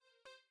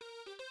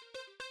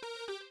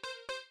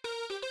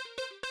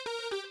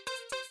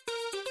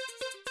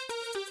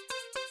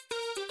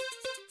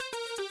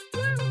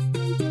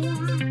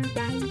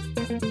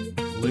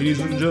Ladies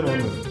and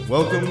gentlemen,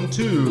 welcome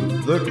to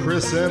the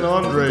Chris and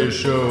Andre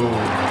Show.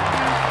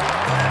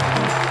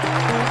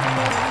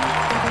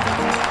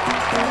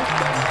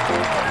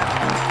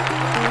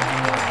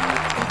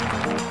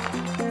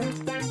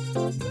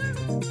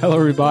 Hello,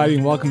 everybody,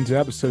 and welcome to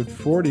episode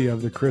 40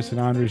 of the Chris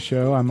and Andre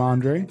Show. I'm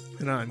Andre.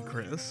 And I'm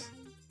Chris.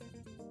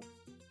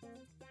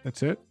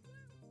 That's it?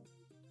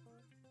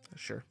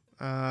 Sure.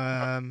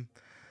 The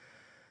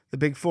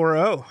big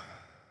 4-0.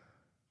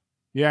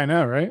 Yeah, I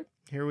know, right?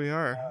 Here we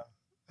are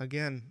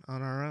again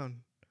on our own.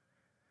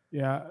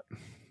 Yeah,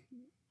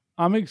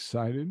 I'm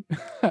excited.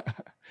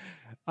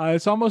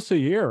 It's almost a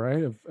year,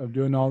 right, of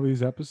doing all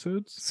these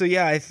episodes. So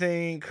yeah, I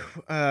think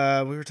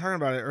we were talking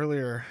about it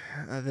earlier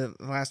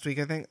last week.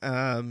 I think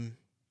I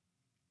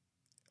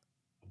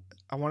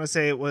want to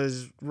say it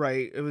was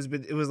right. It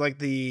was like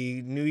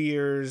the New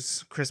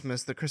Year's,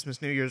 the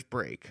Christmas New Year's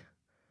break.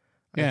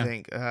 Yeah. I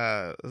think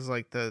it was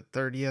like the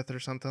 30th or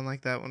something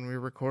like that when we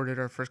recorded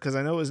our first. Because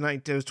I know it was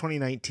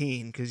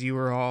 2019. Because you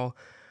were all,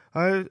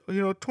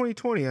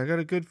 2020. I got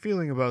a good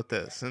feeling about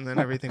this, and then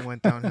everything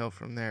went downhill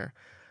from there.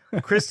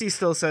 Christy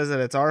still says that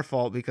it's our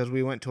fault because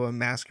we went to a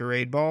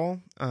masquerade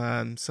ball.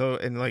 It's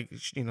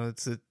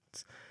a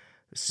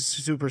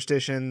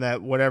superstition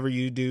that whatever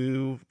you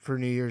do for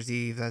New Year's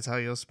Eve, that's how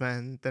you'll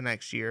spend the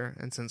next year.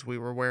 And since we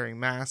were wearing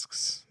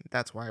masks,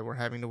 that's why we're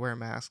having to wear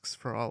masks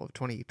for all of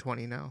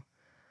 2020 now.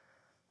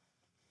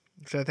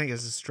 Which I think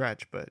is a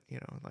stretch, but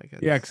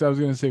Yeah, because I was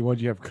going to say, what,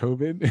 do you have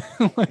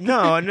COVID?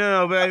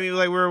 No, but I mean,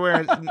 like, we're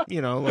wearing,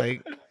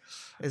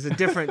 it's a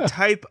different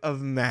type of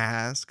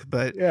mask,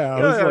 but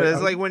yeah,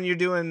 it's like when you're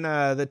doing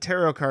the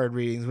tarot card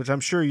readings, which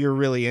I'm sure you're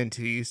really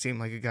into. You seem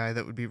like a guy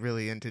that would be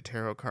really into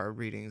tarot card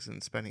readings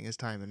and spending his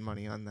time and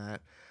money on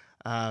that.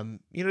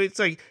 It's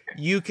like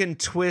you can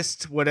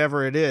twist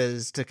whatever it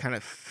is to kind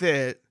of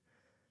fit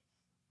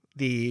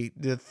the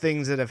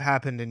things that have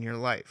happened in your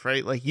life,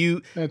 right? Like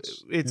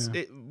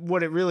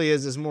what it really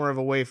is more of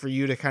a way for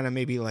you to kind of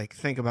maybe like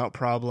think about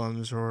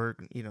problems or,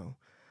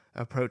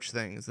 approach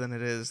things than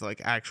it is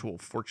like actual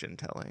fortune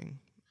telling.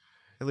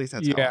 At least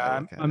that's how I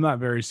look at it. I'm not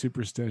very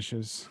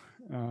superstitious.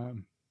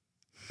 And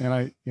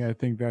I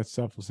think that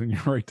stuff will send you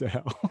right to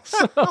hell.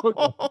 So.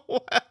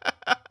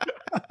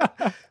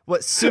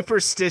 What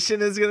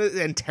superstition is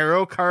and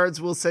tarot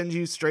cards will send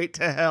you straight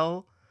to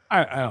hell?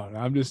 I don't know.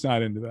 I'm just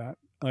not into that.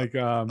 Like,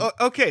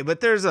 okay, but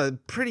there's a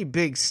pretty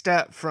big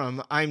step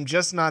from I'm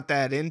just not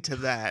that into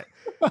that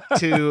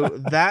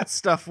to that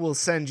stuff will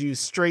send you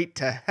straight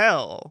to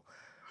hell.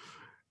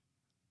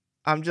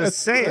 I'm just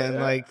saying,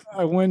 like,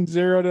 I went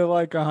 0 to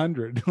like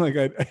 100. Like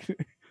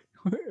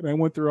I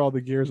went through all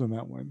the gears on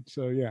that one.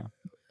 So yeah.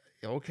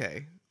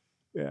 Okay.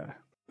 Yeah.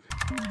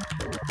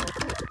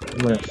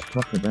 Let's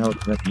talk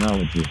about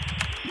technology.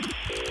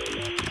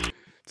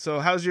 So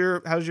how's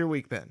your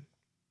week been?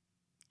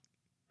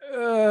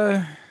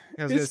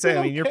 I was going to say,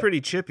 I mean, you're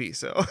pretty chippy,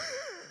 so.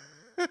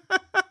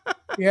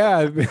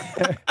 Yeah.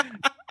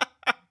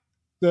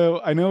 So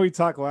I know we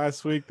talked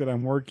last week that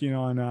I'm working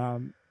on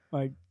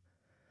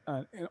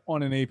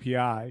on an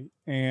API,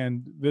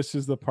 and this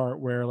is the part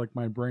where like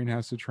my brain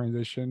has to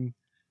transition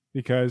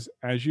because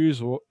as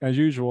usual,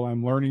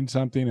 I'm learning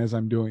something as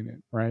I'm doing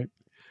it, right?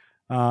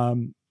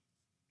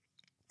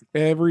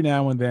 Every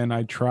now and then I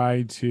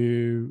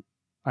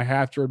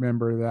have to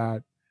remember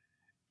that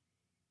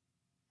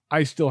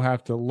I still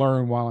have to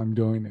learn while I'm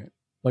doing it.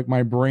 Like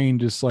my brain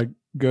just like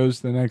goes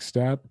to the next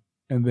step,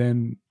 and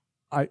then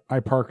I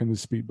park in the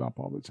speed bump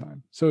all the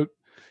time. So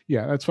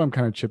yeah, that's why I'm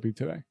kind of chippy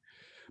today.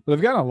 But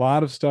I've gotten a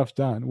lot of stuff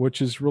done,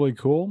 which is really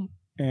cool.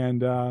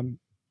 And I'm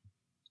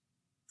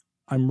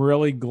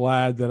really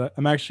glad that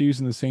I'm actually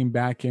using the same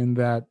backend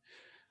that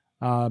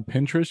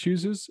Pinterest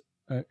uses.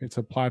 It's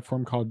a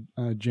platform called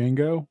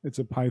Django. It's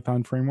a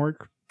Python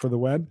framework for the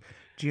web.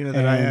 Do you know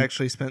that I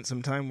actually spent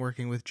some time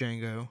working with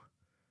Django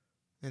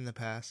in the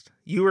past?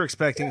 You were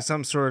expecting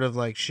some sort of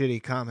like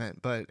shitty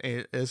comment, but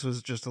this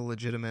was just a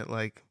legitimate,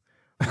 like,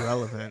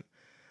 relevant.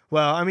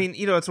 Well, I mean,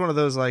 it's one of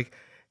those like,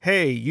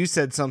 hey, you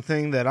said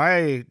something that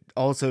I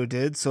also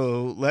did,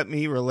 so let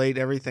me relate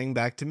everything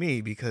back to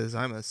me because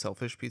I'm a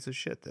selfish piece of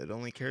shit that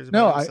only cares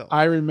about himself.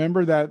 I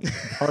remember that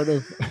part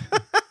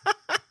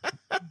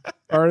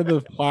of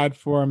the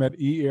platform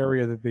at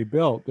E-Area that they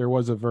built, there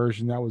was a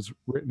version that was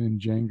written in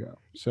Django.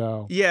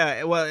 So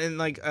yeah, well, and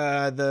like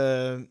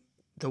the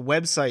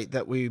website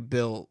that we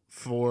built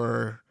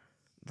for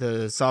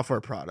the software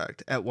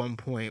product at one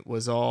point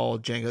was all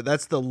Django.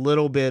 That's the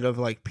little bit of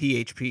like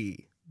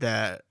PHP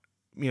that,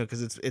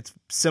 because it's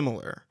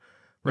similar,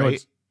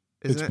 right?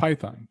 No, it's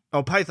Python.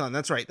 Oh, Python.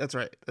 That's right.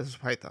 This is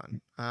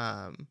Python.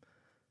 And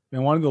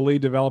one of the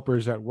lead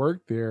developers that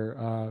worked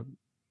there,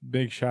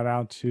 big shout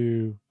out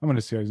to, I'm going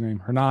to say his name,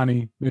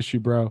 Hernani. Miss you,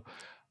 bro.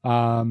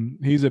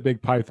 He's a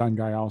big Python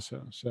guy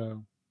also.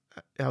 So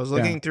I was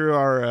looking through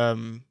our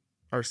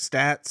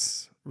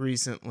stats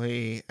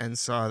recently and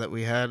saw that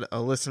we had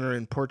a listener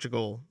in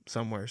Portugal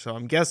somewhere. So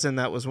I'm guessing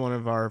that was one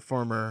of our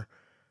former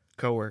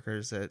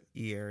coworkers at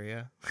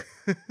E-Area.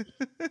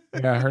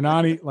 Yeah,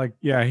 Hernani,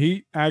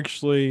 he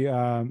actually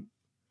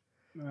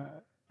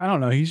I don't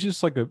know. He's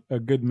just like a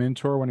good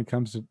mentor when it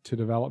comes to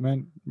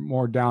development,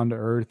 more down to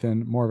earth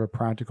and more of a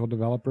practical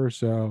developer.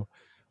 So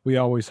we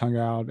always hung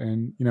out,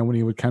 and when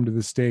he would come to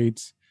the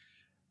States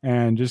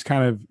and just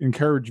kind of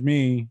encourage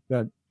me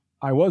that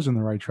I was in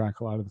the right track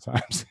a lot of the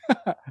times.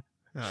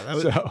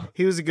 No,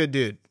 he was a good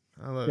dude.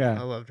 I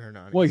loved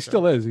Hernani. Well, he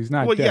still is. He's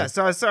not dead. Yeah,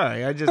 so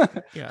sorry. I just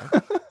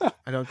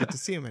I don't get to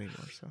see him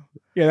anymore. So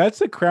yeah, that's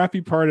the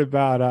crappy part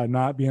about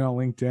not being on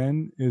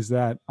LinkedIn, is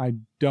that I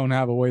don't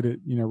have a way to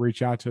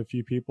reach out to a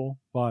few people.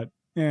 But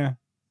yeah,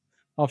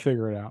 I'll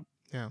figure it out.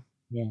 Yeah.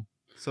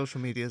 Social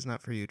media is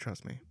not for you.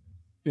 Trust me.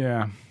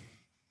 Yeah.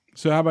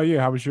 So how about you?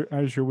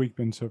 How's your week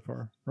been so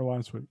far, or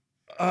last week?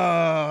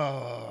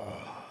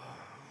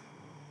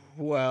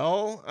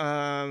 Well,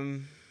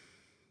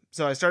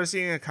 so I started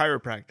seeing a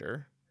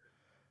chiropractor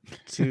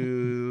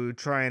to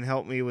try and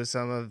help me with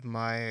some of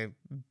my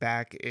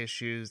back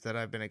issues that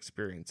I've been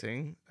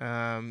experiencing.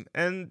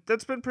 And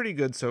that's been pretty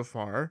good so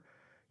far.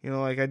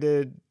 Like I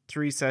did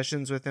 3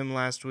 sessions with him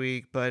last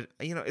week, but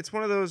it's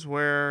one of those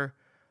where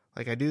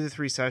like I do the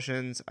 3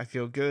 sessions, I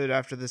feel good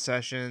after the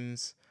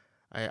sessions.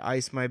 I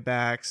ice my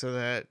back so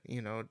that,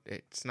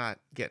 it's not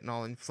getting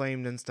all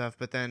inflamed and stuff.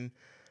 But then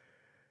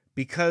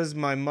because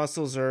my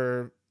muscles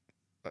are,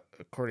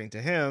 according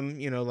to him,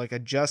 like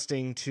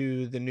adjusting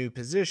to the new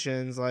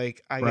positions,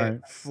 like I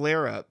get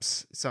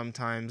flare-ups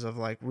sometimes of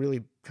like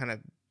really kind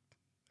of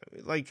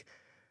like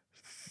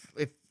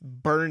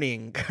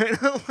burning kind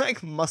of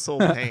like muscle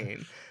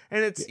pain.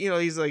 And it's,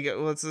 he's like,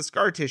 well, it's the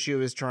scar tissue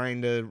is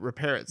trying to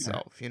repair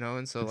itself,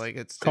 and so like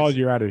it's called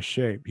you're out of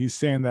shape. He's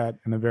saying that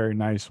in a very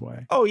nice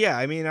way. Oh yeah,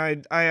 I mean,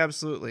 I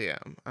absolutely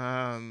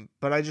am.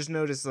 But I just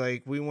noticed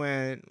like we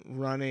went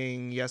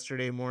running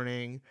yesterday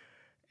morning,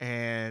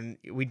 and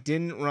we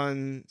didn't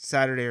run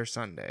Saturday or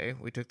Sunday.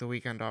 We took the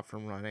weekend off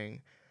from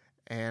running,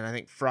 and I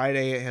think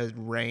Friday it had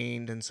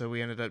rained, and so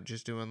we ended up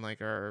just doing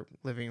like our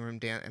living room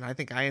dance. And I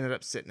think I ended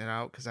up sitting it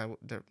out because I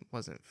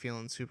wasn't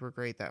feeling super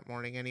great that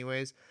morning,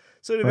 anyways.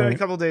 So it had been a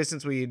couple days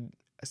since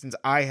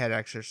I had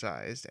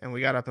exercised, and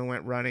we got up and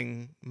went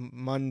running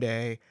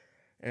Monday,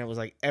 and it was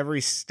like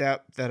every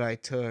step that I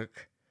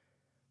took,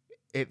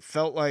 it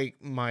felt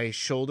like my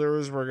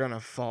shoulders were gonna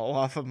fall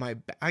off of my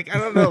back. I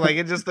don't know, like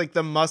it just like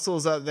the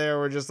muscles up there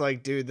were just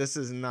like, dude, this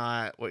is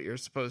not what you're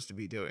supposed to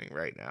be doing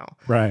right now.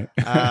 Right.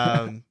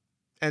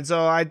 And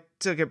so I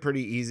took it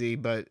pretty easy,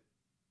 but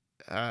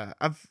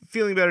I'm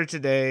feeling better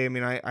today. I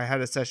mean, I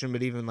had a session,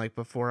 but even like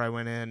before I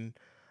went in,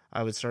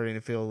 I was starting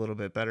to feel a little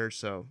bit better.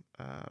 So,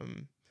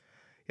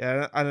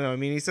 yeah, I don't know. I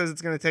mean, he says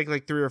it's going to take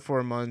like 3 or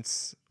 4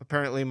 months.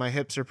 Apparently my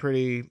hips are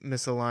pretty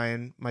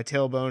misaligned. My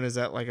tailbone is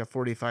at like a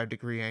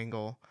 45-degree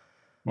angle.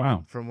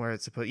 Wow. From where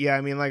it's supposed. Yeah.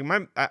 I mean, like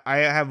I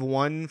have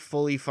one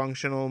fully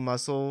functional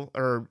muscle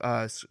or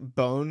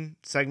bone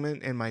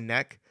segment in my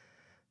neck.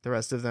 The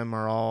rest of them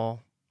are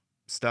all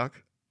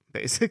stuck,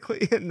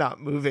 basically, and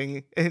not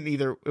moving in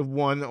either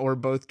one or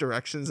both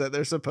directions that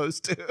they're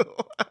supposed to.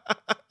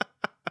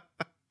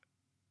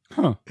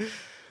 Huh.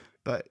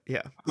 But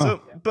yeah.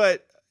 So,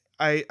 but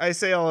I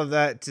say all of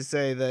that to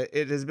say that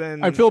it has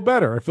been. I feel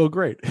better. I feel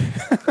great.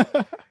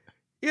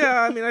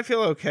 Yeah, I mean, I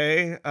feel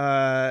okay.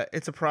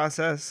 It's a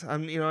process.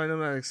 I'm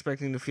not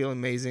expecting to feel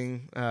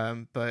amazing.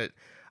 But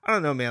I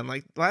don't know, man.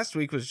 Like last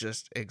week was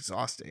just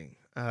exhausting.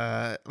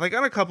 Like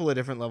on a couple of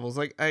different levels.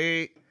 Like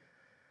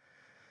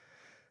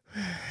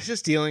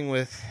just dealing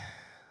with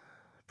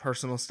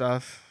personal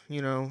stuff,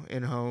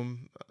 in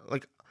home.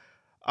 Like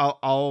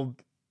I'll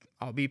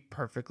be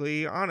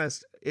perfectly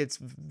honest. It's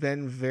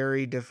been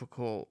very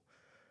difficult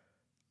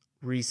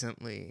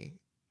recently,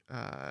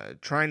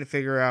 trying to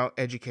figure out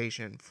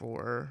education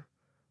for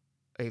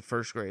a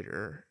first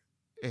grader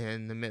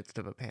in the midst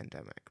of a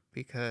pandemic,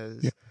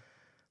 because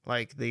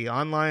like the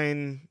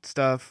online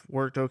stuff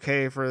worked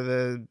okay for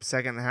the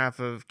second half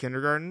of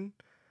kindergarten,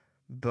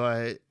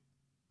 but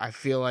I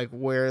feel like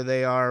where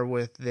they are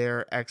with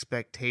their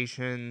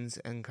expectations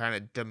and kind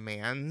of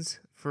demands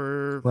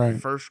for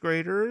first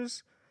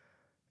graders,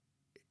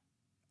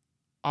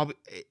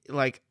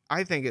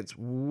 I think it's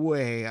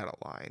way out of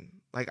line.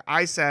 Like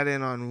I sat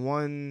in on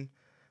one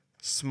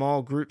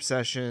small group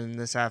session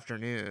this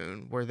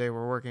afternoon where they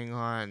were working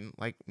on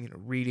like,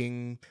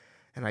 reading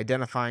and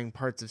identifying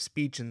parts of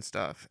speech and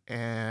stuff.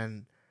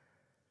 And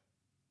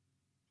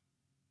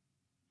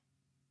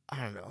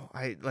I don't know.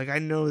 I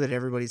know that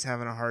everybody's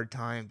having a hard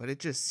time, but it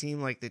just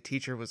seemed like the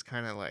teacher was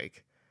kind of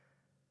like,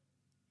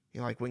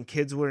 like when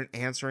kids weren't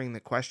answering the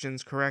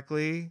questions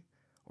correctly,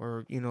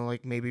 or,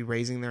 like maybe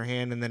raising their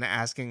hand and then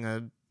asking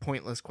a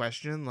pointless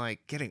question,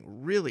 like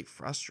getting really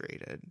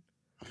frustrated.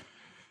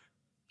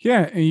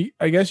 Yeah. And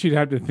I guess you'd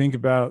have to think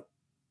about,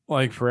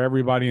 like, for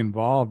everybody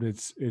involved,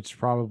 it's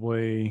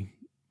probably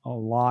a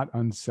lot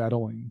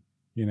unsettling,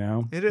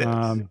 It is.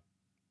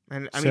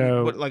 And I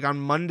mean, like on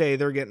Monday,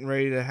 they're getting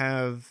ready to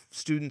have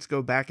students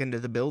go back into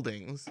the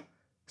buildings.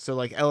 So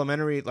like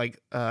elementary, like,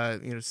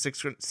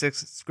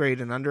 sixth grade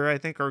and under, I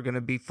think, are going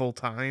to be full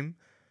time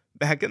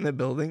back in the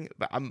building.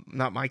 But I'm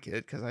not my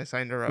kid, because I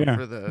signed her up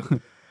for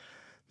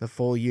the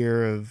full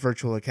year of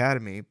virtual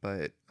academy.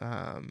 But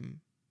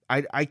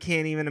I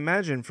can't even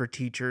imagine for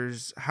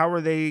teachers, how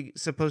are they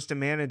supposed to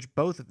manage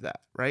both of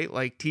that, right?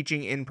 Like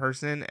teaching in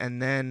person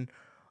and then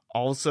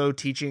also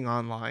teaching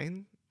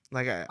online.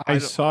 Like I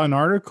saw an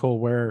article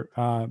where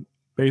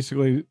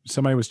basically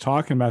somebody was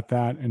talking about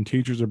that, and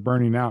teachers are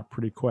burning out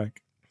pretty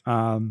quick.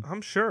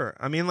 I'm sure.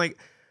 I mean, like,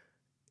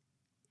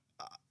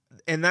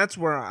 and that's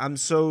where I'm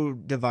so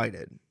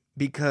divided,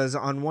 because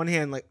on one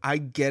hand, like, I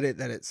get it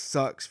that it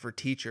sucks for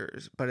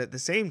teachers, but at the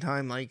same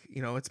time, like,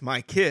 you know, it's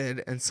my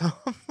kid, and so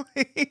I'm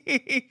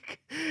like,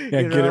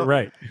 yeah, get it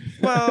right.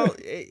 Well,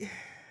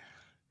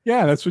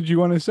 yeah, that's what you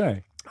want to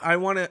say. I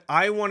want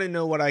to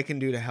know what I can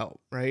do to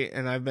help, right?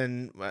 And I've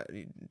been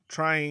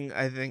trying,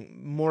 I think,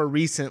 more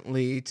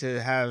recently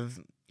to have,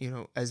 you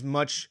know, as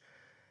much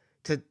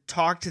to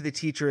talk to the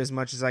teacher as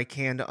much as I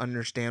can to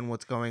understand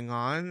what's going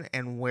on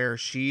and where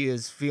she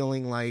is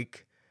feeling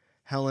like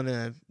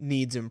Helena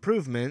needs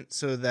improvement,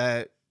 so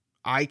that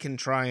I can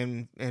try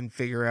and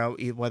figure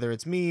out whether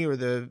it's me or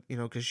the, you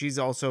know, because she's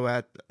also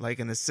at like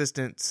an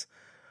assistance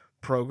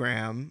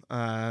program.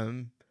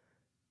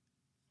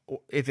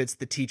 If it's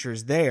the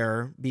teachers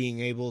there, being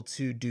able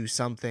to do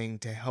something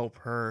to help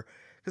her.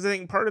 Because I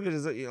think part of it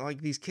is, you know,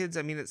 like these kids,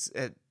 I mean, it's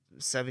at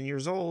 7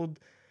 years old,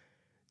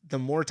 the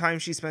more time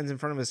she spends in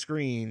front of a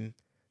screen,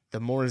 the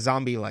more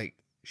zombie-like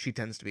she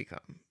tends to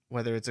become.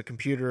 Whether it's a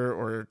computer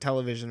or a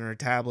television or a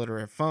tablet or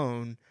a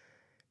phone,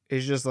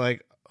 it's just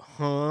like,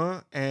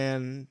 huh?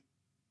 And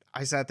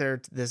I sat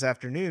there this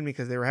afternoon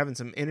because they were having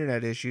some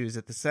internet issues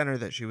at the center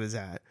that she was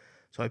at.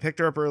 So I picked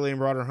her up early and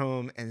brought her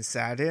home and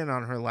sat in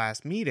on her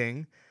last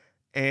meeting.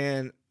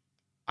 And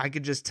I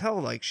could just tell,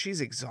 like,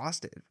 she's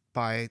exhausted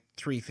by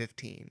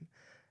 3:15.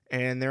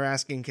 And they're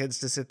asking kids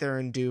to sit there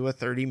and do a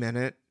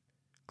 30-minute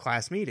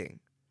class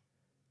meeting,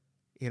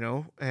 you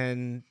know?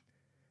 And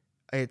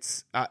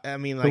it's, I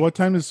mean, like... So what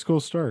time does school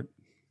start?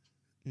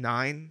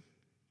 9.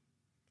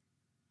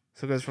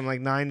 So it goes from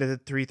like 9 to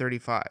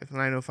 3:35.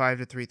 9:05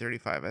 to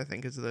 3:35, I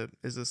think, is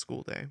the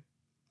school day.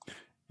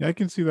 Yeah, I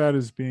can see that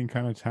as being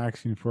kind of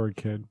taxing for a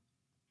kid.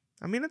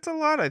 I mean, it's a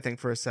lot, I think,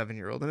 for a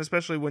 7-year-old, and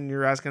especially when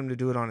you're asking them to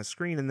do it on a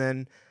screen. And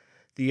then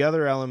the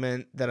other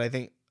element that I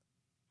think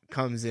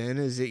comes in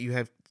is that you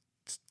have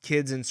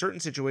kids in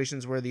certain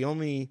situations where the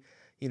only,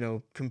 you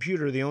know,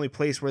 computer, the only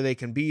place where they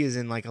can be is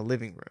in like a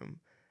living room,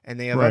 and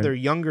they have Right. other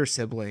younger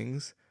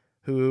siblings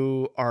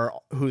who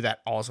that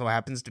also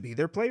happens to be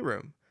their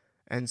playroom.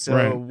 And so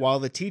Right. while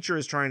the teacher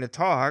is trying to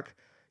talk,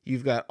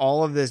 you've got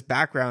all of this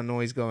background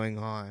noise going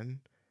on.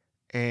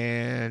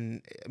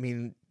 And I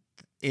mean,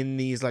 in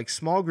these like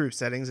small group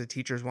settings, the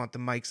teachers want the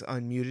mics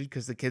unmuted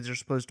because the kids are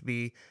supposed to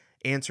be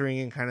answering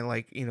and kind of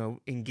like, you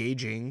know,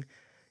 engaging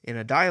in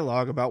a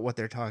dialogue about what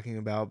they're talking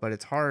about. But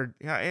it's hard.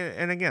 Yeah.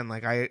 And again,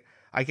 like I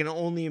can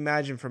only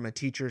imagine from a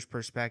teacher's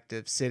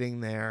perspective sitting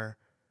there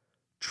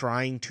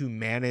trying to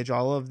manage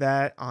all of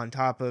that on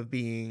top of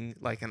being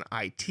like an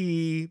IT,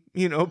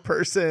 you know,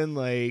 person,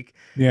 like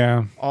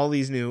Yeah. all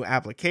these new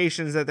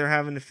applications that they're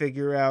having to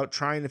figure out,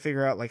 trying to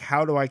figure out like,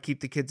 how do I keep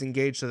the kids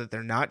engaged so that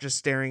they're not just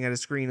staring at a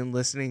screen and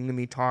listening to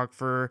me talk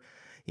for,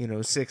 you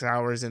know, 6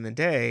 hours in the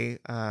day.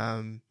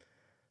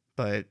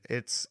 But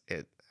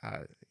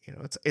you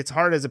know, it's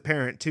hard as a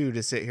parent too,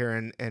 to sit here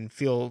and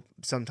feel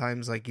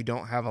sometimes like you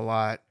don't have a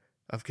lot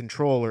of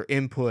control or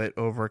input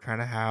over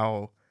kind of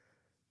how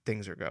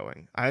things are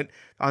going.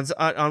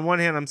 On one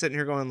hand, I'm sitting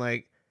here going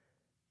like,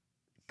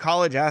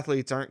 college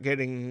athletes aren't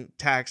getting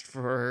taxed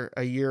for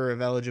a year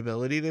of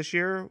eligibility this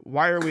year.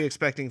 Why are we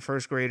expecting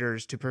first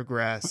graders to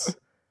progress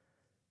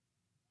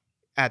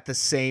at the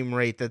same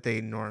rate that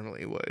they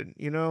normally would?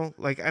 You know,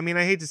 like, I mean,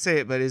 I hate to say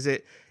it, but is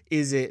it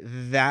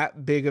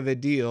that big of a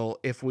deal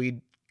if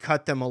we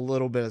cut them a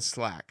little bit of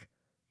slack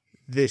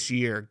this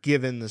year,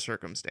 given the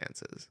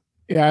circumstances?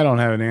 Yeah, I don't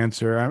have an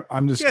answer.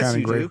 I'm just Yes, kind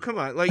you of grateful. do. Come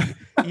on, like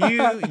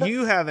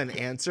you have an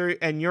answer,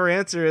 and your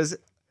answer is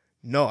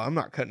no. I'm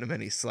not cutting them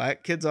any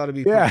slack. Kids ought to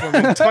be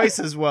performing twice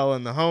as well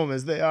in the home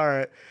as they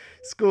are at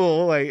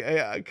school.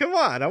 Like, come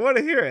on, I want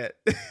to hear it.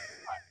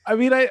 I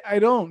mean, I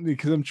don't,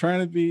 because I'm trying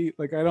to be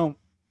like,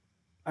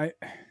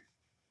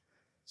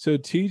 so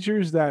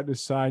teachers that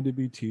decide to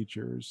be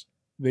teachers,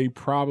 they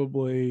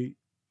probably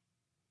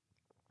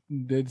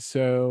did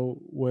so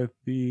with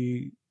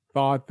the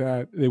thought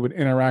that they would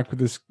interact with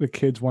the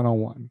kids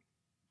one-on-one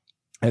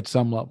at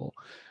some level.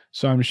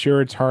 So I'm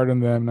sure it's hard on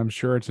them, and I'm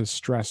sure it's a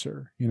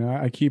stressor. You know,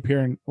 I keep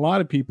hearing a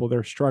lot of people,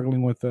 they're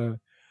struggling with the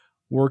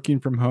working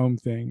from home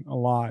thing a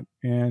lot.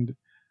 And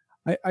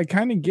I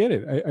kind of get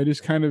it. I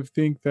just kind of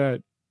think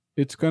that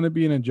it's going to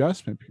be an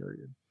adjustment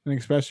period, and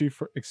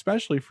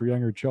especially for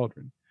younger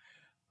children.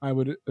 I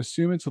would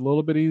assume it's a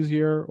little bit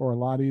easier or a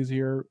lot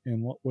easier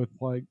with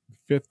like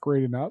 5th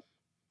grade and up.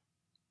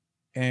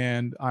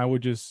 And I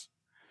would just,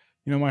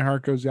 you know, my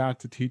heart goes out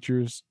to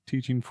teachers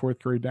teaching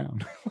 4th grade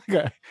down.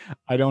 Like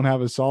I don't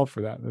have a solve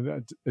for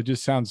that. It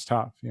just sounds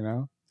tough, you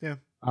know? Yeah.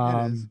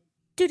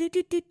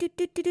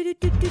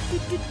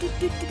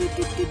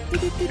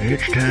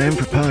 It's time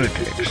for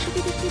politics.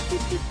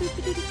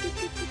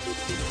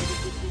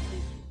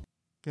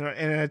 You know,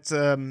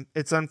 and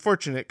it's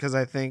unfortunate because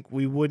I think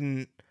we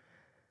wouldn't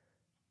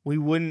we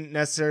wouldn't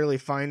necessarily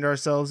find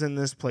ourselves in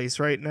this place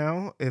right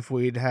now if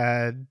we'd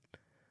had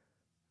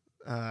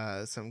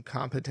some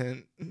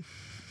competent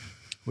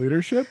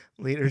leadership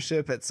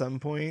at some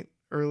point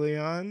early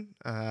on.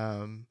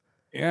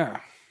 Yeah.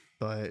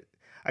 But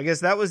I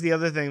guess that was the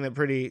other thing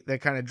that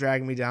kind of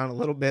dragged me down a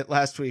little bit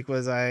last week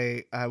was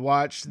I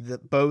watched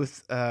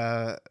both.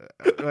 I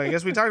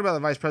guess we talked about the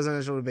vice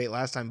presidential debate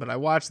last time, but I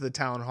watched the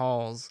town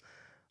halls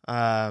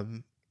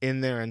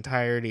in their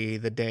entirety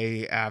the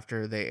day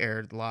after they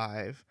aired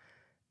live.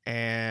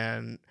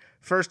 And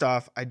first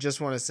off, I just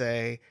want to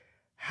say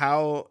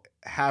how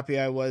happy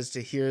I was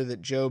to hear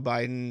that Joe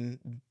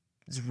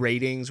Biden's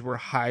ratings were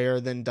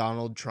higher than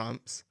Donald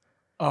Trump's.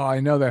 Oh,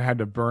 I know that had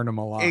to burn him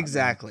a lot.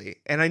 Exactly. Man.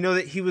 And I know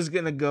that he was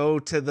going to go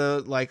to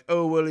the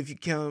if you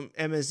count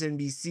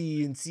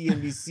MSNBC and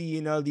CNBC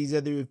and all these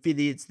other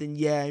affiliates, then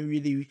yeah, I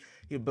really,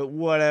 but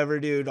whatever,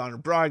 dude, on a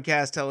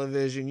broadcast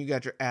television, you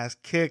got your ass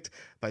kicked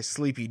by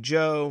Sleepy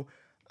Joe.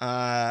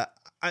 The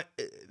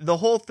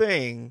whole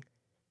thing,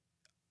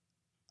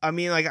 I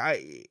mean,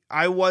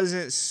 I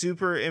wasn't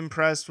super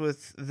impressed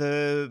with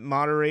the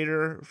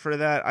moderator for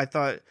that. I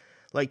thought,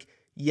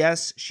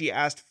 yes, she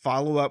asked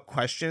follow-up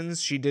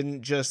questions. She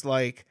didn't just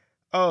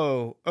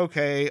oh,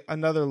 okay,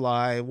 another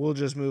lie, we'll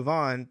just move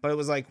on. But it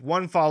was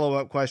one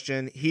follow-up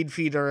question, he'd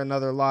feed her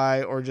another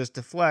lie or just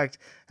deflect,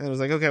 and it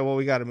was okay, well,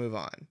 we got to move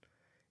on.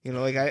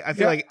 I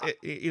feel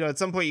at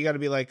some point you got to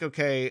be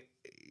okay,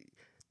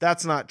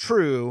 that's not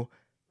true,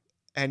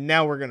 and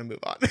now we're going to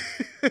move on.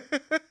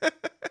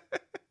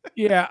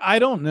 Yeah, I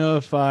don't know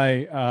if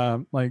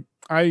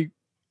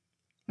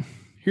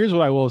here's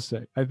what I will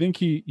say. I think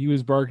he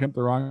was barking up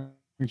the wrong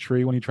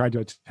tree when he tried to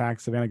attack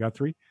Savannah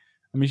Guthrie.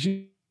 I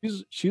mean,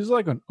 she's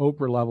like an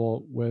Oprah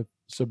level with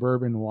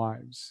suburban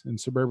wives and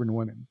suburban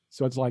women.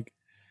 So it's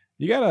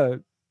you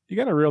gotta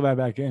reel that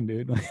back in,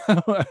 dude.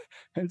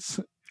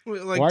 It's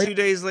 2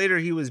 days later,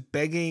 he was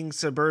begging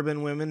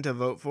suburban women to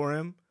vote for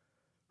him.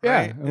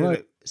 Yeah,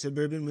 right?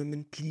 Suburban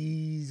women,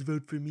 please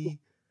vote for me.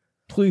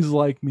 Please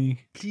like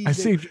me. Please, I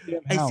saved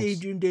your damn house. I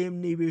saved your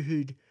damn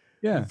neighborhood.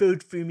 Yeah,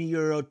 vote for me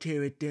or I'll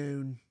tear it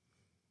down.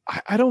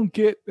 I don't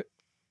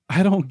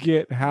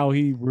get how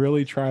he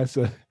really tries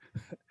to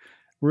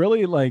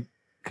really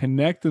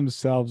connect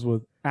themselves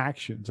with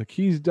actions.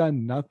 He's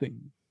done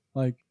nothing.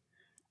 I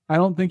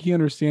don't think he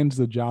understands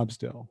the job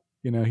still.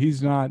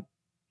 He's not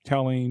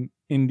telling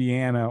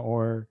Indiana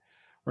or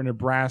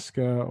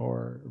Nebraska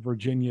or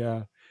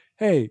Virginia,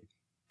 hey,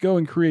 go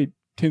and create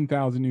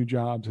 10,000 new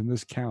jobs in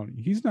this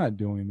county. He's not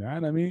doing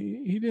that. I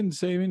mean, he didn't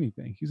save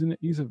anything.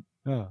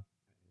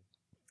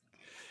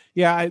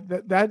 Yeah,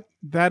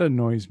 that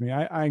annoys me.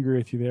 I agree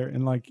with you there.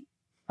 And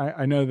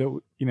I know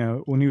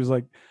that, when he was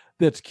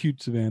that's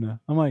cute, Savannah.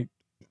 I'm like,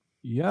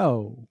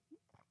 yo,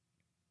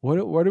 what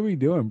are we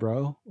doing,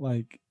 bro?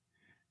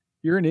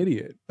 You're an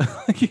idiot.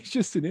 He's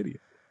just an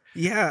idiot.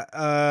 Yeah.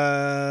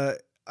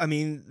 I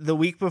mean, the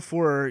week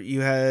before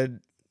you had,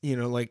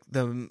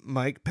 the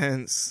Mike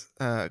Pence,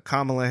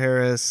 Kamala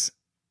Harris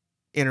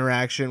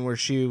interaction where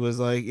she was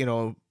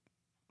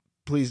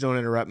please don't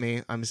interrupt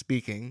me, I'm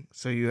speaking.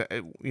 So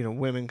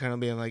women kind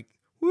of being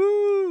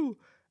woo.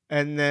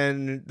 And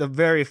then the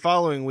very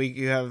following week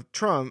you have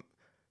Trump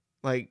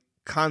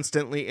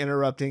constantly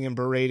interrupting and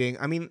berating.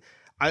 I mean,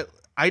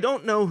 I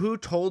don't know who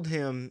told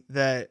him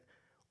that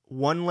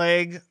one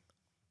leg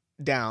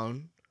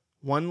down,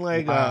 one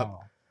leg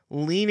up,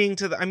 leaning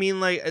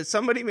to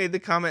somebody made the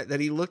comment that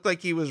he looked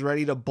like he was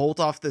ready to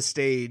bolt off the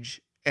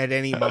stage at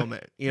any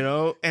moment,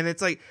 and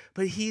it's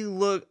but he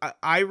looked,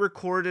 I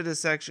recorded a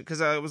section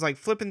because I was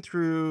flipping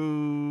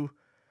through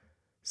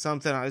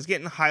something. I was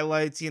getting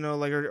highlights,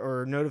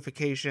 or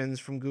notifications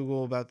from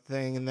Google about the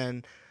thing. And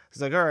then I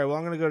was all right, well,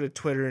 I'm going to go to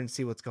Twitter and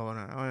see what's going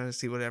on. I want to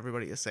see what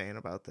everybody is saying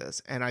about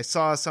this. And I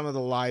saw some of the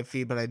live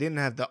feed, but I didn't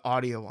have the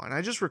audio on.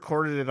 I just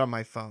recorded it on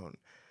my phone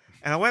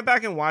and I went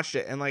back and watched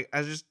it. And I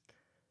just,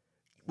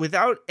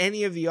 without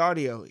any of the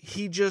audio,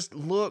 he just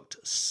looked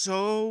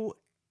so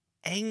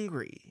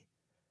angry.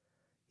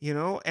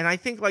 And I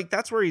think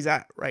that's where he's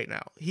at right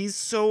now. He's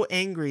so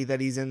angry that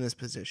he's in this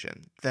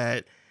position,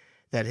 that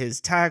his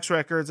tax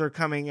records are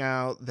coming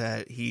out,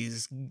 that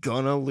he's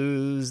gonna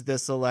lose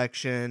this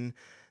election,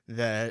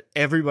 that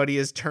everybody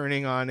is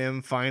turning on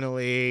him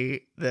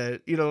finally,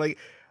 that,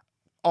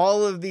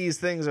 all of these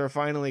things are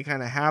finally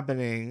kind of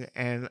happening.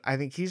 And I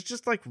think he's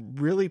just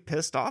really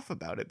pissed off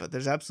about it, but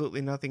there's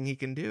absolutely nothing he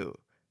can do.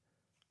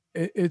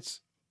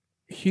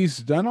 He's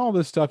done all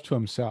this stuff to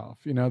himself.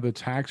 The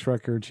tax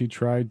records, he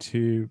tried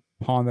to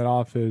pawn that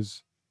off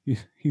as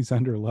he's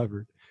under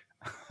levered.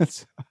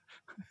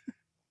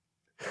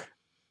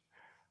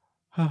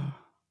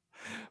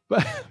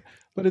 but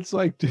it's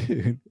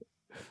dude,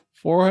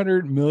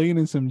 400 million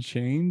and some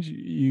change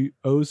you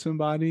owe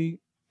somebody.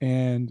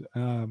 And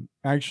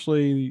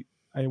actually,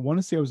 I want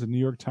to say it was the New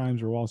York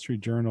Times or Wall Street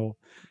Journal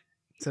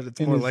said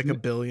it's more like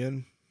 $1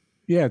 billion.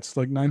 Yeah, it's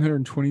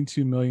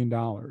 $922 million.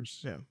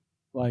 Yeah.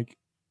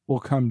 Will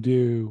come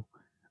due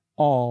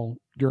all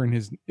during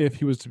if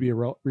he was to be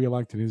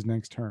reelected his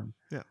next term.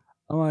 Yeah.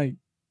 I'm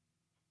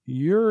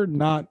you're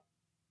not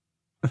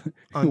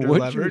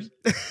Underlevered.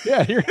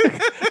 Yeah,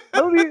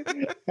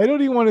 I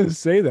don't even want to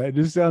say that. It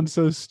just sounds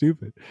so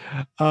stupid.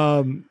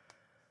 But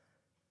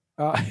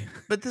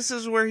this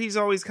is where he's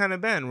always kind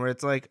of been, where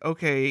it's like,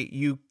 okay,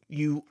 you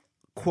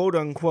quote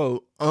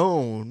unquote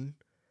own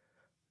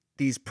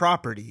these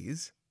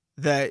properties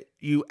that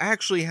you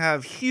actually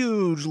have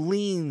huge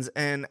liens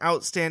and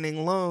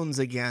outstanding loans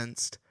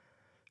against.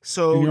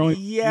 So you're only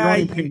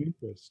yeah, paying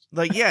interest.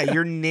 like, yeah,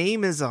 your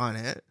name is on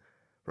it,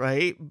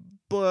 right?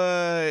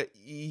 But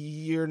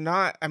you're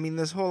not. I mean,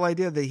 this whole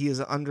idea that he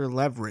is under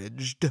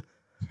leveraged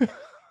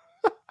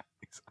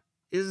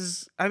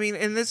is, I mean,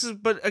 and this is,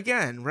 but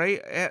again,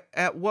 right?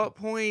 At what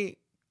point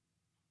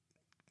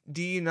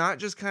do you not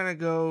just kind of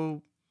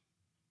go,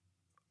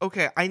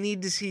 okay, I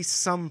need to see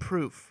some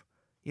proof?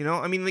 You know,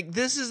 I mean, like,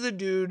 this is the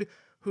dude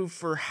who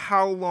for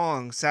how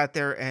long sat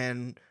there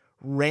and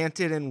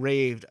ranted and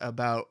raved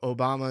about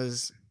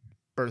Obama's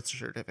birth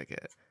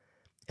certificate.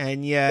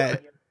 And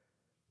yet,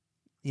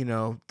 you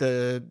know,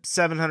 the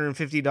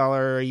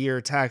 $750 a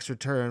year tax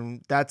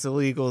return, that's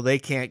illegal. They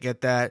can't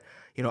get that.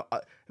 You know,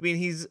 I mean,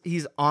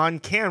 he's on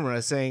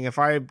camera saying, if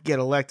I get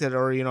elected,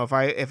 or, you know,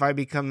 if I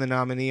become the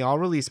nominee, I'll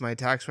release my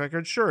tax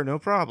record. Sure, no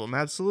problem.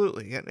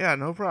 Absolutely. Yeah,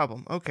 no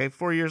problem. Okay,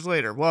 4 years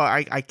later. Well,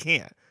 I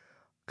can't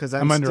because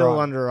I'm still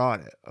under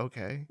audit.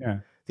 Okay.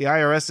 Yeah. The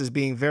IRS is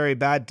being very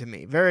bad to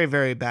me. Very,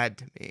 very bad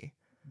to me.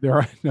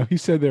 He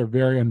said they're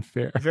very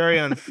unfair. Very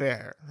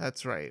unfair.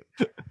 That's right.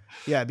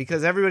 Yeah,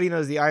 because everybody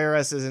knows the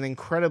IRS is an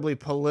incredibly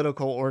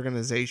political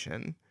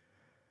organization.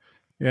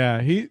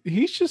 Yeah,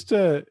 he's just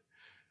I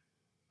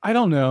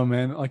don't know,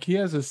 man. Like, he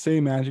has the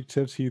same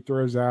adjectives he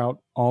throws out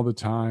all the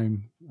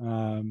time.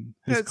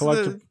 His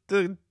collective,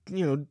 the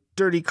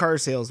dirty car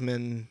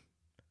salesman.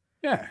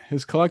 Yeah,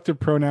 his collective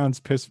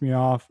pronouns piss me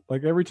off.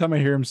 Like, every time I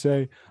hear him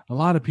say, a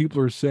lot of people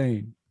are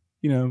saying,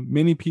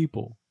 many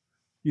people.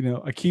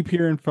 I keep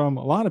hearing from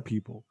a lot of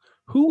people.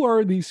 Who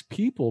are these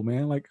people,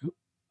 man? Like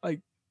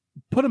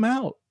put them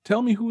out.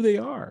 Tell me who they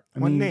are.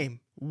 One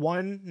name.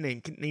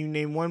 Can you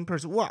name one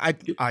person? Well, I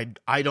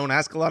don't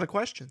ask a lot of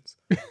questions.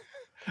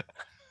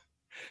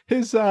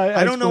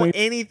 I don't know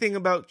anything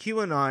about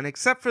QAnon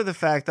except for the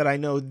fact that I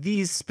know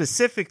these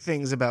specific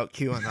things about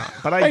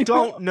QAnon, but I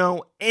don't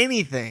know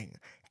anything.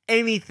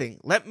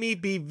 Let me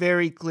be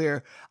very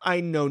clear. I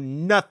know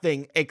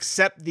nothing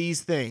except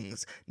these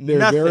things.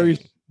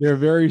 They're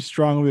very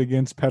strongly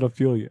against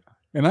pedophilia.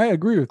 And I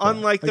agree with that.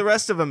 Unlike the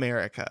rest of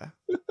America.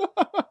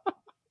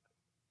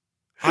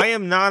 I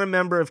am not a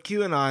member of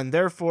QAnon,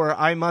 therefore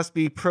I must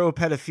be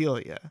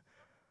pro-pedophilia.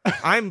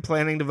 I'm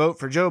planning to vote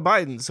for Joe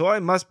Biden, so I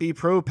must be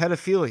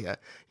pro-pedophilia.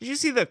 Did you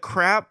see the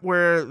crap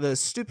where the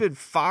stupid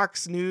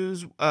Fox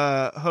News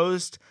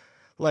host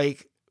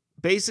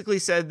basically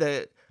said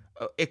that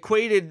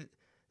equated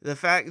the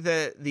fact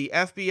that the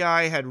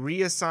FBI had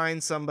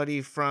reassigned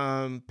somebody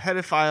from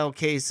pedophile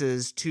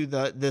cases to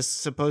this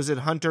supposed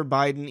Hunter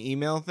Biden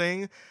email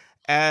thing,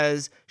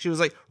 as she was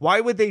like,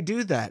 why would they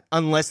do that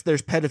unless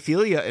there's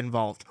pedophilia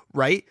involved,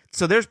 right?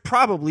 So there's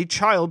probably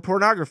child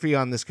pornography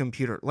on this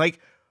computer. Like,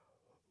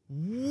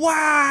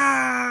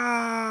 wow,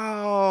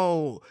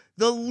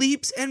 the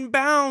leaps and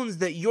bounds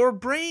that your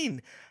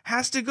brain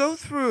has to go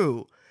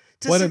through.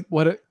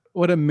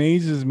 What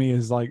amazes me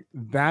is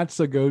that's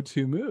a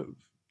go-to move.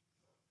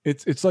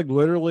 It's like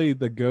literally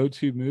the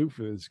go-to move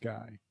for this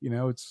guy.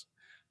 It's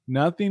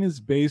nothing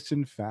is based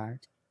in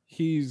fact.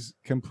 He's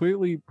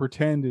completely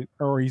pretending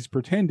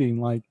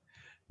like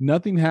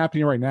nothing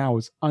happening right now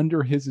is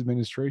under his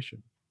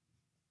administration.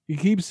 He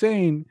keeps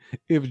saying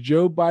if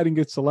Joe Biden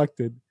gets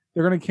elected,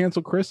 they're going to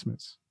cancel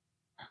Christmas.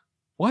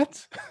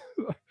 What?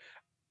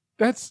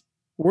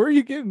 Where are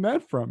you getting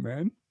that from,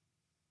 man?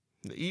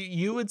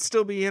 You would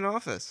still be in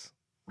office.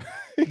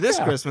 This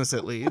Christmas,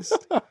 at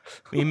least. I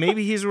mean,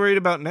 maybe he's worried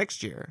about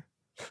next year.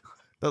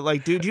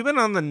 But dude, you've been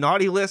on the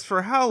naughty list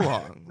for how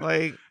long?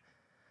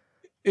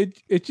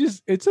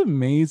 It's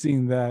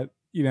amazing that,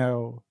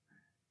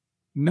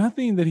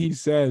 nothing that he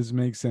says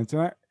makes sense.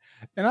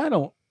 And I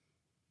don't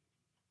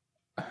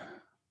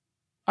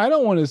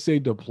want to say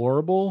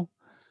deplorable,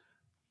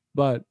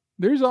 but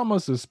there's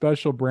almost a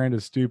special brand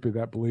of stupid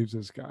that believes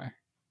this guy.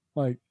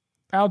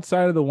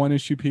 Outside of the one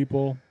issue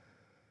people,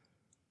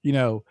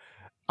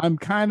 I'm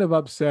kind of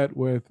upset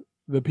with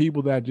the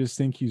people that just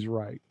think he's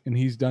right and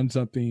he's done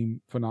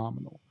something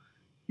phenomenal.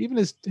 Even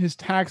his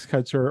tax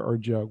cuts are a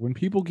joke. When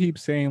people keep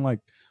saying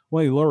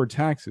well, he lowered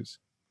taxes.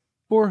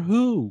 For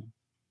who?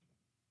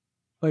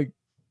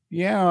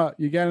 Yeah,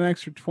 you got an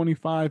extra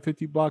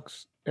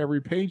 $25-$50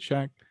 every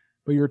paycheck,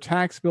 but your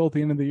tax bill at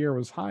the end of the year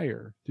was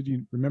higher. Did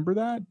you remember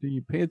that? Did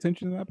you pay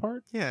attention to that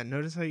part? Yeah,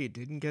 notice how you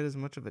didn't get as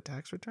much of a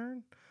tax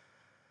return?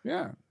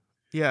 Yeah.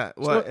 Yeah,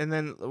 well, and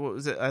then what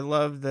was it? I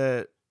love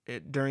that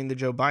during the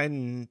Joe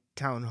Biden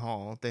town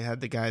hall, they had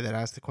the guy that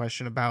asked the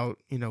question about,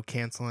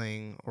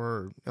 canceling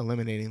or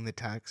eliminating the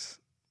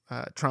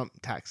Trump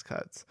tax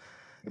cuts.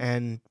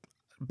 And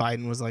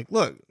Biden was like,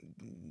 look,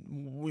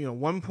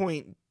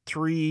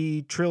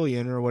 1.3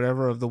 trillion or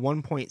whatever of the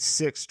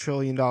 $1.6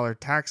 trillion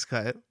tax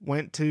cut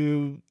went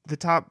to the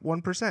top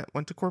 1%,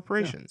 went to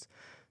corporations. Yeah.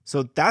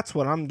 So that's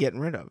what I'm getting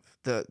rid of.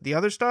 The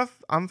other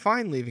stuff, I'm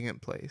fine leaving in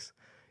place.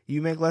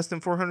 You make less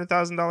than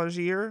 $400,000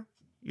 a year,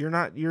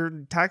 your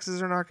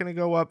taxes are not going to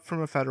go up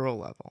from a federal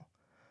level.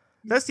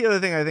 That's the other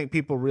thing I think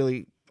people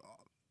really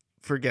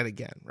forget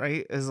again,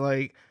 right? Is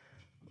like,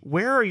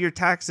 where are your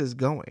taxes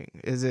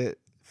going? Is it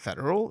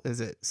federal?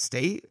 Is it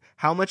state?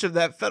 How much of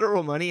that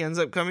federal money ends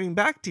up coming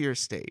back to your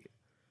state?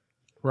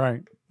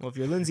 Right. Well, if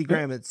you're Lindsey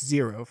Graham, it's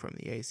zero from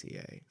the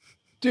ACA.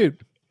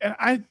 Dude, and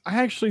I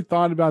actually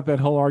thought about that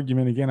whole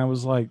argument again. I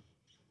was like,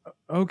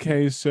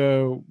 okay,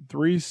 so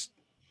three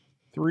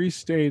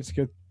states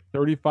get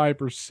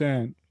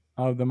 35%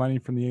 of the money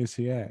from the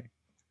ACA.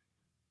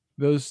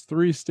 Those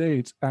 3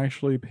 states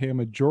actually pay a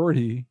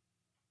majority,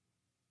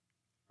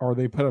 or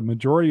they put a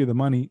majority of the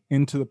money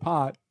into the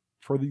pot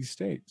for these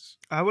states.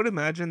 I would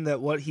imagine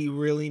that what he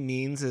really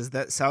means is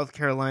that South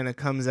Carolina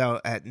comes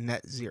out at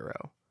net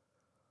zero.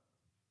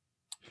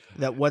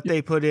 That what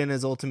they put in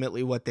is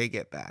ultimately what they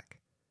get back.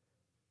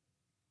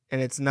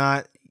 And it's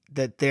not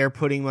that they're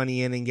putting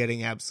money in and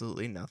getting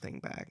absolutely nothing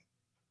back.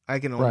 I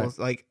can almost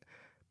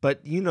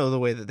but you know the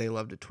way that they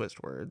love to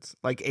twist words.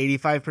 Like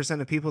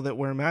 85% of people that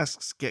wear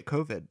masks get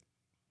COVID.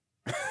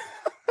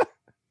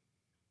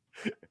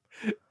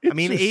 I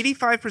mean,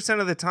 85%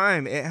 of the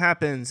time it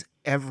happens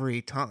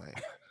every time.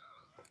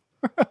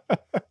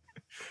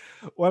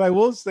 What I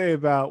will say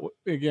about,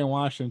 again,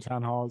 Washington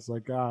Town Hall is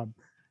like, I'm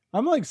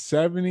like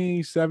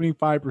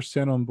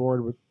 75% on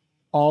board with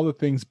all the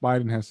things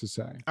Biden has to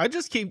say. I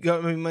just keep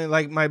going. I mean,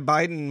 my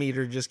Biden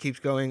meter just keeps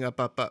going up.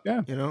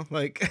 Yeah. You know,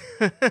 like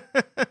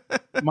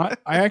I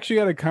actually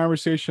had a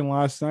conversation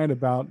last night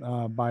about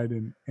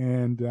Biden,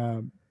 and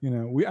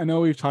I know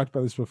we've talked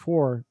about this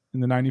before in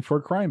the '94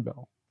 crime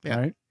bill,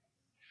 right?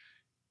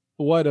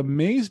 What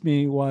amazed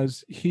me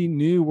was he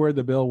knew where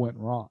the bill went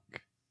wrong,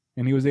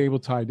 and he was able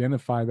to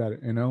identify that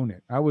and own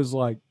it. I was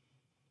like,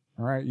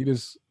 all right, you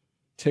just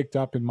ticked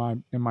up in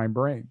my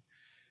brain.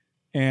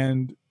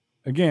 And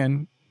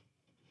again,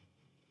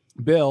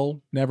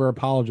 Bill never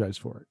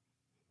apologized for it.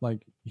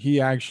 Like, he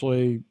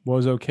actually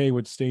was okay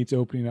with states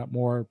opening up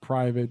more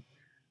private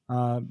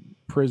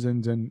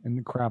prisons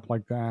and crap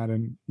like that.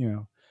 And,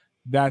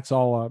 that's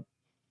all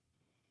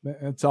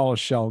a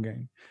shell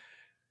game.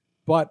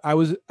 But I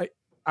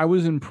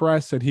was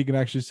impressed that he could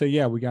actually say,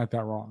 yeah, we got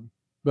that wrong.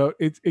 But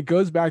it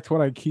goes back to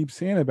what I keep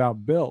saying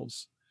about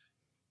bills.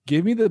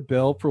 Give me the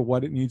bill for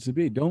what it needs to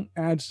be. Don't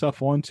add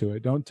stuff onto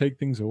it. Don't take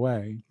things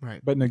away.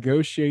 Right. But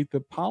negotiate the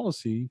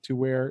policy to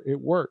where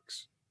it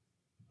works.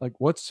 Like,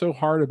 what's so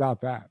hard about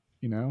that?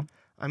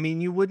 I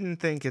mean, you wouldn't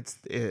think it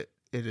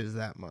is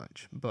that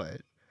much,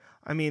 but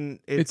I mean,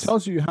 it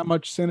tells you how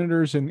much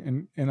senators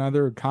and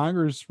other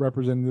Congress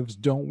representatives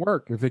don't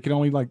work if they can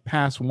only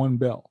pass one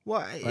bill.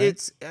 Well,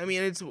 right?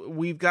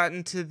 We've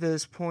gotten to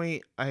this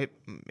point.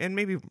 And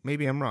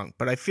maybe I'm wrong,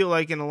 but I feel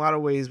like in a lot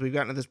of ways we've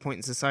gotten to this point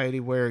in society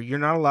where you're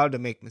not allowed to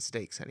make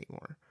mistakes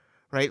anymore,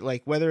 right?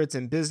 Like, whether it's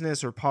in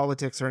business or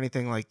politics or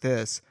anything like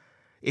this,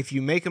 if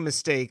you make a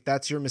mistake,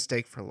 that's your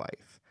mistake for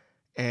life.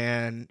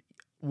 And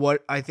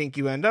what I think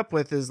you end up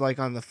with is, like,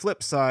 on the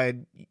flip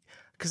side,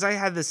 because I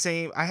had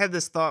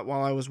this thought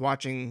while I was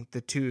watching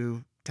the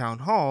 2 town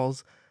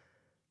halls,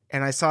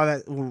 and I saw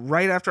that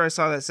right after I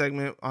saw that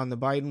segment on the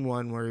Biden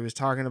one where he was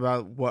talking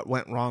about what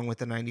went wrong with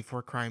the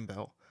 '94 crime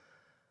bill.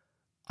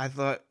 I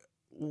thought,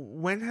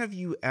 when have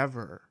you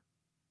ever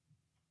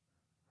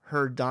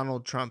heard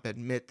Donald Trump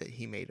admit that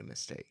he made a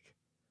mistake,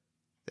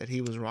 that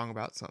he was wrong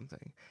about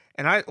something?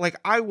 And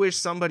I wish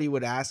somebody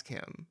would ask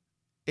him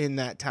in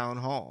that town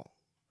hall,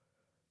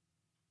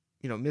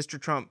 Mr.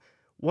 Trump,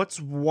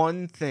 what's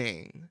one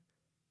thing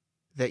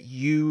that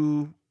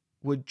you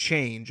would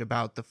change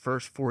about the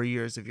first 4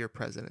 years of your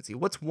presidency?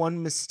 What's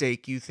one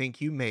mistake you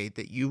think you made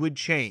that you would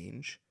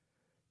change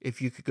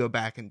if you could go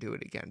back and do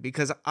it again?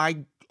 Because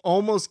I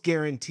almost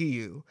guarantee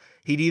you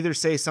he'd either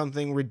say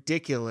something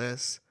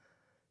ridiculous,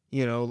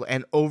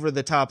 and over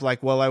the top,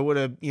 like, well, I would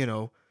have,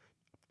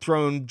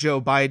 thrown Joe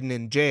Biden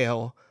in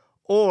jail,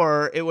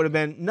 or it would have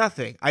been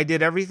nothing. I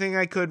did everything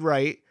I could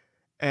right.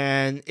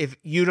 And if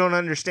you don't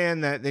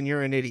understand that, then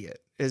you're an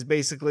idiot, is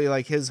basically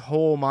like his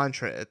whole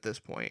mantra at this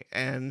point.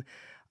 And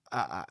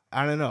I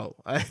don't know.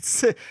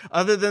 It's,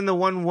 other than the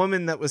one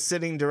woman that was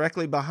sitting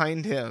directly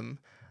behind him,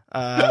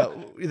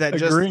 that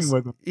agreeing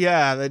with him.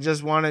 Yeah, that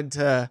just wanted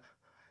to.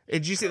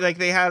 Did you see, like,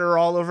 they had her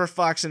all over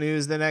Fox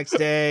News the next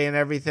day and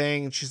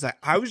everything? And she's like,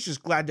 I was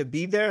just glad to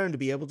be there and to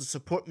be able to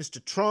support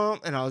Mr.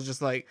 Trump. And I was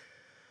just like,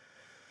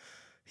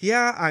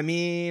 yeah, I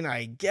mean,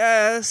 I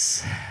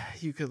guess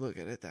you could look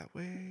at it that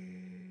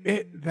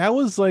way. That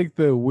was like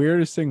the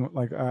weirdest thing.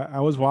 Like,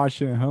 I was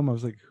watching at home. I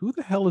was like, who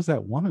the hell is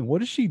that woman?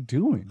 What is she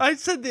doing? I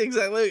said the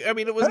exact, I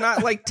mean, it was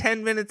not like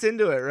 10 minutes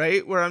into it,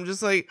 right? Where I'm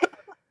just like,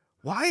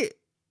 why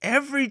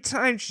every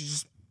time she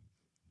just,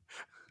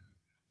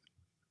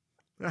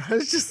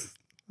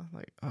 I'm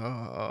like,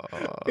 oh.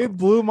 It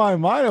blew my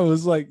mind. I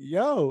was like,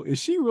 yo, is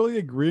she really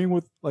agreeing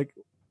with, like,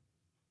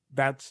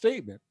 that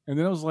statement? And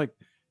then I was like,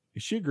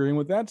 is she agreeing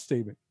with that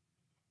statement?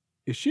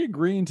 Is she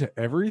agreeing to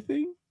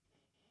everything?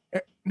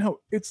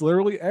 No, it's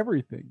literally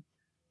everything.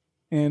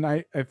 and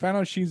I found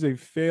out she's a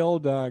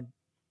failed.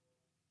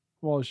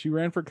 Well, she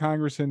ran for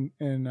Congress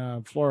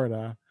in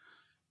Florida.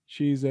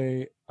 She's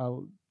a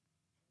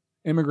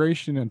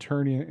immigration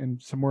attorney in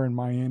somewhere in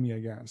Miami, I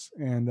guess,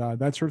 and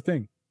that's her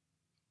thing.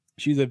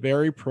 She's a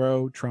very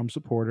pro Trump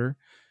supporter.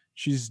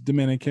 She's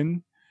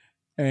Dominican,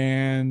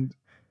 and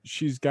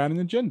she's got an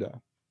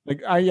agenda.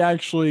 Like I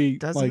actually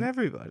Doesn't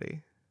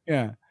everybody?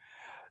 Yeah.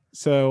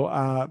 So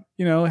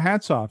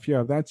hats off.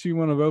 Yeah, if that's who you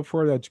want to vote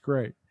for, that's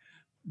great.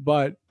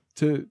 But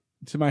to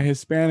my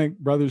Hispanic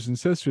brothers and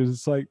sisters,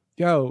 it's like,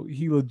 yo,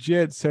 he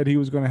legit said he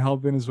was going to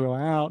help Venezuela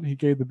out. He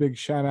gave the big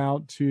shout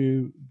out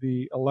to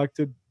the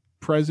elected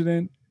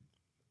president.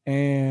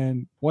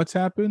 And what's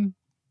happened?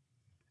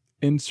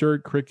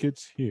 Insert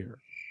crickets here.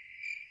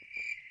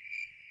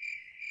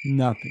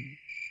 Nothing.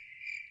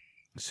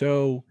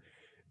 So,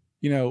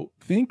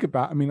 think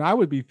about, I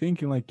would be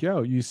thinking like,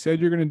 yo, you said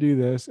you're going to do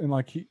this. And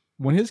like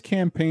when his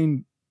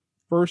campaign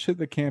first hit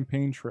the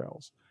campaign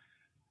trails,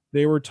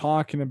 they were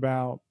talking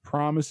about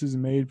promises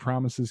made,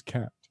 promises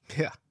kept.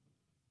 Yeah.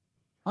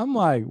 I'm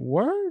like,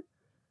 word?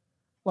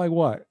 Like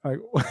what? Like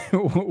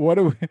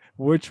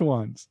which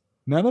ones?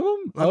 None of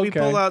them? Let me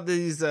pull out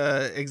these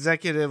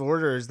executive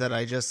orders that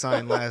I just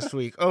signed last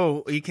week.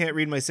 Oh, you can't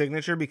read my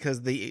signature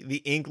because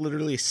the ink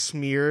literally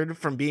smeared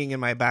from being in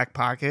my back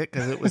pocket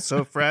because it was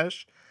so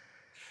fresh.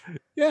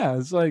 Yeah,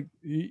 it's like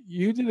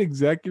you did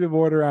executive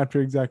order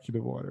after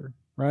executive order,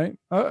 right?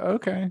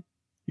 Okay.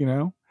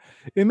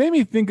 It made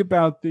me think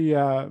about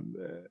the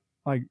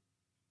like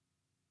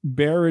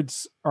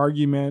Barrett's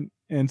argument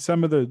and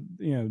some of the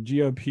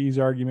GOP's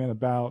argument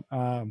about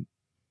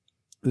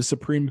the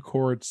Supreme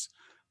Court's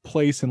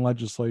place in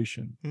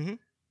legislation. Mm-hmm.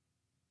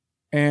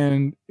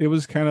 And it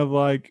was kind of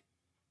like,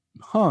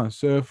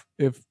 so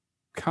if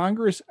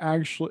Congress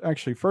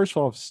actually first of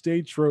all, if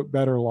states wrote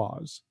better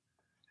laws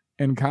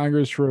and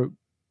Congress wrote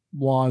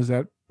laws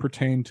that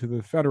pertain to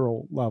the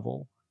federal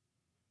level,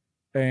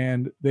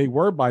 and they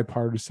were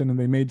bipartisan and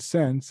they made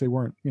sense, they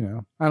weren't,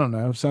 I don't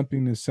know,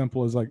 something as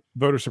simple as like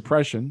voter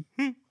suppression,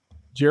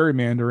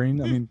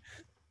 gerrymandering.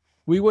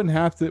 We wouldn't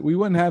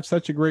have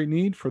such a great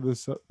need for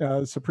this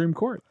Supreme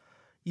Court.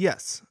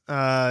 Yes.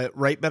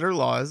 Write better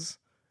laws,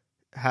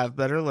 have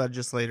better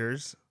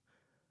legislators,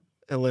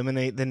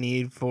 eliminate the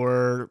need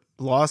for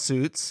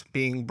lawsuits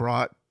being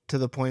brought to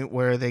the point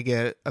where they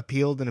get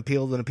appealed and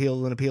appealed and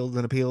appealed and appealed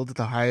and appealed at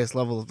the highest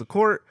level of the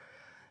court.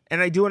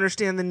 And I do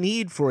understand the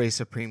need for a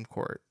Supreme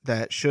Court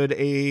that should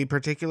a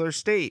particular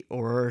state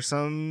or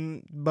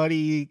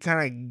somebody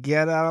kind of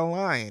get out of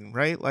line,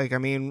 right? Like,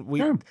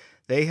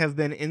 they have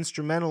been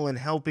instrumental in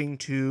helping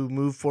to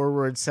move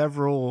forward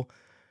several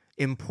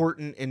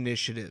important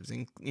initiatives,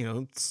 and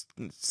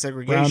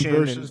segregation.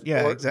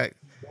 Exactly.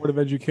 Board of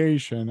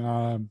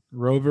Education,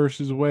 Roe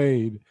versus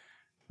Wade,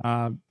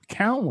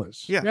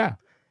 countless. Yeah.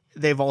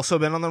 They've also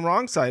been on the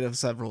wrong side of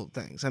several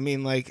things.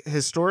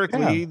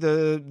 Historically,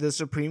 the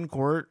Supreme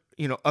Court,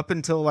 up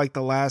until like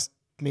the last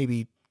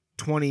maybe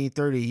 20,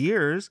 30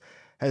 years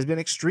has been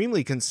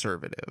extremely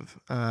conservative.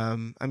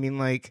 And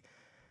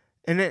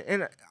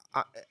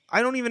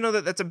I don't even know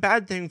that that's a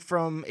bad thing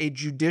from a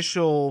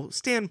judicial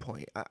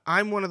standpoint.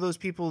 I'm one of those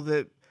people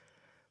that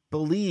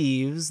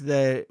believes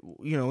that,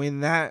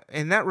 in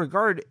that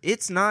regard,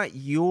 it's not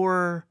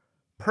your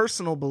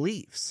personal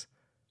beliefs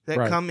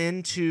that come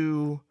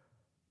into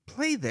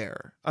play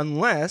there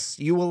unless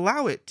you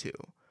allow it to.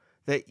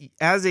 That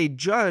as a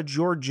judge,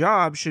 your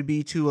job should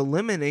be to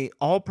eliminate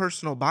all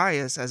personal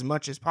bias as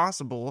much as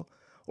possible,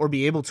 or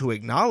be able to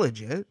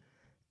acknowledge it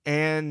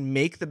and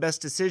make the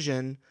best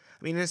decision.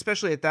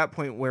 Especially at that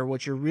point where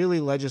what you're really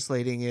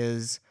legislating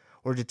is,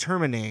 or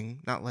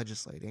determining, not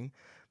legislating,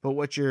 but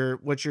what you're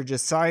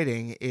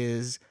deciding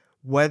is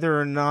whether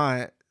or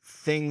not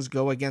things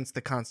go against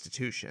the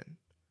Constitution.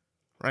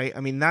 Right?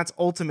 That's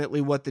ultimately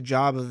what the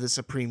job of the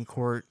Supreme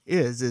Court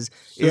is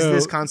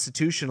this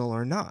constitutional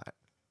or not?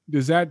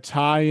 Does that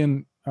tie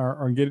in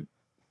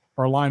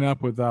or line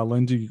up with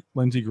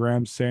Lindsey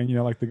Graham saying,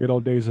 like the good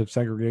old days of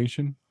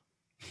segregation?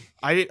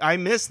 I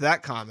missed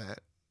that comment.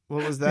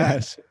 What was that?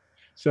 Yes.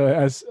 So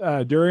as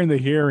during the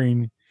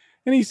hearing,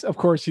 and he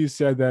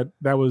said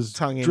that was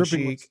tongue in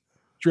cheek,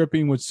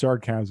 dripping with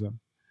sarcasm.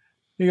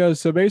 He goes,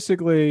 so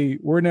basically,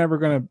 we're never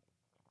going to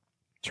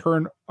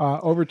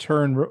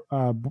overturn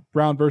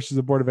Brown versus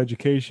the Board of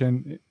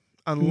Education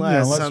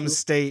unless some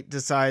state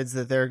decides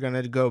that they're going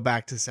to go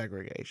back to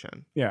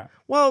segregation. Yeah.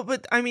 Well,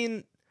 but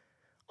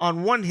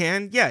on one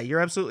hand, yeah,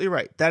 you're absolutely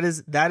right. That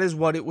is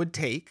what it would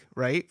take,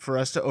 right, for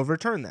us to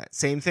overturn that.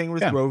 Same thing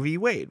with Roe v.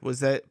 Wade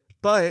was that,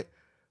 but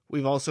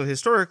we've also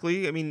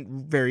historically,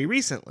 very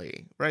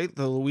recently, right,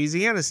 the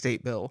Louisiana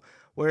state bill,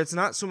 where it's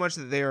not so much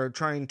that they are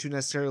trying to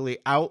necessarily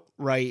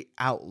outright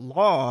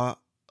outlaw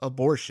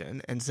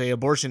abortion and say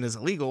abortion is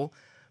illegal,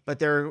 but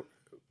they're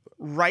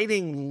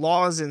writing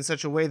laws in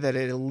such a way that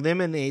it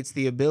eliminates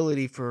the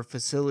ability for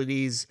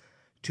facilities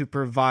to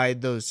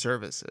provide those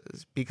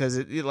services, because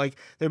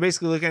they're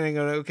basically looking at it and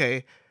going,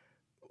 okay,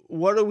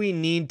 what do we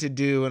need to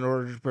do in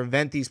order to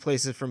prevent these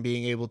places from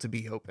being able to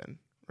be open,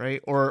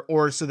 right?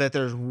 Or so that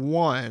there's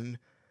one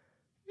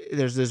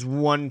there's this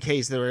one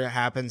case that where it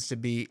happens to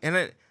be, and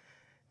it,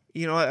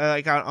 you know,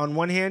 like on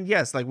one hand,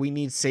 yes, like we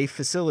need safe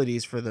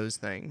facilities for those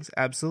things,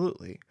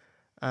 absolutely.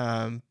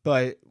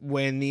 But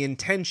when the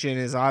intention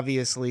is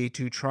obviously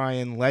to try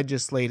and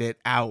legislate it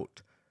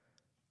out,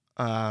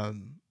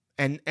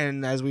 and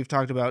as we've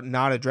talked about,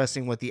 not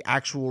addressing what the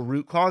actual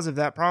root cause of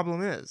that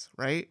problem is,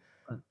 right?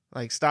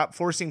 Like, stop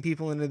forcing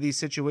people into these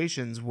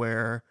situations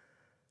where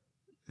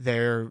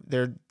their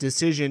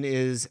decision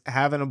is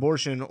have an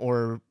abortion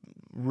or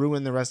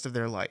ruin the rest of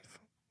their life,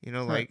 you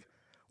know, like,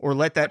 or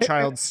let that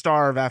child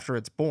starve after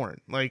it's born.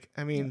 Like,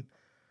 I mean,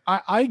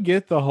 I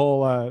get the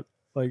whole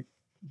like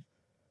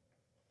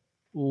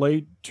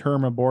late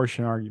term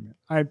abortion argument.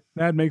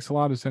 That makes a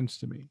lot of sense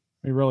to me.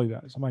 It really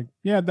does. I'm like,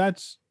 yeah,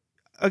 that's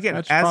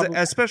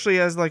especially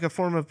as like a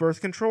form of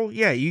birth control.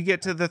 Yeah, you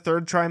get to the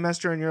third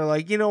trimester and you're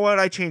like, you know what?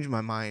 I changed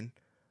my mind.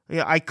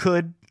 Yeah, I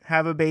could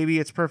have a baby.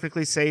 It's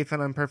perfectly safe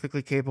and I'm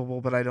perfectly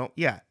capable, but I don't.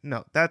 Yeah,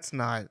 no, that's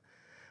not.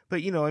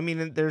 But, you know, I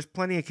mean, there's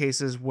plenty of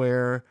cases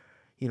where,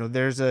 you know,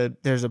 there's a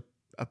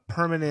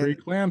permanent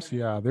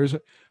preeclampsia.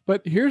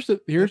 But here's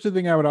the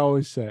thing I would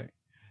always say.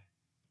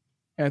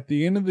 At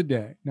the end of the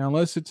day, now,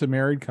 unless it's a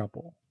married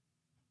couple,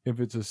 if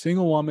it's a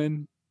single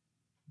woman,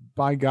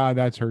 by God,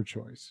 that's her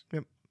choice.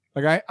 Yep.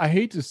 Like, I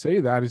hate to say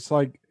that. It's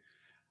like,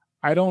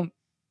 I'm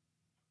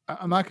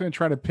not going to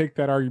try to pick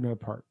that argument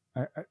apart.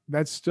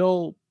 That's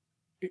still,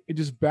 it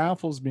just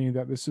baffles me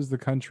that this is the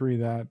country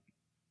that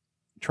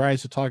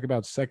tries to talk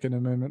about Second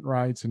Amendment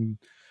rights and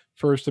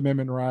First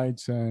Amendment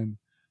rights,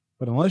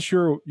 but unless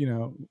you're, you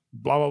know,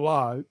 blah blah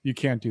blah, you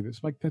can't do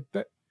this. Like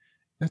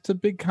that's a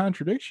big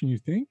contradiction, you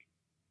think?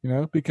 You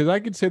know, because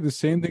I could say the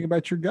same thing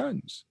about your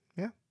guns.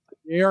 Yeah.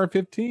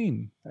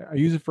 AR-15, I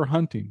use it for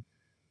hunting.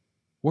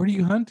 What are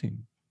you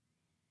hunting?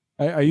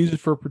 I use it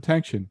for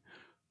protection.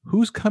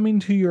 Who's coming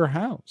to your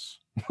house?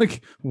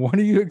 Like, what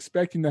are you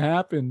expecting to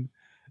happen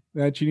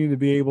that you need to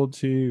be able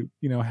to,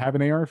 you know, have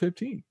an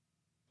AR-15?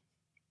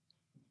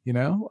 You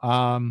know,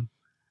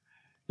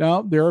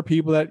 now there are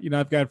people that, you know,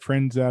 I've got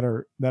friends that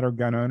are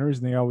gun owners,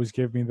 and they always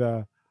give me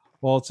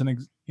it's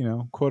an you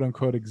know, quote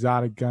unquote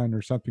exotic gun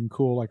or something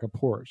cool like a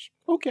Porsche.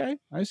 Okay,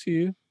 I see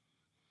you,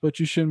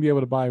 but you shouldn't be able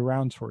to buy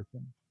rounds for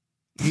them.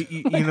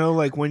 You know,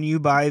 like when you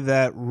buy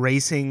that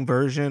racing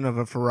version of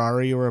a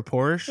Ferrari or a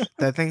Porsche,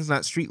 that thing's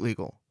not street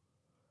legal.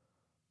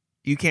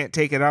 You can't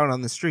take it out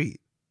on the street.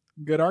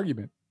 Good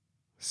argument.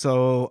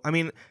 So, I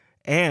mean,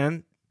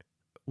 and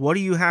what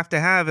do you have to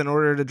have in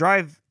order to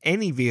drive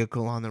any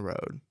vehicle on the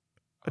road?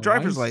 A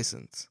driver's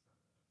license,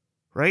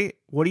 right?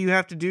 What do you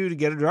have to do to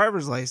get a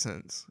driver's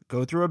license?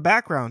 Go through a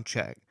background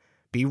check,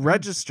 be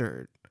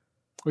registered.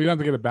 Well, you don't have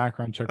to get a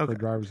background check for a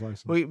driver's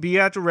license. Well, but you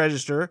have to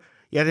register.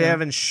 You have to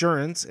have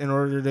insurance in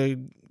order to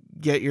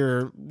get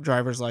your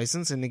driver's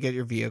license and to get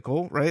your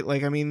vehicle, right?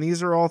 Like, I mean,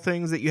 these are all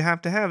things that you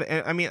have to have.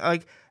 And I mean,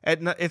 like,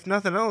 if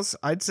nothing else,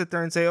 I'd sit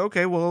there and say,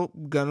 okay, well,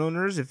 gun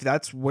owners, if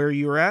that's where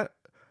you're at,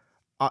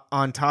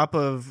 on top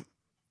of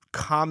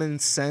common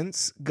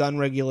sense gun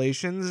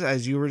regulations,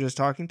 as you were just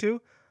talking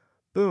to,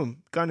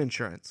 boom, gun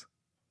insurance.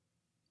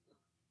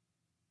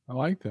 I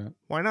like that.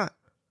 Why not?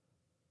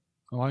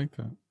 I like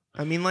that.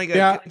 I mean, like,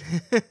 yeah.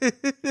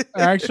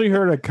 I actually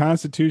heard a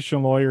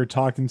constitutional lawyer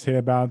talking today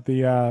about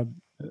the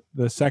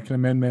Second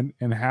Amendment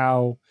and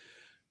how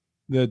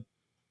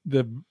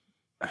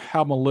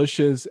how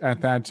militias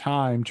at that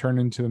time turned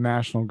into the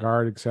National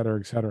Guard, et cetera,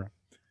 et cetera.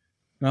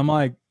 And I'm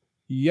like,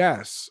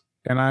 yes.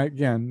 And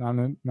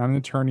I'm not an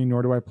attorney,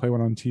 nor do I play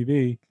one on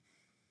TV.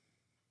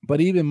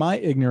 But even my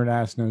ignorant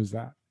ass knows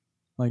that.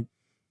 Like,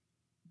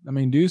 I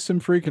mean, do some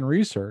freaking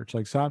research.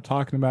 Like, stop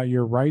talking about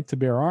your right to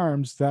bear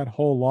arms. That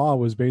whole law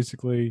was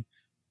basically,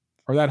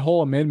 or that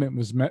whole amendment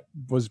was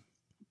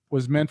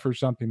meant for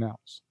something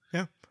else.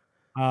 Yeah.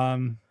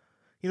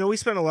 You know, we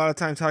spent a lot of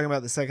time talking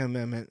about the Second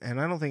Amendment,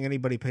 and I don't think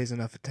anybody pays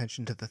enough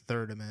attention to the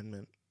Third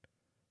Amendment.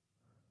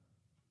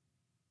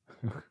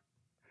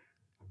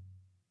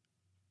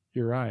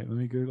 You're right. Let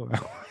me Google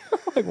that.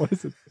 Like, what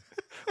is it?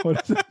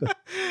 What is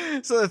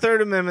it? So the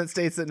Third Amendment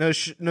states that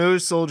no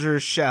soldier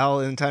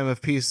shall, in time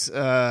of peace,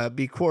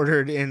 be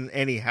quartered in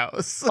any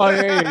house. Oh,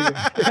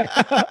 yeah.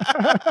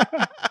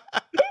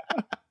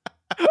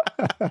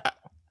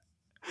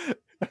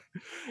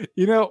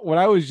 You know, when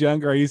I was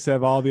younger, I used to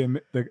have all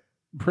the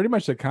pretty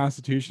much the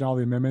Constitution, all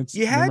the amendments.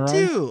 You had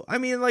to. I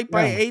mean, like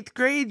by 8th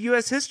grade,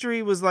 U.S.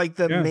 history was like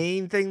the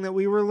main thing that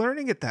we were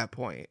learning at that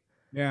point.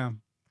 Yeah.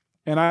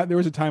 And there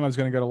was a time I was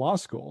going to go to law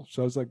school.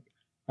 So I was like,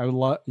 I would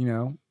love, you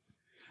know,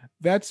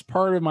 that's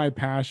part of my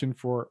passion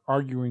for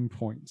arguing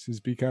points, is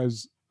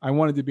because I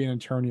wanted to be an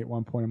attorney at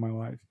one point in my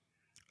life.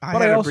 I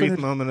had a brief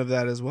moment of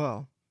that as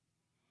well.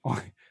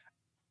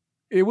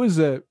 It was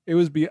a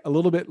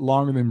little bit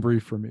longer than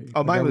brief for me.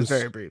 Oh, mine was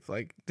very brief.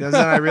 Like, then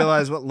I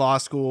realized what law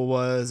school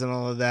was and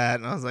all of that,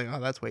 and I was like, oh,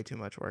 that's way too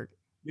much work.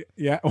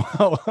 Yeah.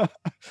 Well,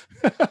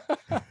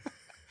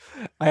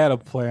 I had a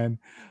plan,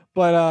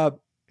 but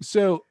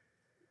so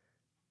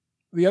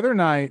the other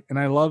night, and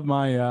I love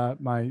my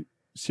my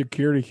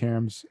security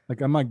cams.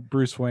 Like, I'm like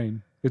Bruce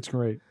Wayne. It's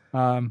great.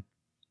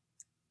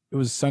 It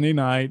was Sunday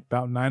night,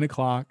 about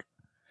 9:00,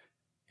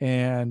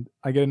 and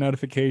I get a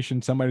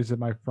notification somebody's at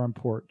my front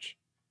porch.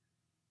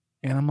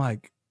 And I'm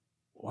like,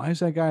 why is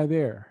that guy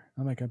there?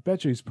 I'm like, I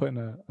bet you he's putting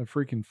a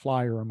freaking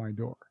flyer on my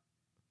door.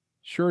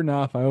 Sure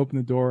enough, I open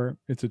the door.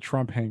 It's a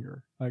Trump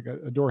hanger, like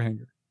a door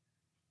hanger.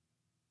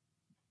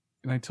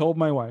 And I told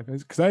my wife,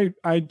 because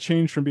I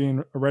changed from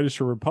being a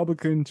registered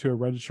Republican to a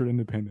registered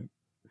independent,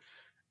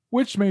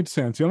 which made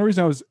sense. The only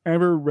reason I was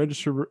ever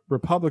registered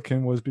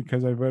Republican was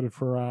because I voted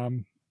for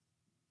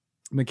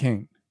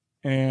McCain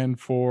and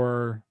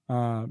for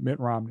Mitt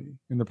Romney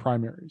in the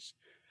primaries.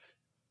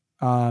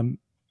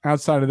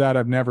 Outside of that,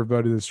 I've never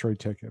voted a straight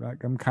ticket.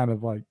 I'm kind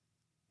of like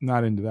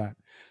not into that.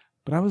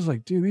 But I was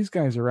like, dude, these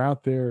guys are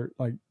out there.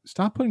 Like,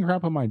 stop putting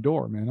crap on my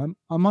door, man.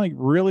 I'm like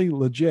really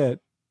legit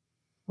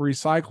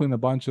recycling a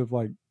bunch of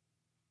like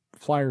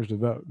flyers to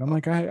vote. And I'm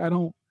like, I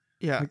don't.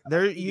 Yeah, like,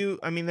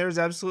 there's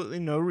absolutely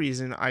no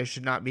reason I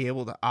should not be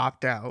able to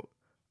opt out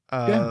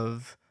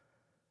of,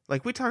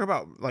 like, we talk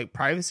about like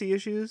privacy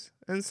issues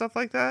and stuff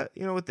like that,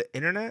 you know, with the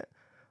internet.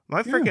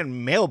 My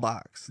freaking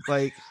mailbox,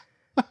 like,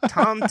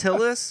 Tom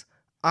Tillis,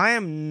 I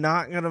am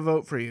not going to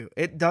vote for you.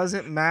 It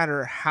doesn't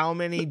matter how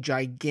many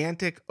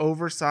gigantic,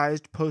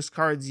 oversized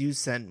postcards you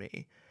send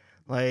me.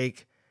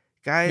 Like,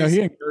 guys. No,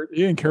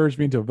 he encouraged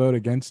me to vote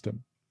against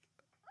him.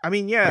 I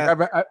mean, yeah.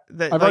 Like,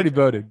 I've already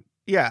voted.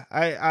 Yeah,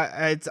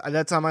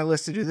 that's on my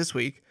list to do this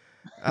week.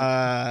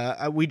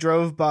 We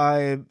drove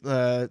by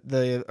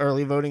the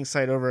early voting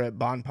site over at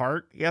Bond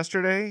Park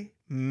yesterday.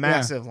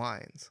 Massive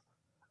lines.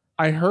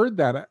 I heard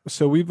that.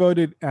 So we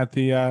voted at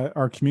the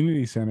our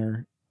community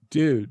center.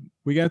 Dude,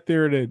 we got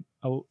there at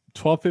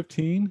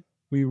 12:15.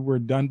 We were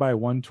done by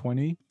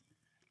 1:20.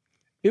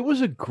 It was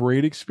a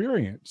great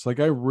experience. Like,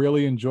 I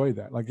really enjoyed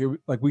that. Like,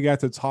 we got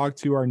to talk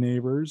to our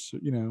neighbors,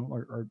 you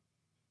know,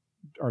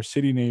 our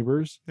city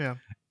neighbors. Yeah.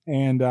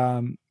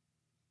 And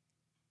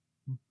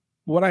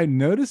what I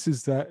noticed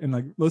is that, and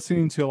like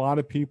listening to a lot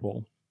of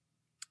people,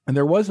 and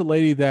there was a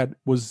lady that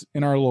was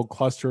in our little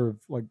cluster of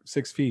like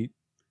 6 feet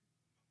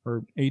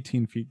or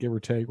 18 feet, give or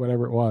take,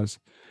 whatever it was,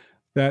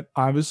 that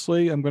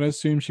obviously I'm going to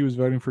assume she was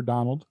voting for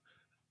Donald.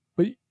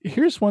 But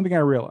here's one thing I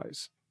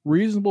realize: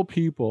 reasonable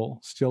people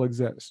still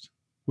exist.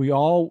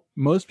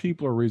 Most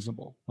people are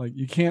reasonable. Like,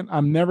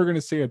 I'm never going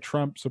to say a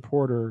Trump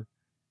supporter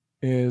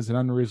is an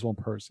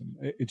unreasonable person.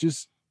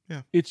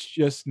 It's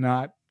just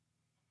not.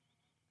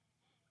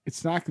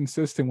 It's not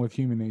consistent with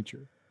human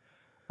nature.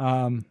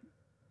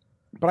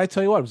 But I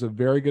tell you what, it was a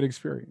very good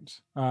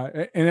experience.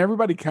 And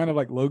everybody kind of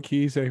like low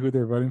key say who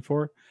they're voting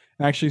for.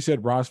 And actually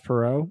said Ross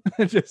Perot.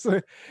 Just, we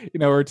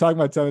were talking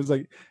about something. It's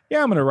like,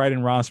 yeah, I'm going to write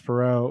in Ross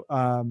Perot.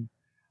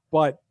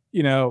 But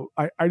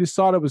I just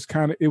thought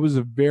it was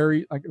a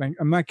very, like,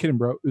 I'm not kidding,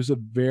 bro. It was a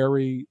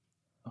very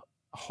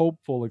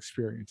hopeful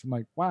experience. I'm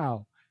like,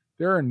 wow,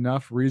 there are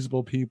enough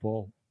reasonable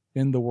people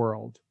in the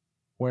world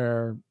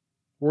where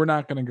we're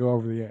not going to go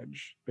over the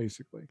edge,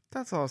 basically.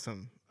 That's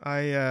awesome.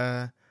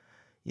 I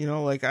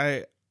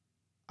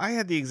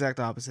had the exact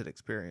opposite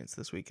experience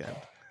this weekend.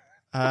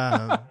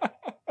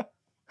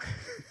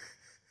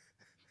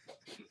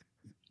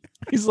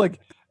 He's like,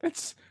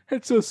 it's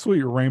so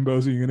sweet,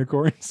 rainbows and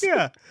unicorns.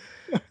 Yeah,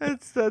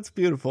 that's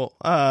beautiful.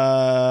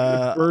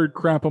 Bird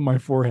crap on my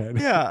forehead.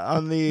 Yeah,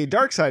 on the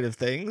dark side of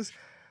things,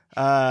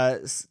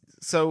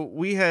 so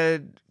we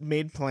had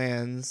made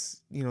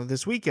plans,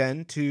 this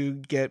weekend to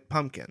get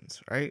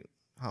pumpkins. Right,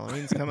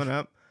 Halloween's coming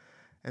up,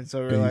 and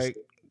so we're like,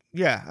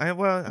 yeah.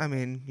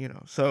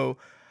 So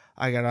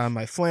I got on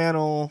my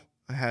flannel.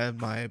 I had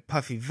my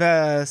puffy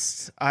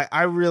vest.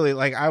 I really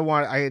like.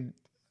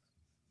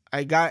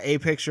 I got a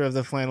picture of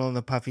the flannel and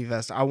the puffy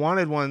vest. I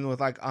wanted one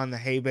with like on the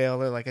hay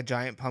bale or like a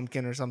giant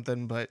pumpkin or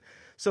something. But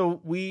so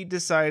we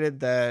decided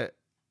that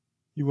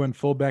you went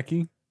full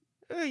Becky.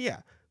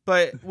 Yeah,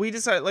 but we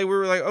decided we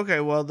were like,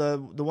 okay, well the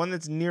one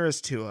that's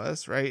nearest to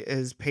us, right,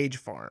 is Page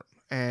Farm,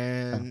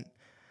 and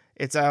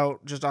it's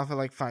out just off of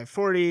like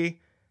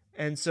 540.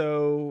 And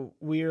so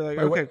we were like,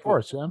 okay, Wake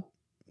Forest, yeah.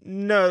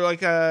 No,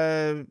 like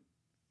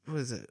what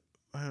is it?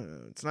 I don't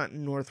know. It's not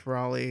North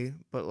Raleigh,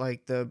 but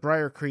like the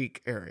Briar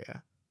Creek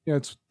area. Yeah,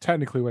 it's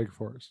technically Wake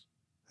Forest.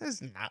 That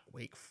is not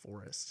Wake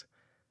Forest.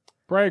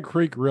 Briar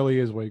Creek really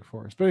is Wake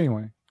Forest. But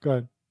anyway, go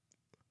ahead.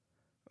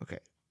 Okay.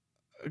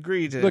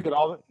 Agree to look at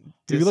all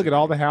if you look at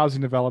all the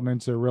housing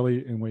developments are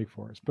really in Wake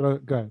Forest.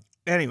 But go ahead.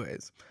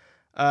 Anyways.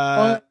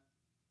 I'll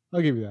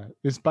give you that.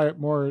 It's by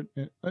more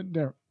it's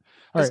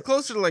right.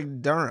 closer to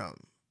like Durham.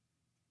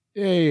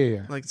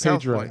 Yeah. Like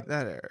South Point,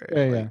 that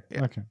area.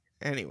 Yeah. Okay.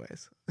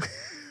 Anyways.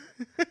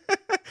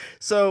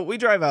 So we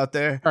drive out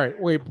there. All right,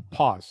 wait,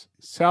 pause.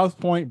 South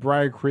Point,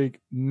 Briar Creek,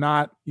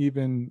 not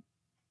even.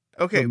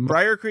 Okay,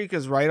 Briar Creek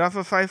is right off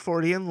of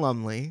 540 in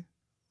Lumley,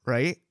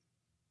 right?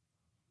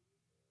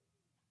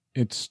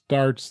 It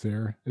starts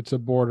there. It's a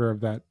border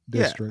of that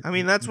district. Yeah, I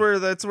mean that's where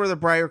the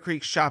Briar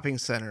Creek Shopping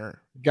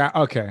Center.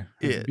 Okay.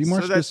 Is. Be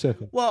more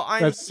specific. Well,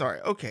 I'm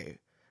sorry. Okay.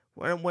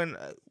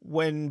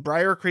 When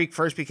Briar Creek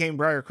first became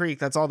Briar Creek,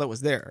 that's all that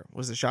was there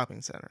was the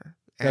shopping center.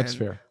 And that's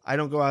fair. I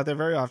don't go out there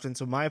very often,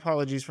 so my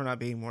apologies for not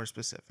being more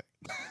specific.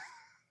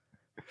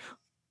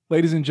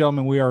 ladies and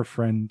gentlemen, we are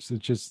friends.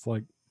 It's just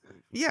like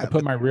Yeah, I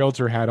put my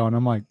realtor hat on.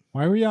 I'm like,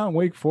 why are we out in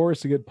Wake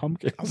Forest to get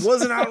pumpkins? I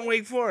wasn't out in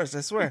Wake Forest,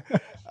 I swear.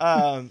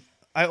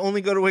 I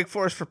only go to Wake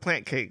Forest for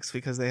plant cakes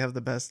because they have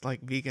the best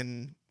like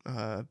vegan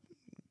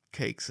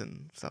cakes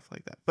and stuff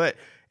like that. But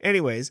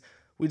anyways,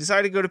 we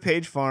decided to go to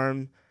Page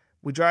Farm.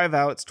 We drive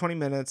out. It's 20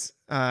 minutes.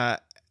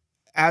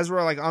 As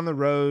we're like on the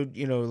road,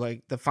 you know,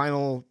 like the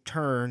final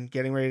turn,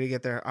 getting ready to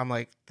get there, I'm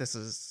like, this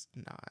is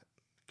not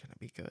going to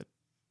be good.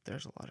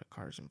 There's a lot of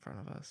cars in front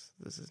of us.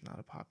 This is not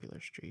a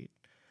popular street.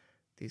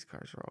 These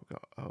cars are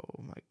all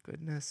oh my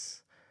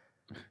goodness.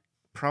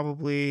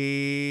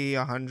 Probably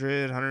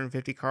 100,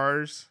 150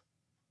 cars.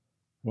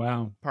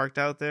 Wow. Parked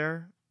out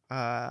there.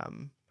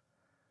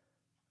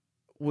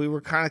 We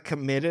were kind of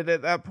committed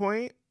at that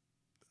point.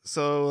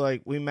 So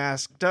like we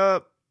masked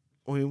up,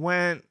 we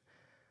went.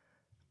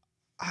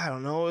 I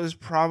don't know, it was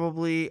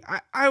probably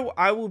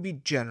I will be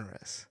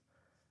generous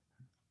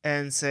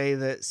and say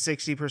that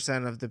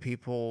 60% of the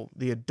people,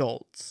 the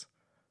adults,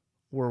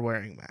 were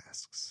wearing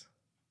masks.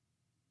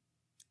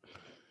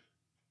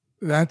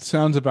 That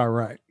sounds about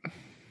right.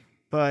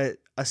 But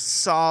a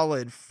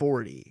solid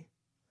 40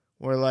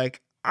 were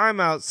like, I'm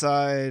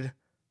outside.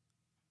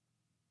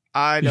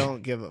 I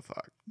don't give a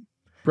fuck.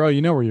 Bro,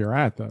 you know where you're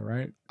at though,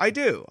 right? I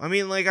do. I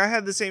mean, like I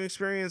had the same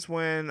experience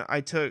when I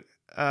took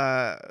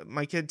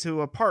my kid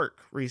to a park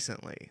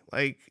recently,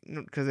 like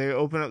because they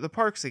open up the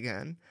parks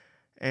again,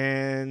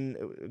 and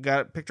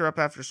picked her up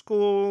after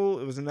school.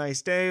 It was a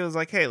nice day. It was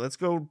like, hey, let's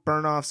go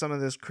burn off some of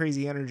this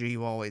crazy energy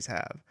you always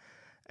have.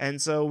 And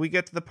so we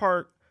get to the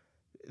park.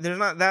 There's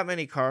not that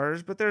many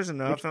cars, but there's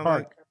enough. Which and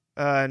park?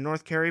 I'm like,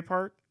 North Cary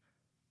Park.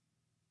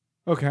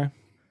 Okay.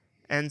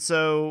 And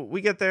so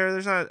we get there.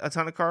 There's not a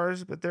ton of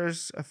cars, but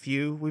there's a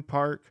few. We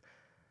park.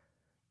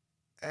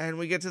 And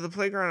we get to the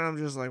playground, and I'm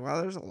just like, wow,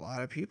 there's a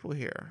lot of people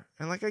here.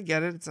 And, like, I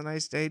get it. It's a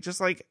nice day.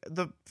 Just like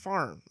the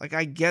farm. Like,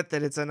 I get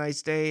that it's a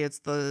nice day. It's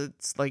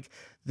like,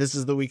 this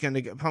is the weekend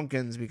to get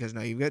pumpkins because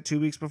now you've got 2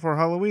 weeks before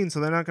Halloween,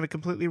 so they're not going to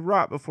completely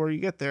rot before you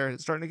get there.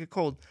 It's starting to get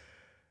cold.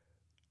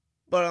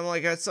 But I'm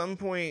like, at some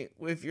point,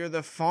 if you're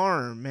the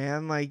farm,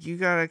 man, like, you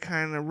got to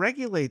kind of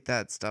regulate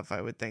that stuff, I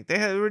would think.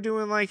 They were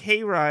doing, like,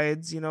 hay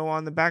rides, you know,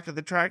 on the back of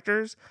the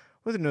tractors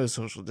with no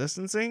social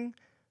distancing.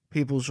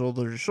 People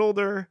shoulder to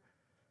shoulder.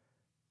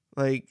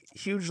 Like,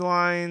 huge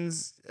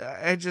lines.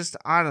 I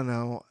don't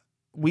know.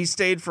 We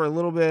stayed for a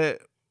little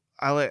bit.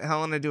 I let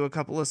Helena do a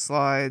couple of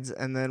slides,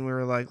 and then we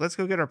were like, let's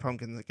go get our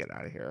pumpkins and get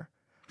out of here.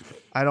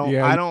 I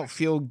don't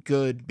feel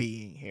good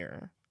being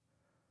here.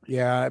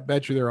 Yeah, I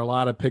bet you there are a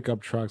lot of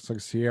pickup trucks like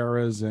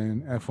Sierras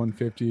and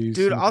F-150s.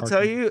 Dude, I'll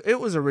tell you,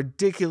 it was a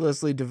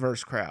ridiculously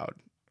diverse crowd.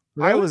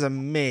 Really? I was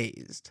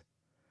amazed.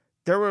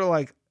 There were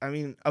like, I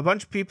mean, a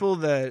bunch of people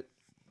that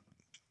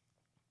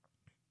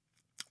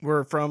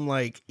were from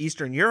like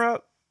Eastern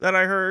Europe that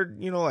I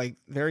heard, you know, like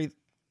very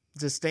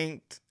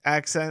distinct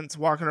accents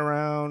walking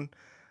around.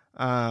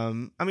 I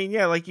mean,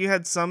 yeah, like you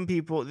had some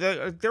people,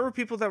 there were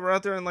people that were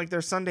out there in like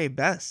their Sunday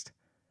best.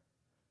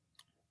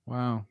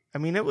 Wow. I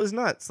mean, it was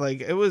nuts.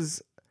 Like it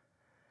was.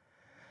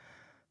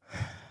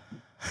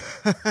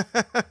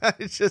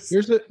 It's just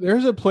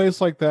there's a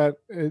place like that.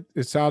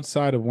 It's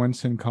outside of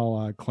Winston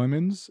called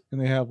Clemens,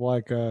 and they have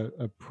like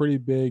a pretty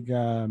big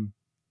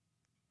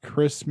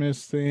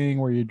Christmas thing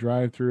where you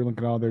drive through, look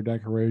at all their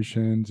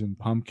decorations and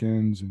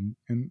pumpkins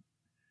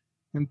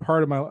and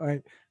part of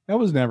my that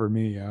was never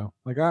me, yo.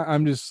 Like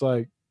I'm just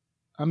like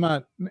I'm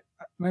not.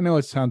 I know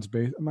it sounds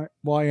basic.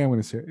 Well, I am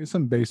going to say it's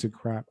some basic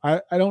crap.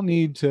 I don't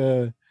need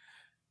to,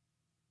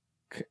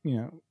 you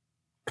know,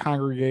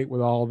 congregate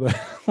with all the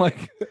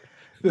like.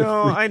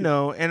 No, I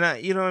know.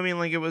 And, you know, I mean,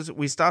 like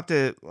we stopped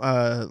at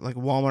like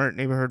Walmart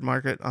neighborhood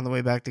market on the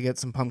way back to get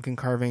some pumpkin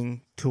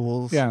carving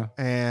tools. Yeah.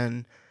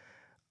 And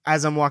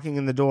as I'm walking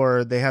in the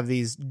door, they have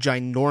these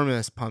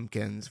ginormous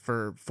pumpkins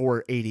for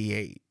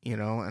 $4.88, you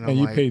know? And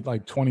you paid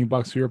like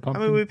 $20 for your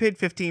pumpkin? I mean, we paid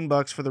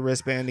 $15 for the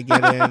wristband to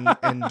get in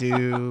and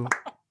do,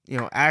 you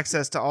know,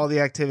 access to all the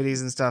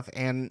activities and stuff.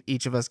 And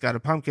each of us got a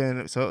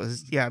pumpkin. So it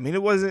was, yeah, I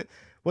mean,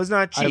 was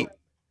not cheap.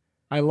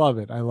 I love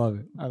it.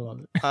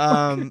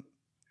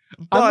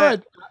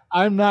 But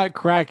I'm not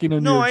cracking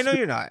on. No, I know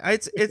you're not.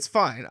 It's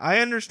fine. I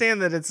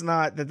understand that it's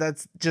not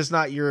that's just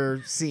not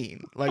your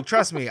scene. Like,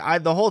 trust me.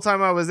 The whole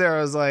time I was there,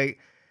 I was like,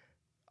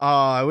 oh,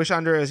 I wish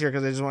Andre was here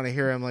because I just want to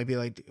hear him like be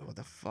like, dude, what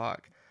the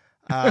fuck.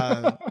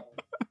 But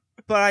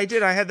I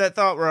did. I had that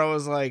thought where I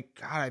was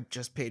like, God, I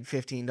just paid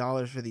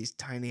 $15 for these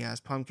tiny ass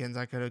pumpkins.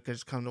 I could have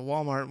just come to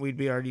Walmart and we'd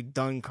be already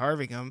done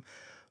carving them.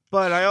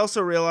 But I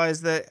also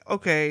realized that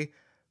okay,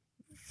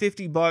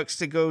 $50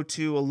 to go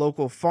to a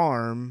local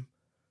farm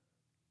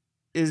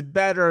is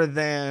better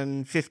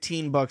than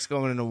 $15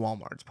 going into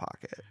Walmart's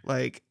pocket.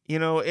 Like, you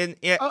know,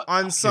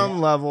 on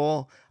some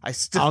level,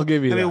 I'll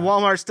give you. I mean,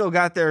 Walmart still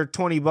got their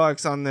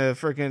 $20 on the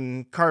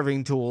freaking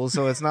carving tools,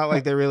 so it's not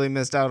like they really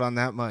missed out on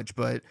that much.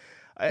 But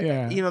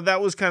you know, that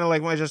was kind of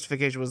like my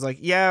justification was like,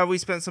 yeah, we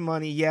spent some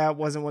money. Yeah, it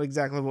wasn't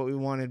exactly what we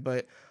wanted,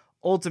 but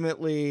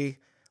ultimately,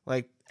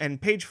 And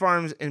Page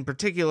Farms in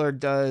particular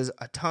does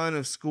a ton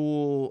of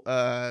school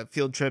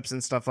field trips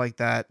and stuff like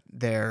that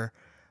there.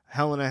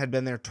 Helena had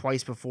been there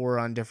twice before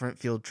on different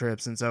field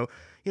trips. And so,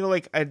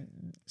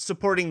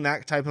 supporting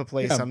that type of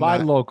place. Yeah, buy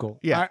local.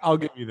 Yeah. I'll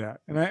give you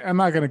that. And I'm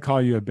not going to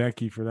call you a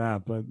Becky for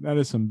that, but that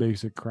is some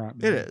basic crap.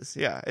 Man. It is,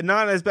 yeah. And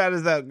not as bad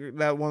as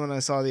that woman I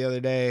saw the other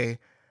day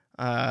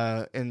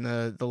in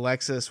the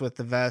Lexus with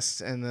the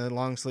vest and the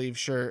long sleeve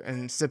shirt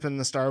and sipping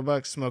the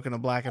Starbucks, smoking a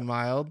Black and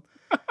Mild.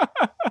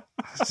 I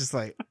was just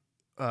like,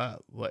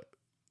 what?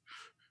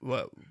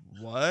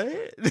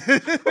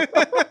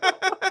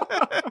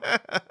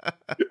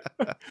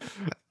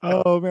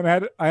 Oh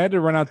man, I had to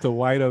run out to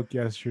White Oak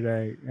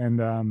yesterday,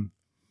 and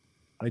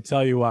I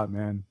tell you what,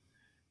 man,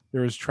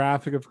 there was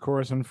traffic, of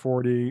course, on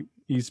 40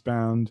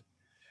 eastbound,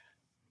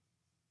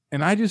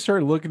 and I just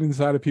started looking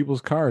inside of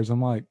people's cars.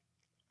 I'm like,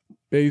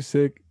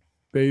 basic,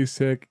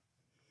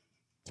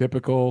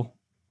 typical,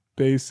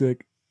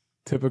 basic,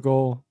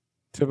 typical,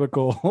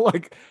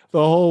 like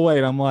the whole way.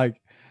 And I'm like,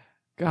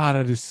 God,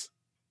 I just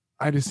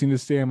need to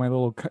stay in my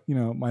little,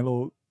 my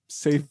little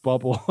safe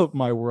bubble of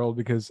my world,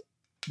 because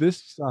this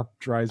stuff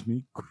drives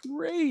me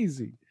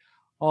crazy.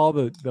 All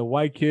the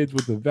white kids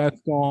with the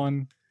vest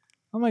on.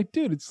 I'm like,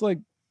 dude, it's like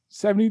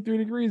 73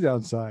 degrees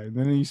outside. And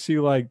then you see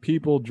like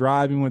people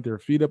driving with their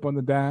feet up on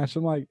the dash.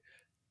 I'm like,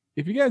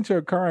 if you get into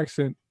a car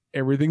accident,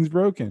 everything's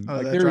broken. Oh,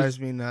 like, that drives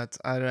me nuts.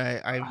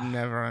 I've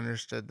never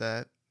understood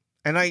that.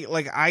 And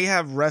I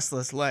have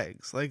restless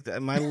legs. Like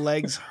my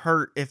legs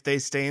hurt if they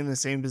stay in the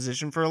same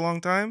position for a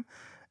long time.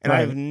 And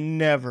I've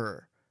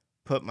never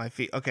put my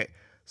feet. Okay.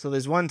 So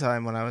there's one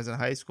time when I was in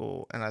high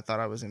school and I thought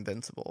I was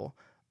invincible.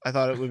 I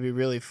thought it would be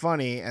really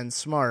funny and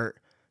smart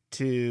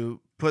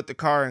to put the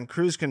car in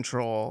cruise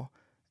control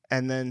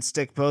and then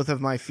stick both of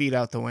my feet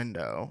out the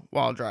window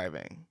while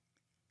driving.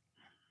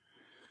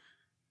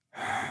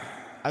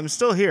 I'm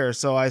still here,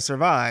 so I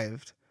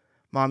survived.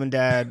 Mom and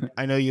Dad,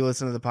 I know you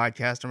listen to the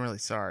podcast. I'm really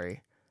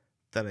sorry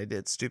that I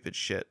did stupid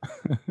shit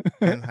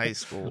in high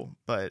school.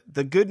 But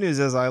the good news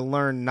is I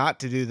learned not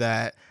to do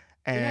that.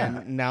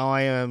 And now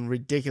I am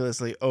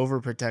ridiculously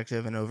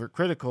overprotective and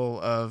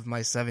overcritical of my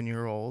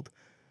 7-year-old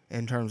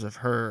in terms of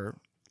her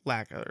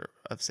lack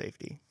of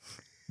safety.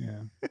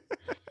 Yeah.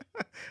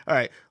 All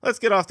right, let's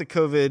get off the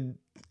COVID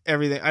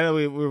everything. I know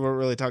we weren't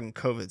really talking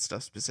COVID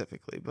stuff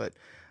specifically, but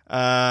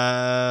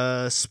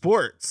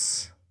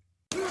sports.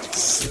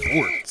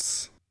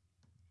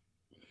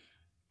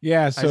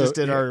 Yeah, so I just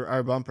did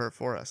our bumper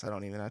for us. I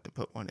don't even have to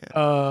put one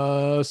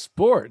in.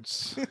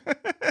 Sports.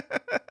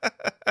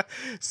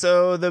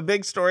 So the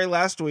big story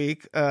last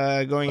week,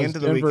 going into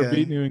the Denver weekend,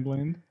 beat New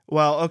England.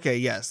 Well, okay,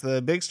 yes,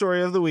 the big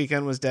story of the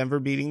weekend was Denver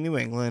beating New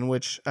England,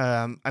 which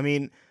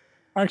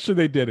actually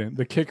they didn't.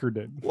 The kicker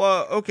did.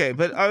 Well, okay,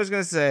 but I was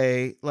gonna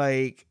say,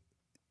 like,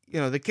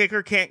 the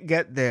kicker can't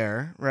get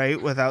there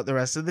right without the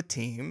rest of the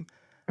team.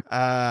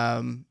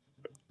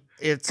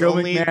 It's Go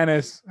only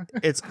McManus.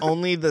 It's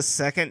only the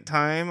second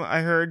time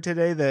I heard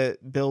today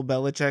that Bill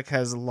Belichick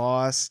has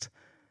lost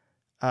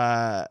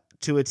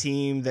to a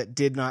team that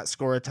did not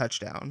score a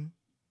touchdown.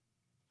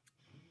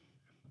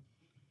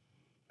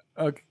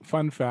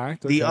 Fun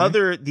fact. Okay.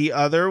 The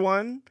other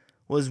one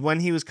was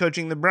when he was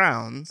coaching the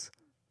Browns.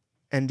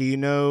 And do you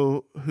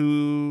know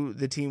who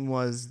the team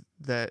was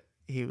that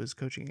he was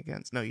coaching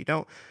against? No, you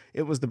don't.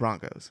 It was the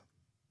Broncos.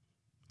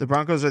 The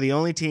Broncos are the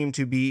only team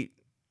to beat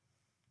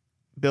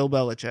Bill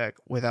Belichick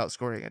without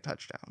scoring a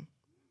touchdown.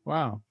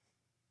 Wow.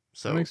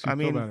 So,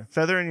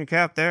 feather in your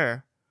cap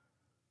there.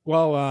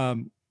 Well,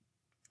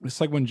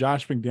 it's like when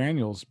Josh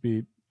McDaniels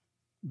beat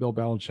Bill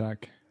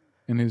Belichick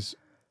in his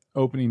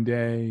opening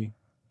day.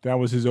 That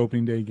was his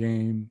opening day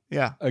game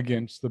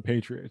against the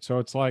Patriots. So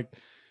it's like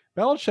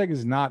Belichick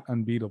is not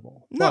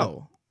unbeatable.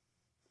 No.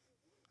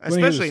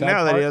 Especially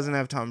now that he doesn't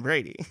have Tom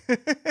Brady.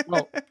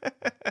 Well,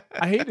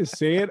 I hate to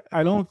say it.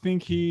 I don't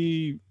think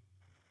he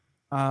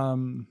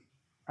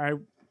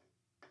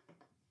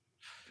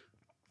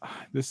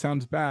this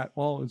sounds bad.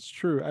 Well, it's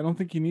true. I don't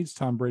think he needs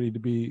Tom Brady to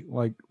be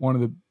like one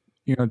of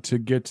the, to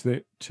get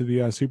to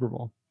the Super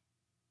Bowl.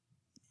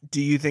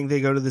 Do you think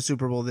they go to the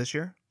Super Bowl this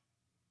year?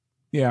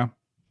 Yeah,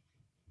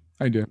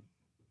 I do.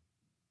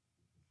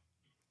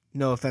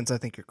 No offense, I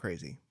think you're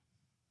crazy.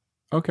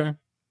 Okay.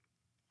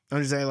 I'm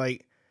just saying,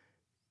 like,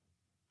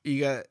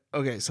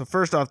 so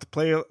first off, the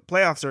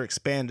playoffs are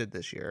expanded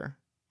this year.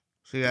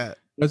 So you got...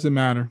 Doesn't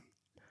matter.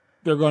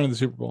 They're going to the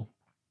Super Bowl.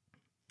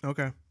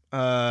 Okay.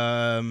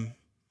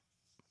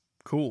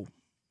 Cool.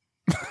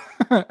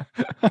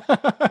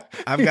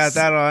 I've got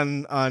that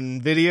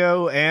on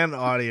video and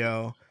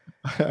audio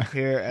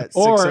here at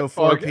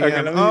 6:04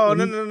 p.m.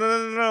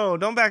 No.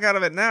 Don't back out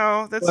of it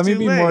now. That's too late. Let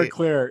me be more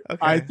clear. Okay.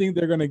 I think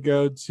they're going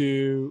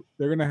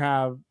to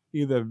have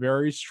either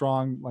very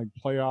strong like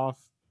playoff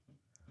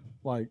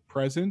like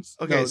presence.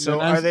 Okay,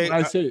 are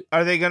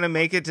they going to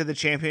make it to the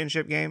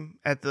championship game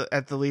at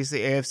the least,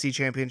 the AFC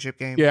championship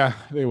game? Yeah,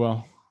 they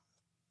will.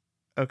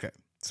 Okay.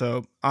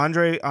 So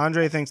Andre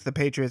thinks the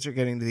Patriots are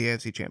getting to the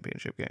AFC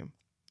championship game,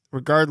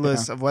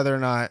 regardless of whether or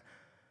not,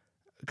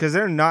 because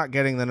they're not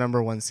getting the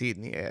number 1 seed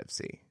in the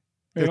AFC.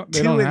 They They're don't, they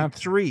 2 don't and have to.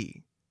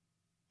 3.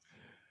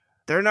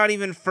 They're not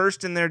even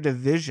first in their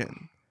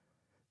division.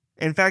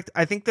 In fact,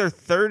 I think they're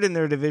third in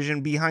their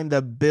division behind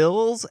the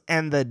Bills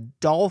and the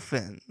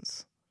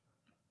Dolphins.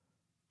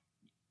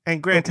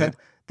 And granted, Okay.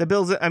 the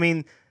Bills, I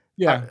mean,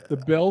 Yeah, the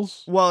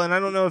Bills. well, and I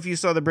don't know if you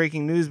saw the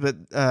breaking news, but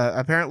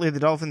apparently the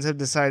Dolphins have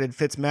decided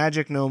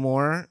Fitzmagic no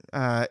more.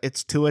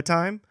 It's Tua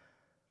time.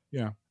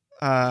 Yeah.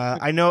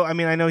 I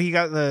know he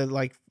got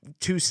the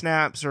 2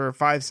 snaps or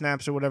 5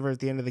 snaps or whatever at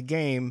the end of the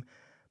game,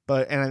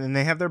 but and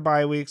they have their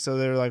bye week, so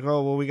they're like,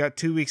 oh well, we got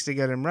 2 weeks to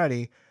get him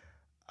ready.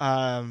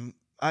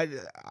 I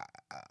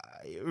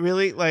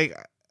really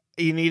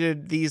you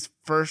needed these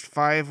first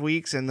 5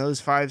 weeks and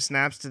those 5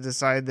 snaps to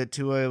decide that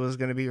Tua was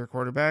going to be your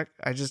quarterback.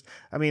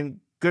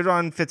 Good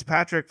on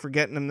Fitzpatrick for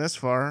getting him this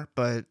far,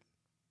 but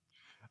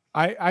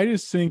I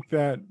just think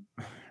that,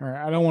 all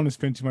right, I don't want to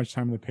spend too much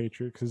time with the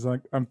Patriots because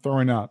I'm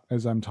throwing up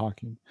as I'm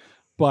talking.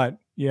 But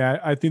yeah,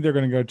 I think they're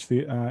going to go to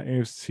the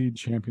AFC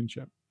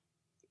Championship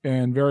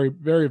and very,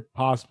 very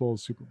possible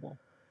Super Bowl.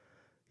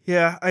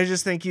 yeah, I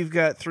just think you've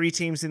got 3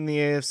 teams in the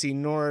AFC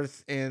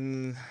North 2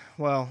 in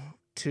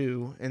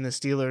the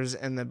Steelers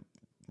and the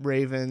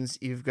Ravens.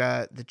 You've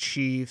got the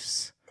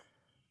Chiefs.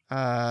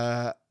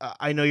 I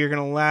know you're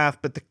going to laugh,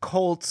 but the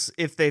Colts,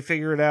 if they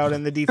figure it out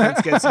and the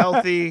defense gets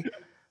healthy,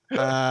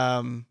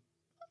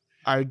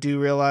 I do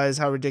realize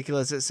how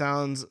ridiculous it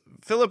sounds.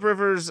 Phillip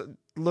Rivers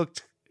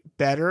looked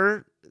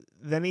better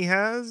than he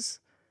has.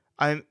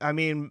 I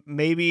mean,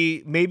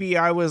 maybe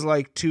I was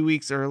 2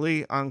 weeks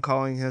early on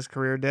calling his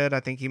career dead. I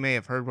think he may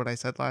have heard what I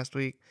said last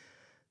week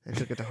and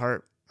took it to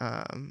heart.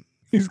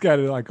 He's got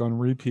it on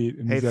repeat.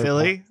 Hey,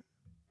 Philly,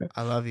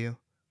 I love you.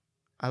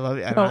 I love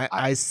you. And No,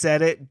 I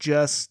said it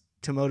just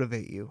to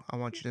motivate you. I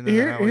want you to know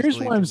that I always here's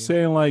believed what I'm in you.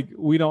 saying.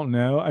 We don't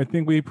know. I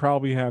think we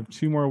probably have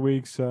 2 more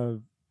weeks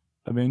of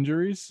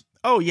injuries.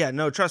 Oh yeah,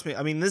 no, trust me.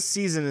 I mean, this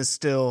season is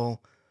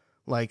still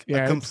a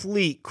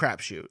complete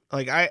crapshoot.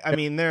 I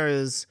mean, there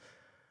is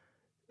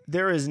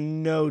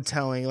no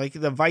telling.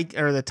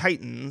 The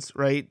Titans,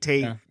 right,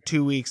 take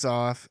 2 weeks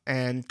off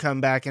and come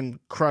back and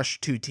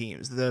crush 2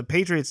 teams. The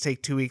Patriots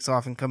take 2 weeks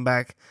off and come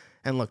back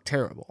and look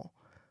terrible.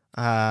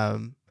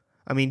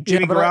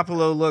 Jimmy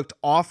Garoppolo looked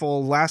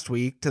awful last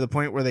week to the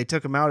point where they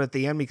took him out at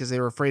the end because they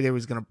were afraid he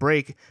was going to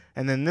break.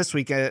 And then this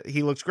week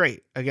he looks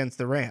great against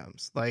the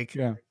Rams.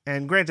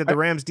 And granted, the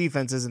Rams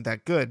defense isn't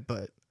that good,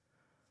 but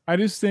I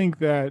just think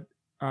that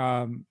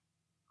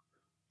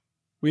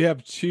we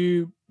have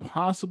 2,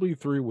 possibly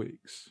 3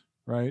 weeks,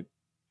 right,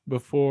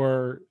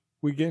 before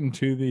we get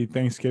into the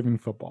Thanksgiving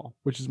football,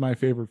 which is my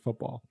favorite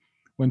football,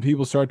 when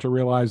people start to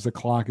realize the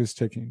clock is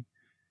ticking.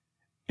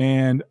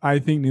 And I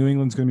think New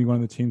England's going to be one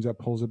of the teams that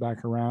pulls it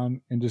back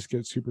around and just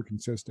gets super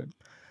consistent.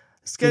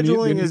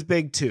 Scheduling is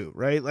big too,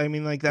 right? I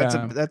mean,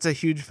 that's a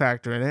huge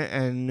factor in it.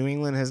 And New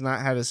England has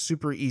not had a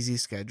super easy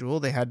schedule.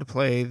 They had to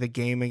play the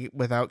game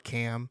without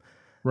Cam,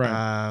 right?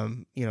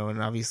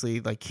 And obviously,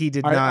 he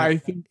did not. I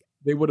think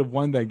they would have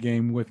won that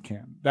game with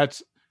Cam.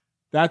 That's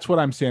what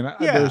I'm saying.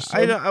 Yeah,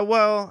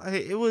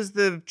 it was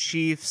the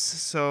Chiefs,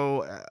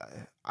 so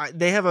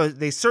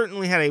they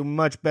certainly had a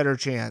much better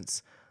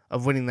chance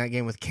of winning that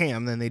game with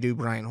Cam than they do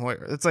Brian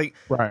Hoyer. It's one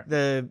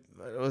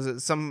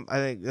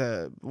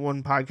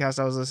podcast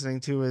I was listening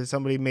to where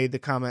somebody made the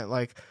comment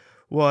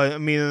well, I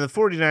mean, the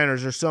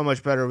 49ers are so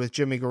much better with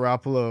Jimmy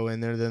Garoppolo in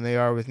there than they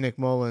are with Nick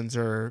Mullins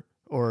or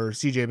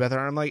CJ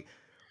Beathard. I'm like,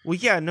 well,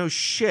 yeah, no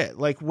shit.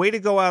 Way to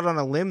go out on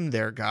a limb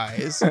there,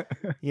 guys.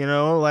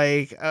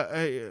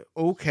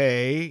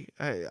 Okay.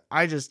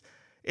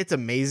 It's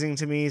amazing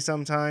to me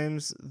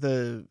sometimes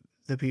the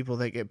people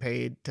that get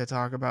paid to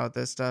talk about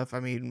this stuff. I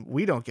mean,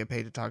 we don't get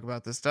paid to talk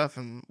about this stuff,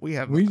 and we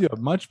do a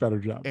much better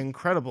job.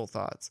 Incredible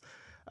thoughts.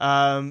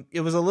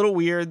 It was a little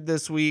weird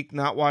this week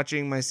not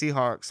watching my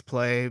Seahawks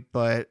play,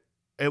 but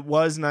it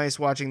was nice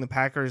watching the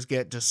Packers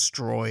get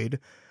destroyed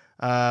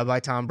by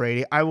Tom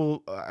Brady. I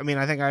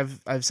think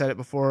I've said it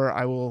before.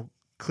 I will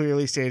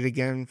clearly state it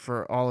again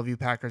for all of you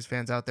Packers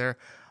fans out there.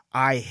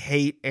 I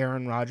hate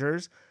Aaron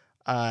Rodgers.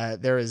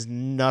 There is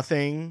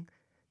nothing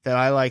that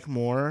I like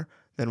more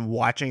than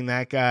watching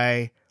that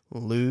guy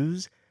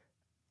lose.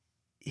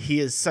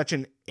 He is such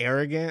an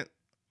arrogant.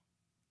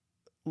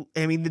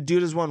 I mean, the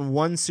dude has won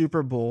 1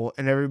 Super Bowl,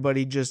 and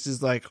everybody just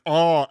is like,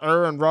 "Oh,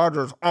 Aaron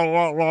Rodgers,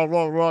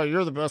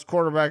 you're the best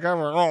quarterback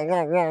ever."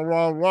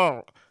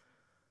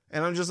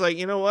 And I'm just like,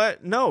 you know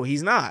what? No,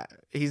 he's not.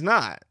 He's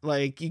not.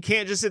 You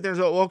can't just sit there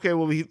and say, okay,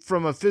 well,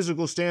 from a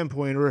physical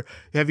standpoint, or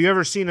have you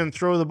ever seen him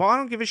throw the ball? I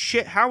don't give a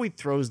shit how he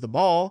throws the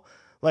ball.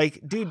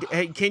 Dude,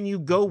 can you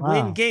go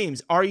win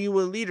games? Are you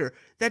a leader?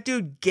 That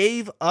dude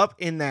gave up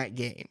in that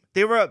game.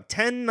 They were up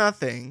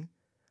 10-0.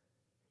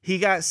 He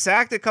got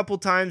sacked a couple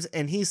times,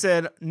 and he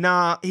said,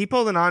 nah, he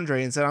pulled an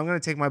Andre and said, I'm going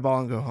to take my ball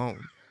and go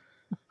home.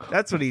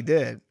 That's what he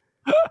did.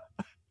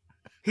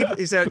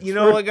 He said, you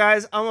know what,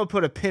 guys? I'm going to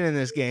put a pin in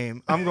this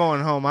game. I'm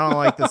going home. I don't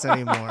like this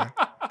anymore.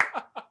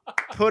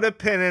 Put a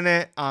pin in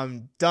it.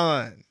 I'm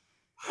done.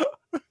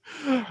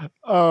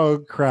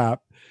 Oh,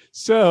 crap.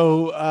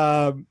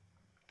 So,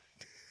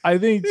 I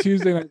think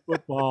Tuesday Night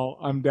Football,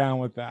 I'm down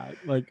with that.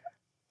 Like,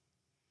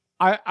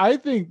 I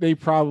think they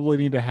probably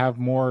need to have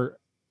more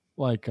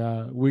like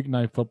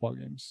weeknight football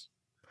games.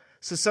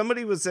 So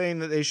somebody was saying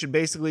that they should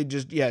basically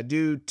just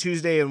do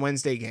Tuesday and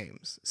Wednesday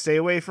games. Stay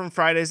away from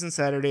Fridays and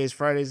Saturdays.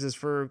 Fridays is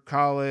for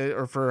college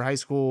or for high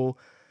school.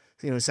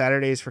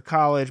 Saturdays for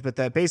college. But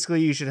that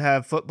basically you should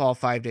have football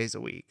 5 days a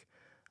week.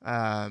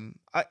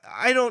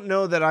 I don't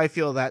know that I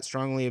feel that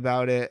strongly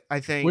about it. I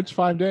think which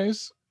 5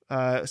 days?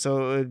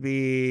 So it would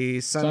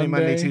be Sunday,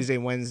 Monday, Tuesday,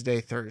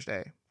 Wednesday,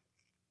 Thursday.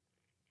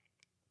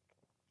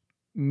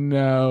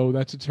 No,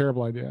 that's a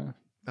terrible idea.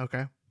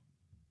 Okay.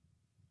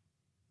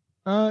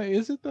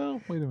 Is it though?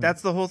 Wait a minute.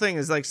 That's the whole thing.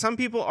 Is like some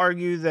people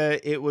argue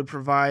that it would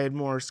provide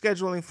more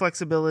scheduling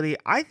flexibility.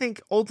 I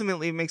think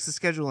ultimately it makes the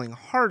scheduling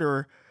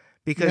harder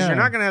because you're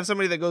not going to have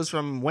somebody that goes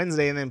from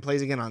Wednesday and then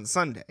plays again on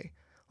Sunday.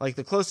 Like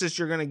the closest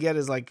you're going to get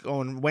is like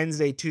on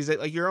Wednesday, Tuesday.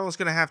 Like you're almost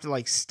going to have to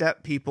like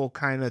step people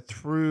kind of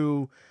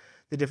through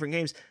the different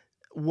games.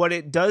 What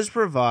it does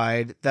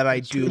provide that I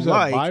do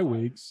like bye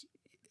weeks.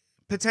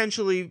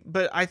 Potentially,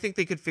 but I think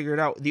they could figure it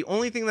out. The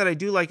only thing that I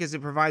do like is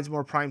it provides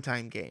more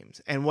primetime games.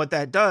 And what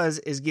that does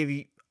is give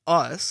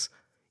us,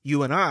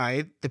 you and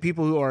I, the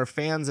people who are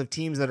fans of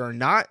teams that are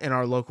not in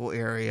our local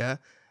area,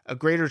 a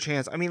greater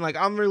chance. I mean, like,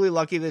 I'm really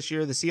lucky this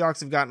year. The Seahawks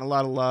have gotten a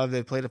lot of love.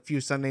 They've played a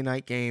few Sunday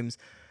night games.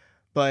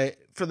 But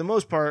for the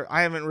most part,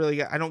 I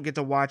don't get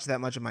to watch that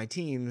much of my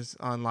teams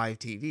on live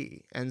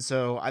TV. And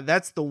so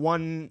that's the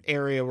one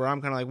area where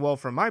I'm kind of like, well,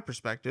 from my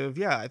perspective,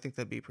 yeah, I think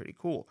that'd be pretty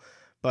cool.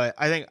 But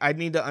I think I'd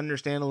need to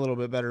understand a little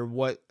bit better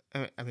what,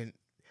 I mean,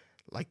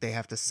 like they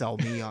have to sell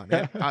me on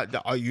it.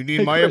 You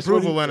need my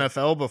approval,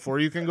 NFL, before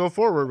you can go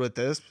forward with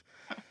this.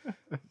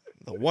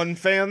 The one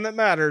fan that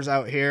matters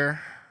out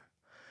here.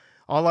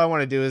 All I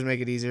want to do is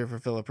make it easier for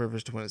Philip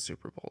Rivers to win a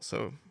Super Bowl.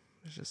 So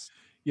it's just.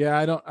 Yeah,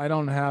 I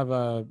don't have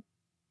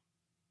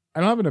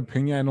an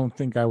opinion. I don't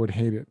think I would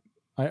hate it.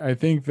 I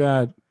think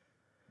that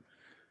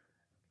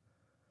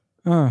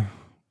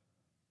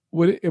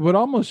it would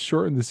almost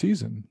shorten the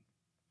season.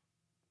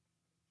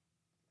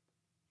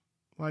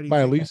 Why do you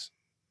by at think least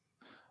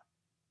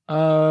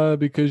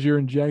because you're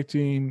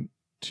injecting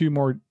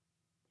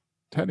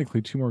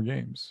technically two more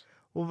games.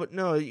 Well, but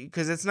no,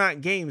 because it's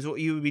not games. What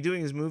you would be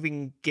doing is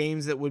moving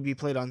games that would be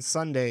played on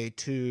Sunday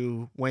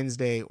to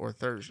Wednesday or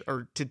Thursday,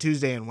 or to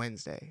Tuesday and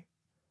Wednesday.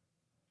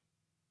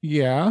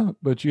 Yeah,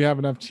 but you have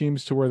enough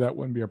teams to where that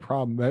wouldn't be a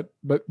problem.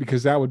 But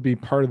because that would be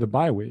part of the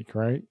bye week,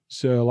 right?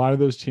 So a lot of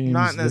those teams,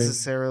 not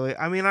necessarily.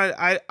 I mean,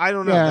 I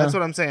don't know. Yeah. That's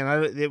what I'm saying.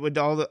 It would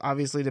all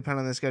obviously depend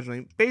on the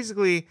scheduling.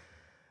 Basically,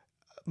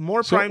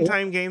 more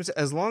primetime games,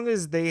 as long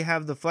as they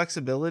have the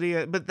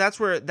flexibility. But that's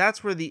where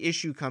the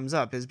issue comes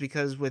up, is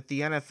because with the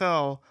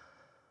NFL,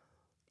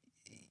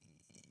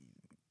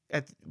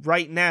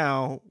 right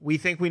now, we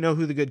think we know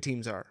who the good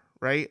teams are.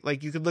 Right?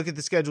 Like you could look at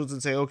the schedules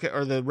and say, okay,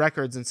 or the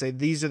records and say,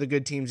 these are the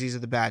good teams, these are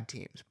the bad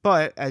teams.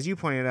 But as you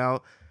pointed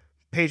out,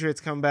 Patriots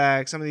come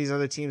back. Some of these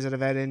other teams that have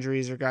had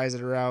injuries or guys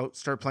that are out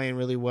start playing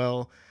really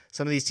well.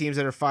 Some of these teams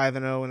that are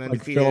 5-0 and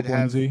undefeated like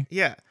Lindsay.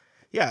 Yeah.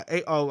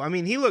 Oh, I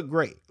mean, he looked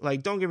great.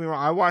 Like, don't get me wrong.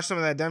 I watched some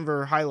of that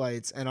Denver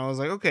highlights and I was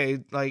like, okay,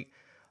 like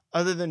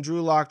other than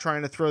Drew Lock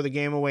trying to throw the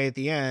game away at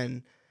the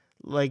end,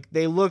 like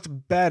they looked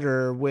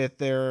better with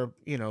their,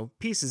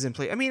 pieces in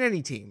play. I mean,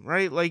 any team,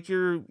 right? Like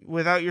you're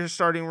without your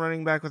starting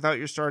running back, without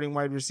your starting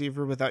wide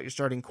receiver, without your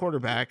starting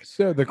quarterback.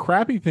 So the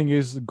crappy thing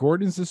is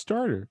Gordon's the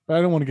starter, but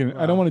I don't want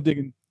to dig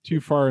in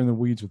too far in the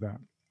weeds with that.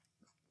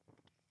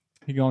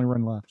 He can only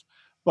run left,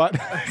 but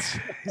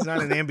he's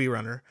not an ambi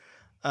runner.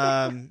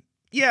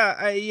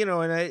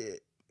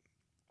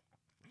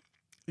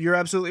 You're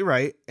absolutely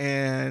right.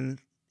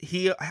 And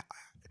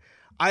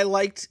I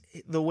liked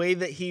the way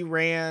that he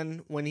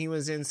ran when he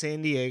was in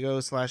San Diego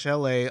 /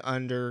 LA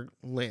under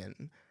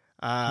Lynn.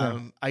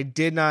 I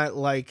did not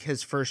like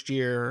his first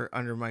year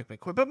under Mike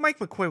McCoy, but Mike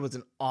McCoy was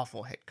an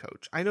awful head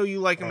coach. I know you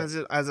like him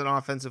as an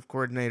offensive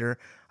coordinator.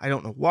 I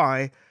don't know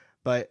why,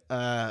 but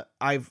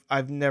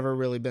I've never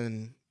really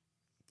been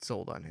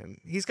sold on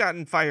him. He's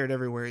gotten fired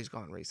everywhere he's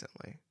gone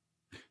recently.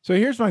 So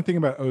here's my thing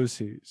about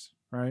OCs,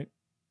 right?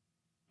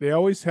 They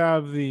always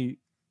have the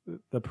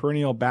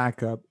perennial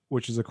backup,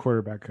 which is a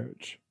quarterback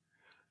coach.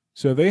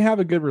 So they have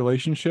a good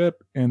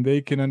relationship and they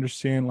can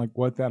understand like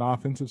what that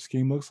offensive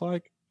scheme looks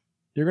like.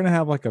 You're going to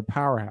have like a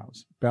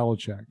powerhouse,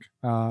 Belichick.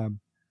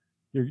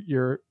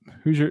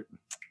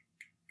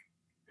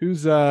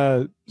 Who's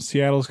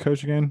Seattle's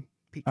coach again?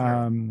 Pete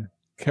Carroll.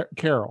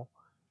 Carroll,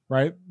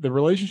 right? The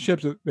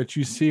relationships that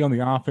you see on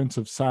the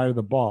offensive side of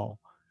the ball,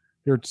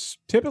 they're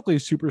typically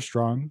super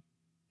strong.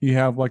 You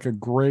have like a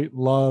great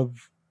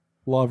love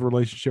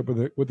relationship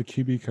with the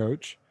QB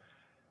coach,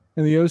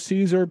 and the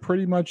OCs are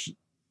pretty much,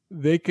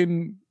 they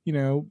can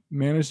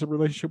manage the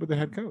relationship with the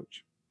head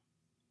coach,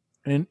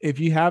 and if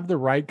you have the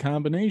right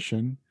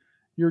combination,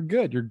 you're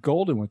good. You're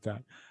golden with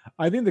that.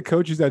 I think the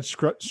coaches that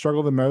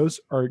struggle the most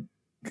are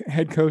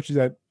head coaches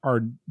that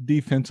are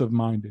defensive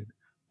minded.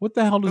 What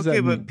the hell does that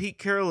mean? Okay, but Pete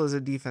Carroll is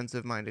a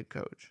defensive minded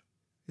coach.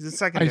 He's a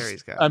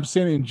secondaries guy. I'm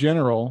saying in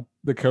general,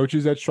 the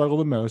coaches that struggle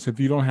the most, if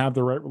you don't have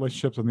the right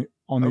relationships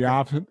on the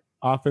Okay.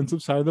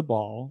 offensive side of the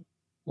ball,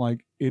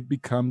 like it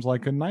becomes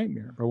like a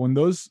nightmare. But when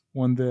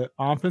the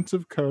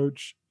offensive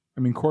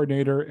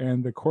coordinator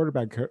and the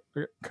quarterback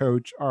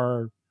coach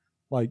are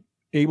like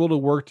able to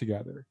work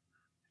together,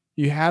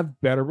 you have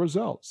better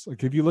results.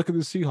 Like if you look at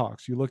the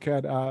Seahawks, you look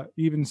at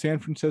even San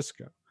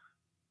Francisco,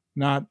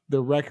 not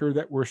the record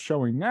that we're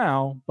showing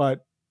now,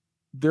 but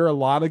there are a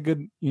lot of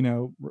good,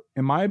 in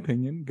my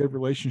opinion, good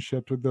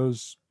relationships with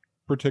those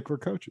particular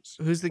coaches.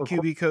 Who's the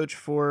QB coach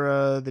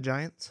for the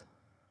Giants?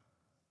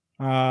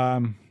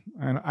 And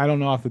I don't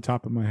know off the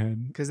top of my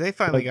head Because they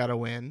finally got a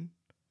win.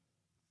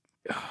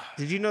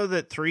 Did you know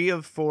that three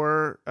of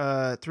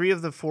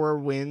the four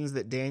wins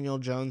that Daniel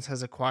Jones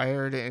has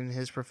acquired in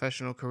his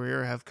professional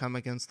career have come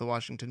against the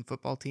Washington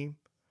football team?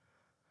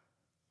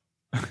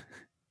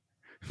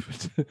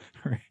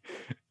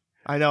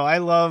 I know. I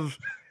love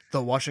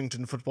the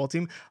Washington football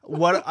team.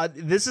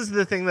 This is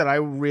the thing that I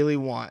really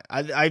want.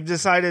 I've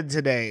decided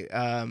today.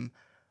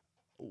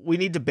 We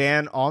need to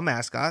ban all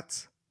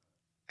mascots.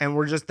 And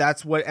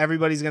that's what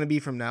everybody's going to be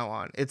from now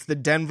on. It's the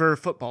Denver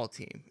football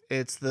team.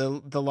 It's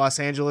the Los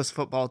Angeles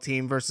football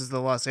team versus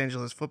the Los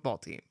Angeles football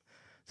team.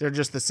 They're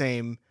just the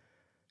same.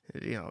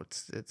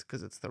 It's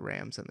because it's the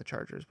Rams and the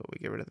Chargers, but we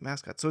get rid of the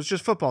mascot. So it's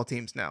just football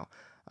teams now.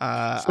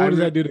 So what does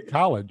that do to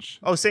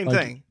college? Oh, same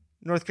thing.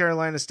 North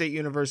Carolina State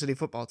University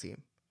football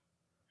team.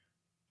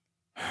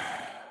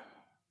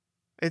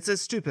 It's a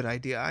stupid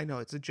idea. I know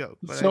it's a joke.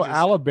 But so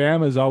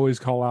Alabama is always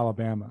called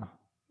Alabama.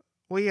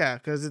 Well, yeah,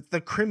 because it's the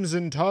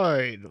Crimson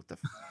Tide. What the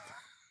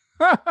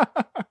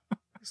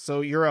So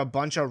you're a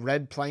bunch of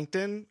red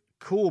plankton?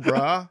 Cool,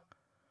 brah.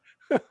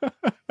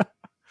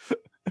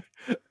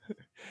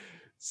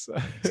 So,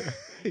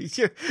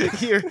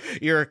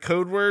 you're a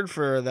code word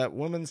for that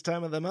woman's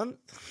time of the month?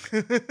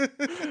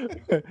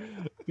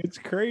 It's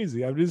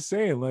crazy. I'm just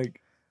saying,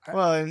 like.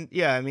 Well, and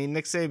yeah, I mean,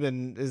 Nick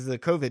Saban is the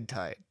COVID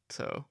tide,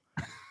 so.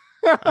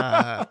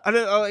 I don't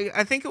know.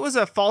 I think it was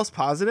a false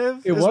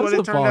positive. It was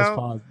a false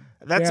positive.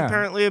 That's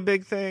apparently a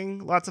big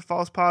thing. Lots of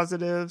false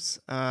positives.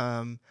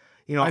 I'm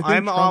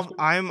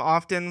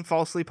often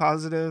falsely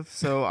positive,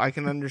 so I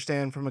can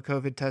understand from a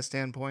COVID test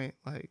standpoint.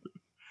 Like,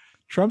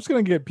 Trump's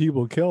gonna get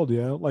people killed,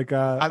 yeah. Like,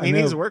 I mean,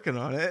 he's working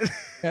on it.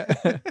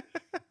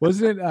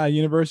 Wasn't it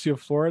University of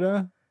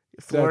Florida?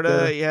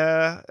 Florida,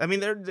 yeah. I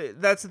mean,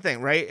 that's the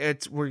thing,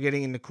 right? We're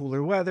getting into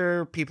cooler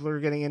weather. People are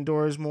getting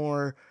indoors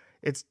more.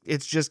 It's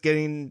just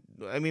getting.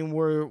 I mean,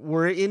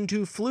 we're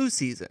into flu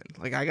season.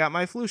 Like, I got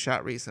my flu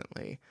shot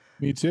recently.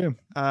 Me too.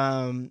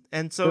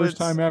 And so first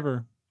time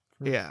ever.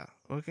 Yeah.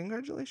 Well,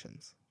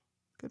 congratulations.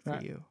 Good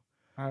for you.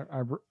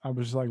 I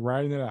was like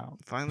writing it out.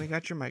 Finally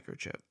got your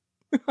microchip.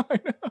 I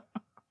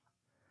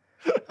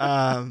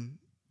know.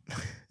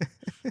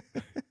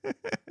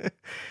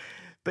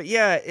 But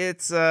yeah,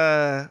 it's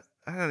I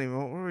don't even know,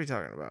 what were we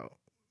talking about?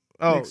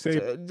 Oh,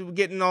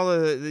 getting all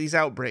these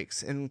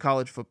outbreaks in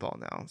college football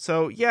now.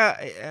 So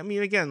yeah, I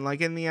mean, again,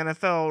 like in the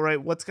NFL,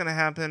 right? What's going to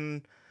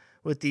happen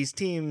with these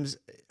teams?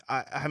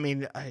 I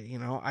mean,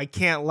 I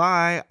can't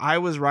lie. I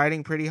was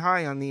riding pretty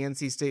high on the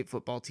NC State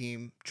football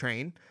team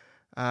train,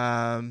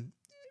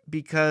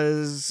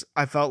 because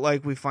I felt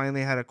like we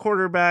finally had a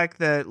quarterback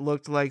that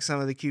looked like some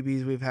of the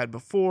QBs we've had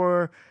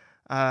before.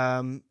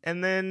 And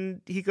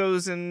then he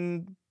goes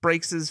and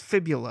breaks his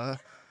fibula,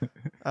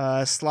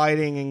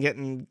 sliding and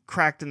getting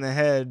cracked in the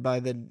head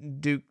by the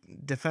Duke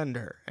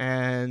defender.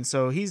 And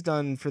so he's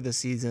done for the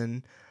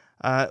season,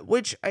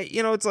 which,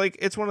 it's like,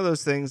 it's one of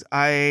those things.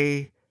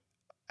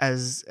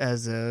 As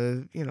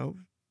a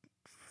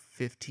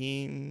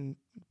 15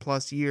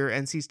 plus year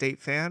NC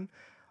State fan,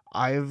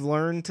 I've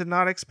learned to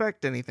not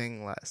expect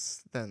anything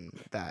less than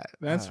that.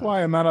 That's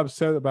why I'm not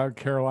upset about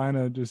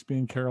Carolina just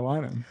being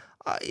Carolina.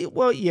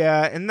 Well,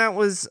 yeah, and that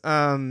was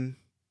there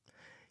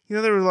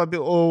were a lot of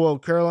people. Oh well,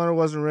 Carolina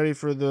wasn't ready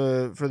for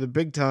the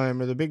big time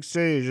or the big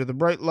stage or the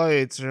bright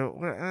lights, and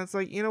it's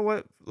like, you know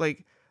what,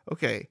 like,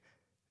 okay.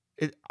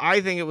 I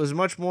think it was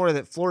much more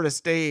that Florida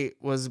State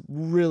was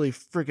really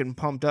freaking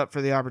pumped up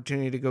for the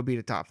opportunity to go beat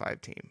a top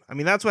 5 team. I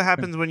mean, that's what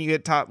happens when you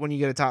get a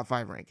top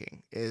 5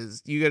 ranking.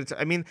 Is you get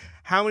I mean,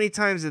 how many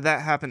times did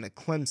that happen to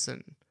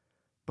Clemson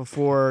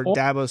before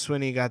Dabo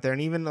Swinney got there,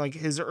 and even like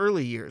his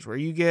early years, where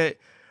you get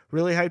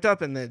really hyped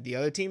up, and the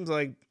other team's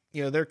like,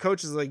 their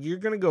coach is like, you're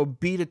gonna go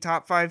beat a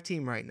top 5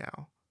 team right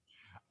now.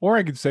 Or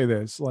I could say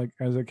this, like,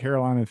 as a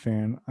Carolina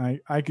fan,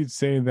 I could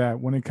say that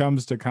when it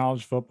comes to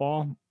college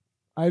football,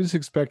 I just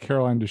expect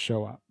Carolina to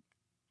show up.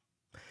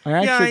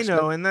 I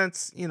know, and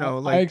that's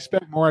I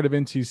expect more out of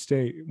NC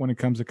State when it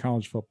comes to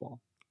college football.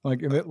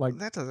 Like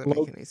that doesn't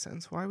make any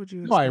sense. Why would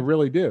you? No, I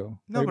really do.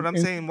 No, but I'm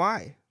saying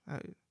why?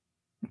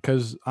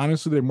 Because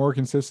honestly, they're more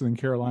consistent than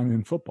Carolina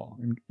in football,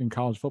 in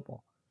college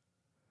football.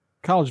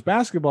 College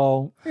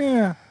basketball,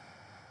 I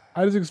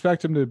just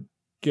expect them to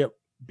get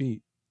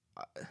beat.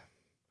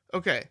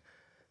 Okay,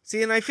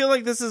 see, and I feel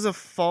like this is a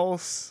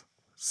false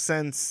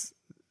sense,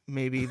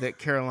 maybe, that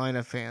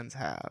Carolina fans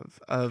have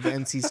of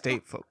NC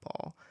State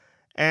football.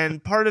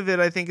 And part of it,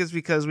 I think, is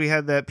because we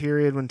had that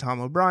period when Tom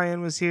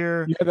O'Brien was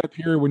here. You had that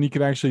period when you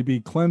could actually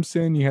beat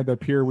Clemson. You had that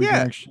period where you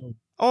can actually.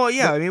 Oh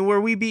yeah, I mean,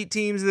 where we beat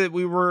teams that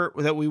we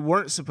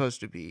weren't supposed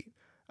to beat,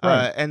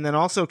 Right. and then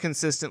also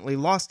consistently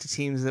lost to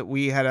teams that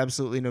we had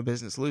absolutely no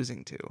business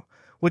losing to,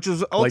 which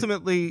was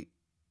ultimately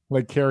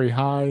like Kerry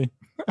High.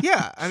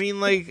 Yeah, I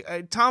mean, like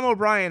Tom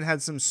O'Brien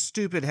had some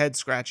stupid head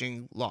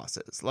scratching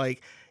losses.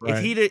 Like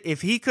Right.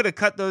 if he could have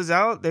cut those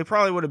out, they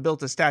probably would have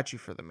built a statue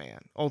for the man.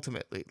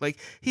 Ultimately, like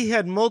he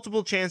had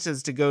multiple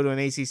chances to go to an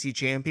ACC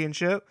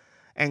championship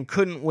and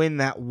couldn't win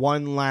that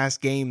one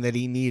last game that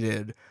he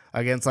needed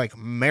against like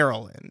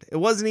Maryland. It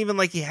wasn't even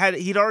like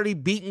he'd already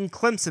beaten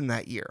Clemson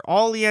that year.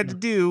 All he had to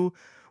do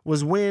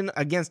was win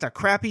against a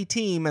crappy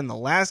team in the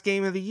last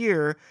game of the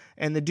year,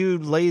 and the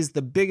dude lays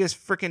the biggest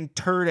freaking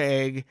turd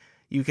egg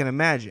you can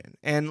imagine.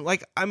 And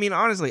like, I mean,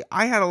 honestly,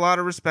 I had a lot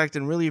of respect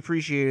and really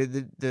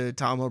appreciated the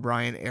Tom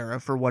O'Brien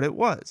era for what it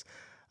was.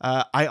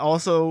 I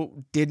also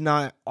did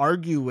not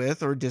argue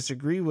with or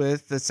disagree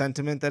with the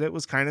sentiment that it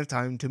was kind of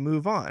time to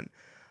move on.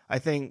 I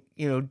think,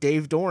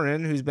 Dave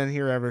Doran, who's been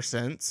here ever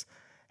since,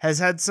 has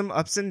had some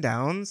ups and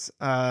downs.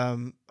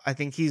 I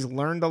think he's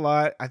learned a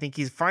lot. I think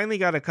he's finally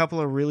got a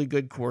couple of really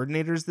good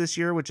coordinators this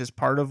year, which is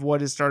part of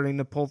what is starting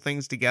to pull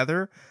things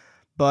together.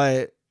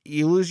 But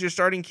you lose your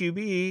starting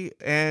QB,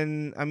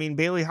 and I mean,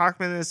 Bailey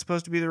Hockman is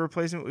supposed to be the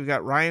replacement. We've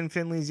got Ryan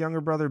Finley's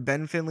younger brother,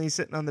 Ben Finley,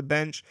 sitting on the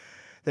bench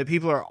that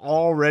people are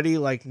already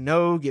like,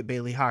 no, get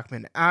Bailey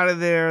Hockman out of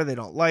there. They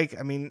don't like,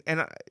 I mean,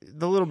 and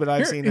the little bit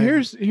I've seen.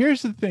 Here's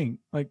the thing,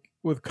 like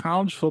with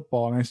college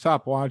football, and I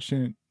stopped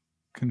watching it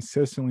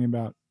consistently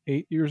about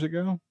 8 years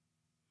ago,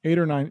 8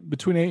 or 9,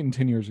 between 8 and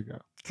 10 years ago.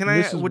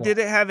 Did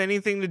it have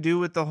anything to do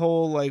with the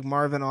whole like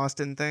Marvin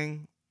Austin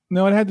thing?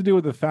 No, it had to do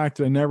with the fact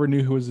that I never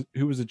knew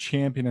who was a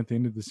champion at the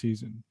end of the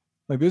season.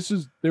 Like I'm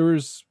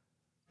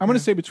going to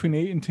say between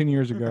 8 and 10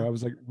 years ago, I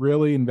was like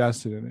really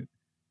invested in it.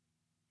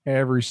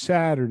 Every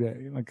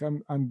Saturday, like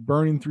I'm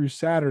burning through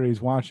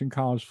Saturdays watching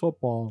college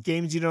football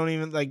games you don't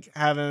even like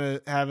have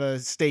a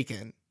stake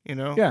in,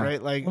 yeah,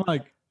 right?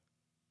 Like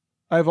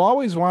I've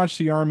always watched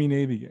the Army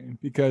Navy game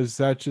because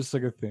that's just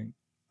like a thing.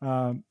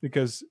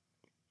 Because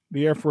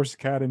the Air Force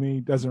Academy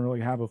doesn't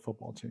really have a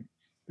football team.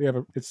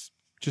 It's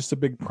just a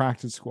big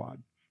practice squad,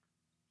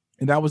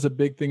 and that was a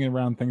big thing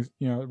around things,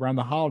 around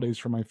the holidays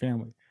for my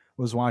family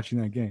was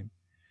watching that game.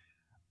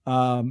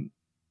 And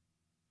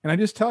I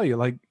just tell you,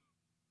 like,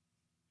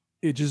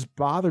 it just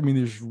bothered me.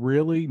 There's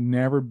really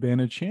never been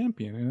a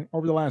champion. And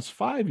over the last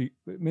 5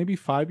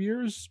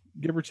 years,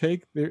 give or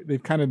take,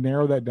 they've kind of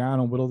narrowed that down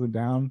and whittled it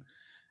down.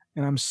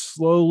 And I'm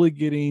slowly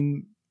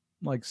getting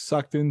like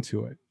sucked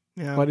into it.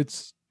 Yeah. But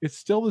it's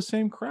still the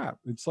same crap.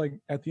 It's like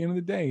at the end of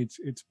the day,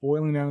 it's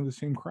boiling down to the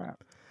same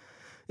crap.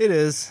 It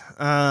is.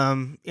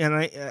 And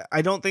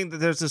I don't think that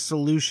there's a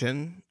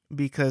solution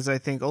because I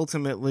think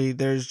ultimately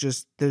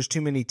there's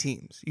too many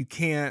teams. You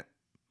can't.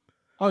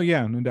 Oh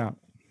yeah, no doubt.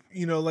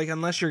 Like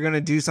unless you're going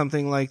to do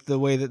something like the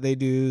way that they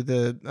do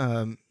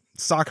the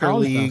soccer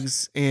college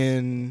leagues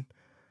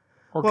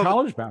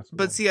college basketball.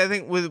 But see, I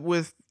think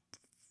with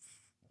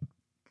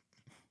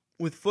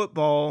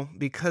football,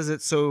 because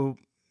of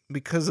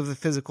the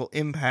physical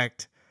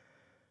impact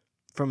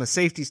from a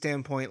safety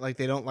standpoint, like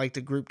they don't like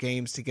to group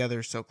games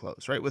together so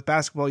close, right? With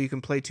basketball, you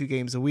can play 2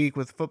 games a week.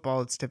 With football,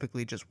 it's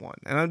typically just 1.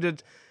 And I'm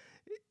just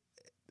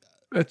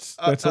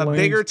that's a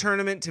bigger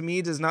tournament to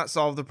me does not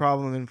solve the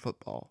problem in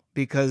football,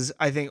 because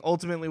I think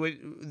ultimately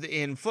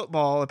in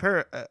football,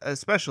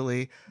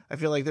 especially, I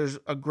feel like there's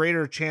a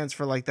greater chance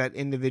for like that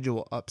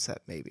individual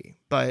upset maybe.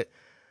 But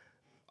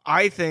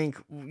I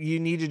think you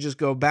need to just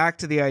go back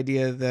to the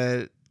idea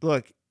that,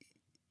 look,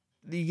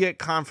 you get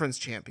conference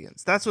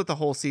champions. That's what the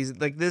whole season,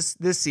 like this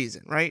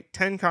season, right?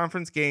 10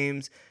 conference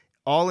games,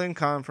 all in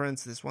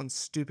conference. This one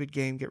stupid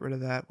game, get rid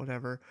of that,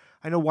 whatever.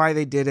 I know why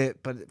they did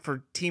it, but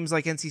for teams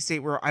like NC State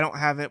where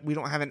we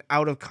don't have an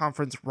out of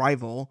conference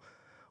rival,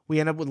 we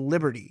end up with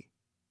Liberty.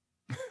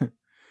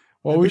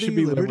 Well, Liberty, we should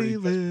be Liberty.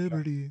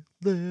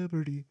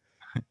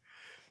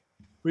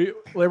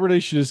 Liberty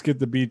should just get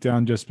the beat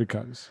down just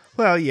because.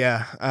 Well,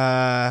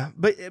 yeah.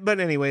 But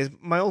anyways,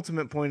 my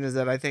ultimate point is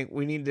that I think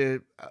we need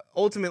to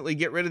ultimately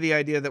get rid of the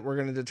idea that we're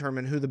going to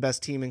determine who the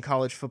best team in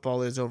college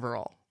football is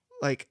overall.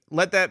 Like,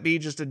 let that be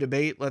just a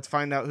debate. Let's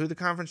find out who the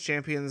conference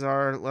champions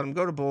are. Let them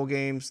go to bowl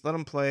games. Let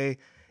them play.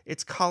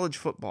 It's college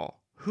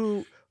football.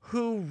 Who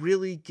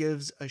really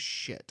gives a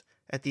shit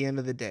at the end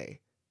of the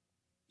day?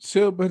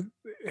 But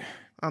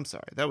I'm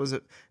sorry. That was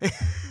it.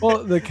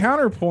 Well, the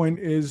counterpoint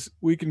is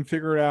we can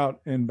figure it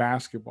out in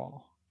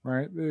basketball,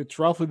 right? It's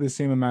roughly the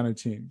same amount of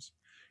teams.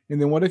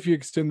 And then what if you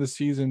extend the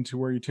season to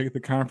where you take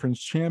the conference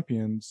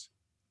champions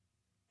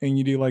and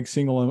you do like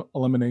single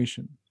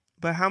elimination?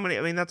 But how many?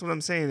 I mean, that's what I'm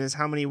saying is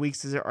how many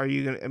weeks are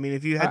you going to? I mean,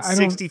 if you had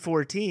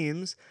 64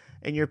 teams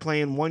and you're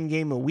playing 1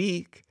 game a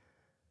week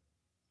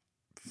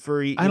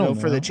for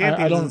for the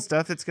champions and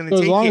stuff, it's going to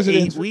take you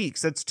 8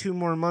 weeks. That's 2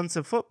 more months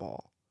of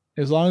football.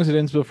 As long as it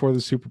ends before the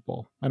Super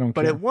Bowl, I don't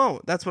care. But it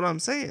won't. That's what I'm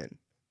saying.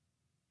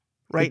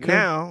 Right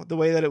now, the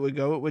way that it would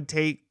go, it would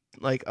take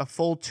like a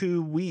full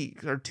 2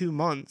 weeks or 2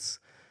 months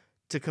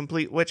to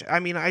complete, which I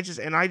mean, I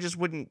just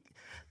wouldn't.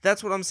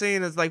 That's what I'm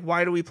saying is like,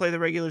 why do we play the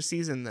regular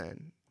season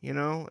then? You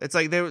know, it's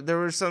like there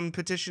were some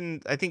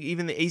petition. I think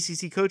even the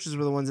ACC coaches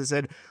were the ones that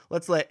said,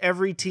 let's let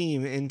every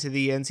team into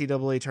the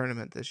NCAA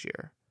tournament this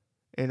year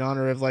in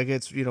honor of like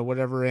its, you know,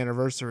 whatever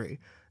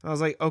anniversary. And I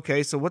was like,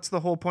 okay, so what's the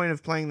whole point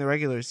of playing the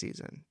regular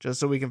season? Just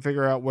so we can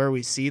figure out where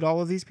we seed all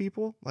of these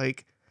people?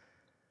 Like,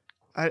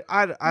 I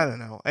don't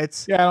know.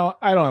 It's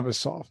I don't have a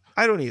solve.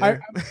 I don't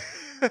either.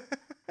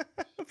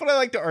 But I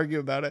like to argue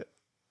about it.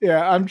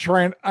 Yeah, I'm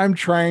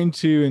trying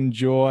to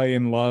enjoy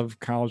and love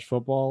college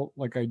football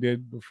like I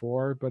did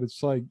before, but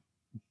it's like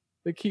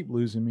they keep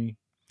losing me,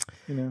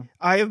 you know.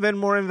 I have been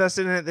more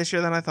invested in it this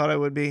year than I thought I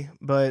would be,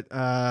 but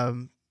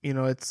you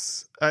know,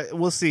 it's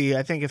we'll see.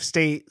 I think if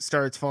State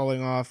starts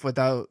falling off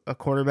without a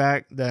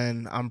quarterback,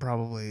 then I'm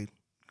probably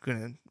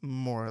gonna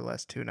more or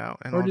less tune out,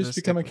 and Or I'll just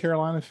become a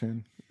Carolina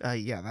fan.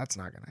 Yeah, that's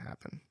not gonna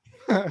happen.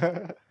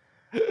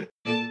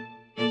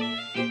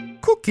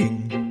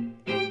 Cooking.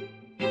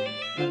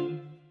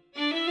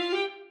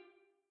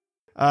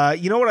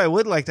 You know what I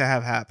would like to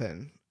have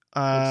happen?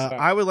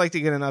 I would like to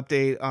get an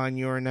update on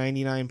your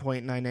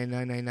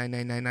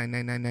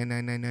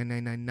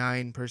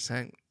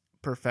 99.9999999999999%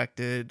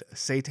 perfected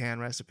seitan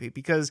recipe,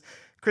 because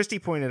Christy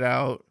pointed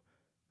out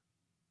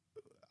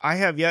I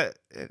have yet,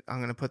 I'm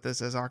going to put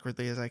this as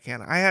awkwardly as I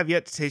can, I have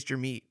yet to taste your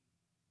meat.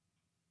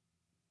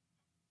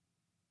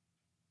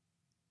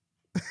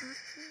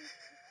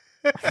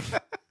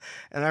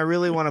 And I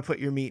really want to put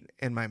your meat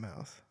in my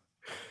mouth.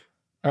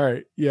 All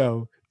right,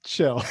 yo,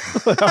 chill.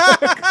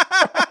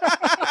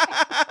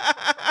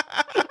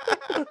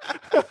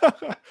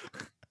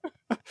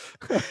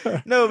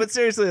 No, but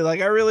seriously,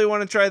 like I really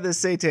want to try this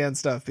seitan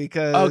stuff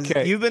because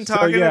you've been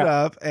talking it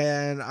up,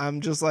 and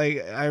I'm just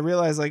like, I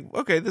realize like,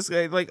 okay, this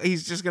guy, like,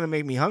 he's just gonna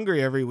make me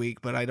hungry every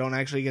week, but I don't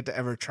actually get to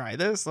ever try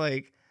this.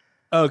 Like,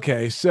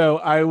 okay, so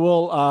I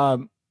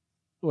will.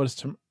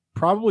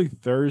 Probably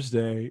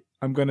Thursday.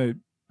 I'm gonna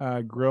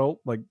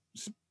grill, like,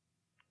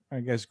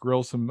 I guess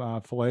grill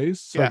some fillets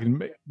so I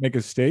can make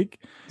a steak.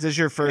 Is this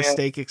your first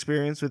steak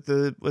experience with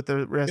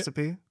the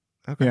recipe?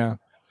 Okay. Yeah,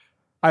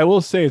 I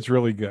will say it's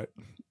really good.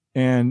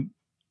 And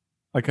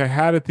like I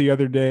had it the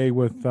other day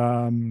with,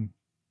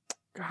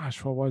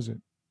 gosh, what was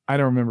it? I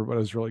don't remember, but it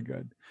was really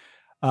good.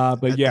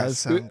 But that yes, does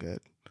sound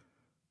good.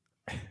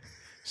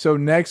 So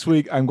next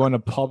week I'm going to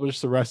publish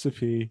the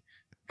recipe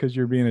because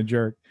you're being a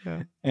jerk.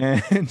 Yeah.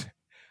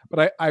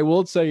 But I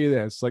will tell you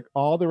this, like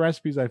all the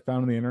recipes I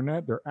found on the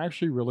internet, they're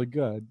actually really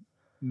good.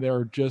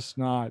 They're just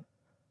not,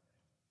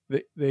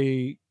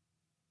 they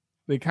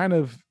kind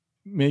of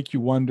make you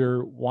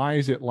wonder, why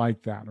is it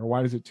like that, or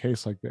why does it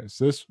taste like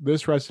this?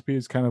 This recipe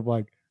is kind of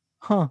like,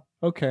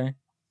 okay,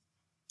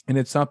 and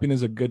it's something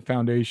as a good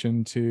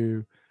foundation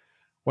to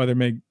whether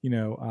make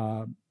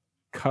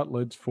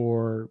cutlets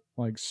for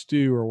like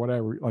stew or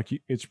whatever. Like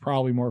it's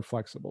probably more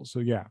flexible. So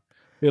yeah,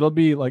 it'll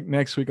be like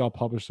next week I'll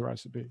publish the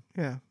recipe.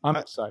 Yeah, I'm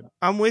excited.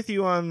 I'm with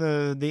you on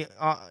the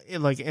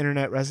like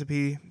internet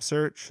recipe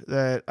search.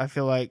 That I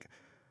feel like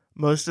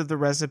most of the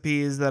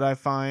recipes that I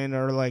find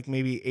are like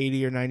maybe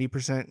 80 or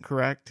 90%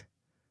 correct,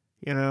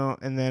 you know?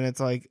 And then it's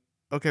like,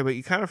 okay, but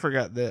you kind of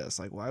forgot this.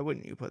 Like, why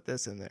wouldn't you put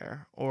this in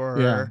there?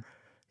 Or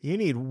you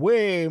need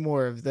way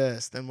more of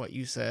this than what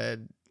you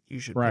said you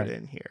should put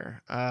in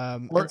here. Or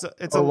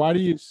why do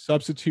you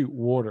substitute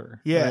water?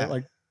 Yeah. Right?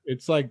 Like,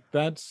 it's like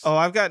that's... Oh,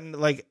 I've gotten,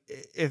 like,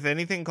 if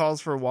anything calls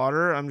for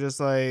water, I'm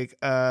just like,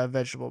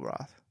 vegetable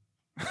broth.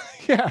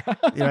 Yeah.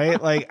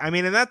 Right? Like, I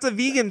mean, and that's a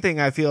vegan thing,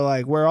 I feel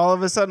like, where all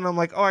of a sudden I'm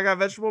like, oh, I got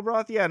vegetable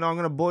broth? Yeah, no, I'm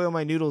going to boil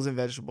my noodles in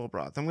vegetable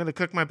broth. I'm going to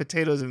cook my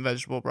potatoes in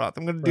vegetable broth.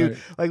 I'm going to do,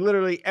 like,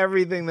 literally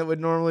everything that would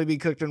normally be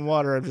cooked in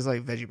water. I'm just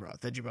like, veggie broth,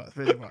 veggie broth,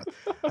 veggie broth.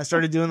 I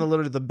started doing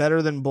the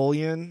better than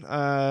bouillon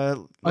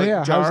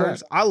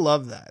jars. I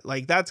love that.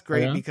 Like, that's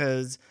great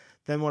because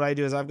then what I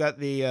do is I've got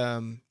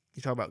the,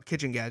 you talk about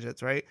kitchen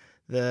gadgets, right?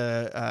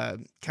 The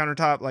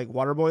countertop, like,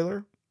 water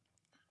boiler,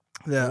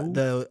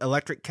 the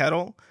electric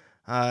kettle.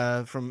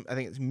 From I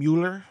think it's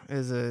Mueller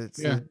it's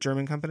a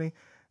German company,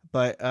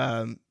 but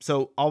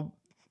so I'll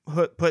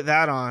put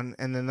that on,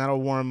 and then that'll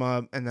warm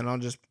up, and then I'll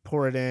just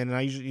pour it in, and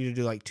I usually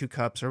do like 2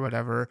 cups or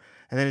whatever,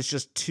 and then it's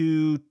just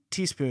 2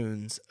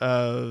 teaspoons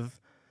of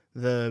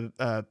the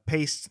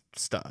paste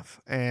stuff,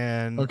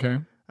 and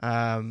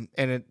and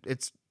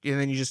it's and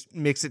then you just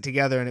mix it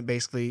together, and it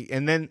basically,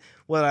 and then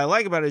what I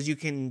like about it is you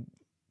can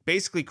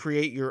basically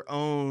create your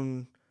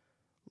own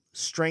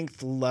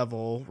strength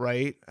level,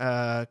 right?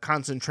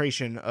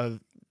 Concentration of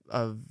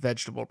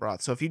vegetable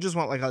broth. So if you just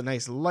want like a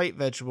nice light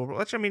vegetable broth,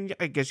 which I mean,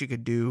 I guess you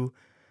could do,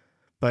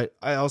 but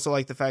I also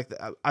like the fact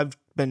that I've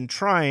been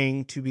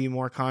trying to be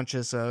more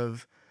conscious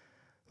of,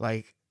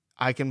 like,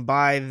 I can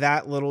buy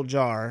that little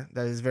jar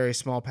that is very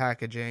small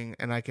packaging,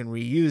 and I can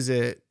reuse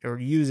it or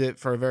use it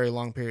for a very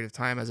long period of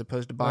time, as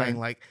opposed to buying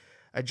like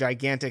a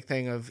gigantic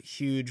thing of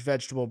huge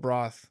vegetable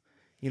broth,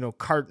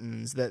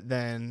 cartons that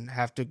then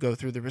have to go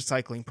through the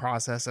recycling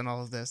process and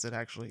all of this. It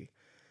actually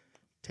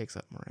takes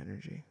up more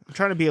energy. I'm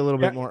trying to be a little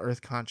bit more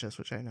earth conscious,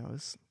 which I know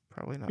is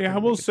Probably not. Yeah, I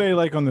gonna will make it. say,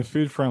 like on the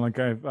food front, like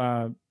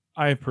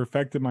I've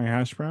perfected my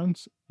hash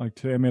browns. Like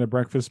today, I made a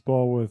breakfast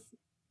bowl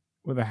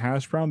with a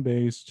hash brown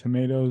base,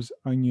 tomatoes,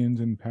 onions,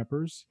 and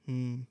peppers.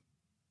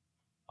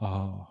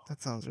 Oh,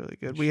 That sounds really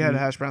good. We She- had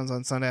hash browns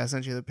on Sunday. I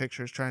sent you the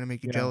pictures trying to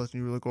make you Yeah. jealous,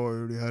 and you were like, "Oh, I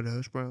already had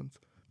hash browns.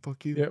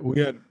 Fuck you." yeah, we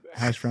had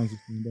hash browns the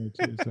same day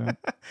too. So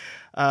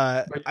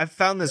I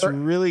found this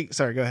really.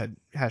 Sorry, go ahead.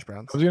 Hash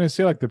browns. I was gonna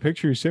say, like the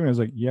picture you sent me, I was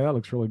like, yeah, that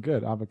looks really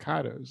good.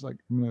 Avocados, like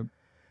I'm gonna.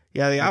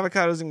 Yeah, the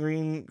avocados and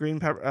green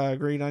pepper,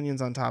 green onions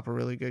on top are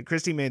really good.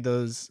 Christy made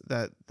those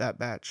that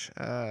batch.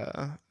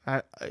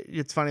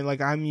 It's funny,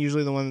 like I'm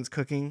usually the one that's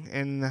cooking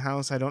in the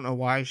house. I don't know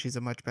why. She's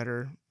a much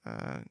better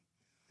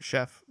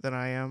chef than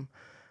I am,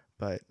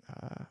 but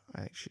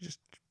I think she just,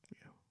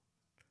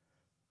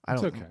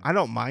 It's okay. I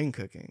don't mind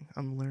cooking.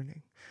 I'm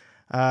learning.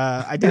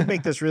 I did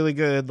make this really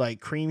good,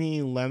 like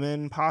creamy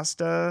lemon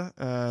pasta,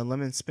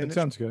 lemon spinach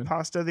sounds good.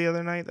 pasta the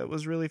other night. That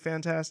was really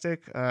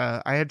fantastic.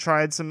 I had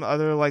tried some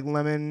other like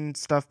lemon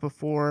stuff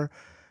before,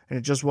 and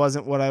it just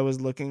wasn't what I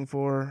was looking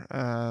for.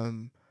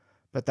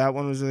 But that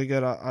one was really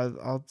good.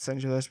 I'll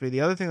send you the recipe.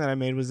 The other thing that I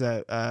made was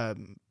a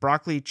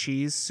broccoli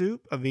cheese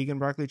soup, a vegan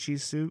broccoli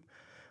cheese soup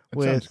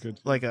Sounds with good.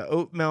 like a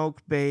oat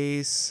milk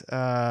base.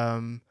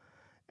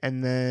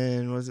 And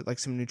then was it like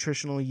some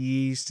nutritional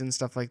yeast and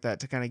stuff like that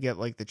to kind of get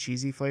like the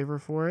cheesy flavor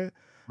for it.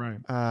 Right.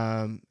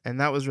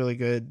 And that was really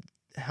good.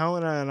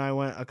 Helena and I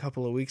went a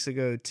couple of weeks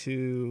ago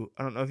to,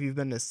 I don't know if you've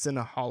been to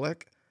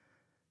Cinnaholic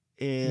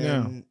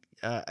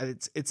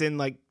it's in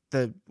like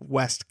the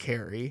West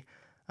Cary.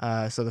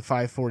 So the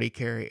 540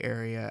 Cary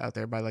area out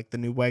there by like the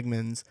new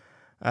Wegmans.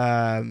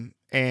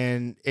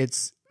 And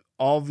it's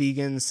all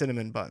vegan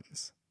cinnamon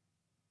buns.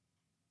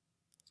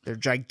 They're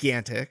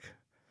gigantic.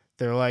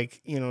 They're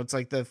like, it's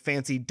like the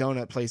fancy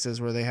donut places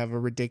where they have a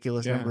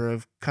ridiculous number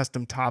of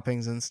custom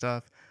toppings and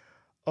stuff.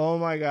 Oh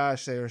my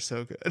gosh, they are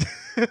so good.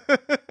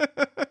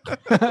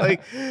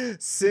 Like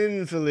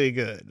sinfully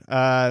good.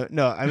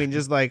 No, I mean,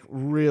 just like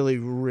really,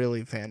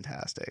 really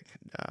fantastic.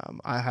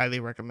 I highly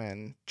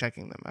recommend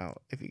checking them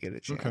out if you get a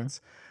chance. Okay.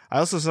 I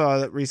also saw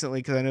that recently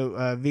because I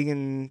know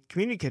Vegan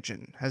Community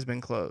Kitchen has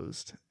been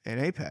closed in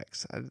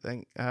Apex, I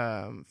think,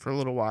 for a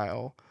little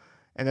while.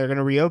 And they're going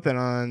to reopen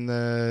on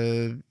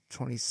the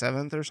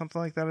 27th or something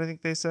like that, I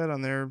think they said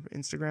on their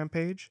Instagram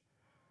page.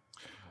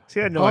 So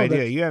you had no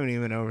idea. You haven't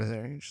even been over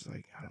there. You're just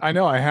like, I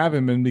know I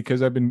haven't been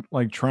because I've been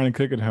like trying to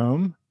cook at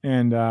home,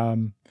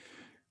 and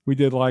we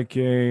did like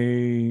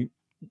a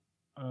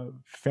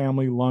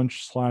family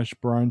lunch /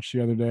 brunch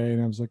the other day,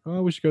 and I was like,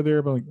 oh, we should go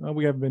there, but like, oh,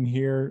 we haven't been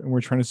here, and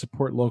we're trying to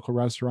support local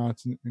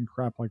restaurants and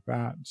crap like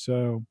that.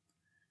 So,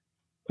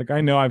 like,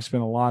 I know I've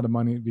spent a lot of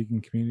money at Vegan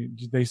Community.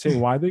 Did they say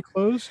why they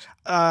closed?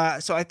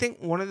 So I think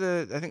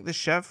I think the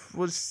chef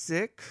was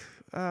sick,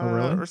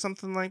 really? or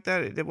something like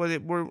that. It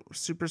we're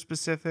super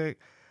specific,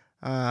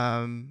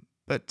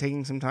 but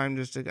taking some time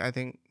just to, I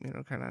think,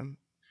 kind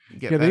of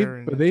get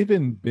better. But they've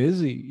been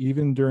busy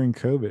even during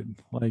COVID.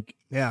 Like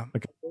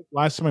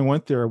last time I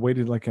went there, I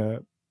waited I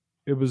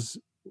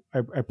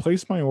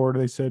placed my order.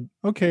 They said,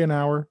 okay, an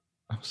hour.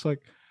 I was like,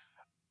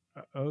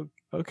 oh,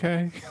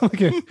 okay.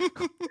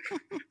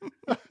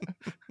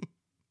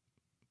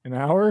 An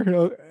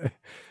hour?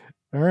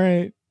 All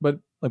right. But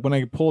like when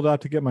I pulled out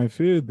to get my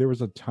food, there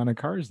was a ton of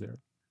cars there.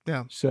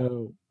 Yeah.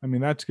 So, I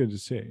mean, that's good to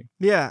see.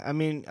 Yeah. I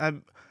mean,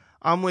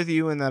 I'm with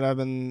you in that I've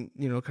been,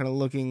 kind of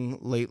looking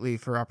lately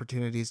for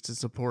opportunities to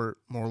support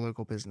more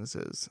local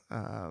businesses.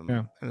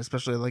 And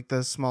especially like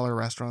the smaller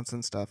restaurants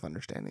and stuff,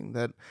 understanding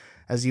that,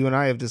 as you and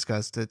I have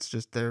discussed, it's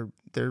just they're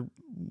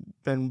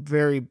been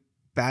very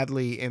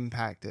badly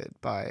impacted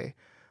by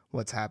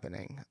what's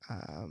happening.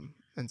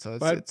 And so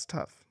it's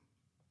tough.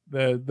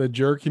 The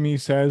jerky me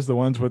says the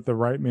ones with the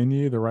right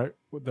menu, the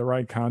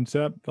right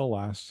concept, they'll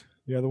last.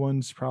 The other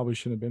ones probably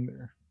shouldn't have been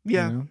there.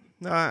 Yeah.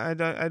 No, I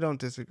don't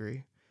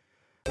disagree.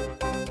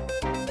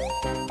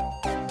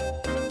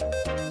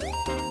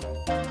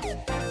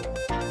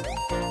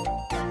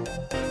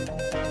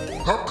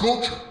 Pop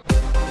culture.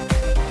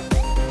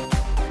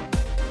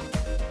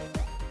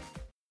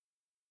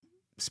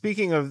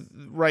 Speaking of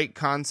right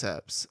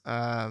concepts,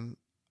 I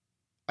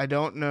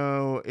don't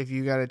know if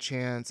you got a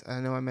chance. I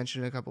know I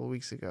mentioned it a couple of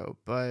weeks ago,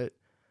 but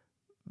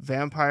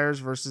Vampires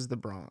versus the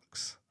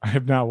Bronx. I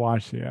have not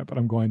watched it yet, but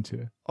I'm going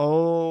to.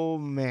 Oh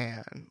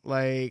man,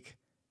 like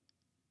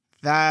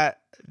that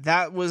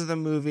was the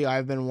movie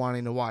I've been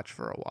wanting to watch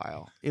for a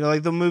while.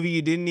 Like the movie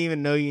you didn't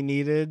even know you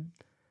needed.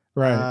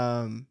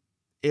 Right.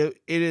 It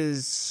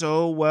is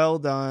so well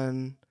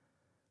done.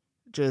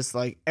 Just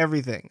like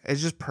everything.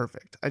 It's just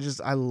perfect.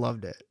 I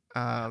loved it.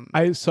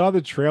 I saw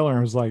the trailer and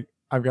I was like,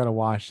 I've got to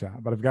watch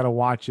that, but I've got to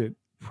watch it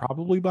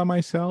probably by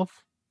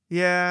myself.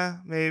 Yeah,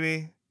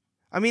 maybe.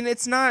 I mean,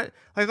 it's not,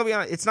 like, I'll be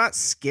honest, it's not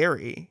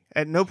scary.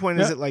 At no point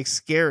is it like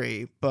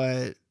scary,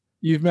 but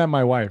you've met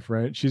my wife,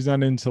 right? She's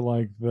not into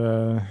like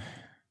the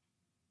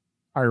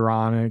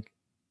ironic,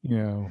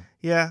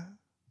 yeah,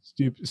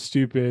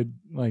 stupid,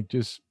 like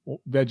just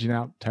vegging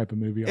out type of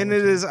movie. And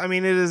it is, I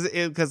mean, it is,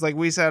 because like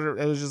we said,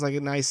 it was just like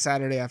a nice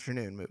Saturday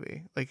afternoon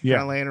movie. Like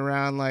kind of laying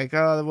around like,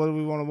 oh, what do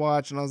we want to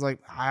watch? And I was like,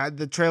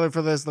 the trailer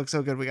for this looks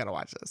so good. We got to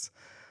watch this.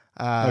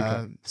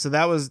 So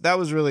that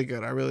was really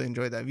good. I really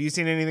enjoyed that. Have you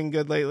seen anything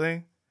good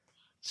lately?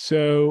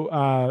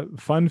 So,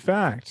 fun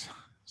fact,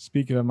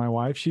 speaking of my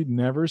wife, she'd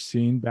never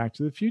seen Back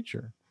to the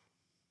Future.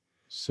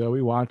 So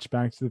we watched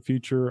Back to the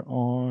Future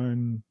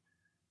on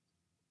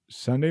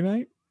Sunday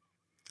night,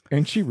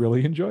 and she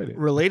really enjoyed it.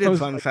 Related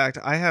fun fact,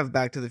 I have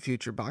Back to the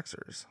Future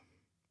boxers.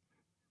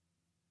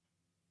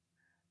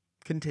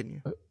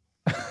 Continue.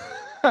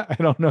 I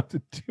don't know what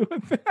to do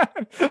with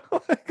that.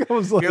 Like, I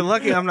was like, you're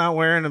lucky I'm not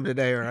wearing them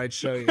today, or I'd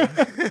show you.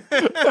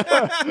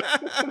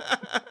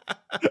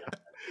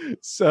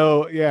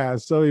 So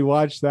we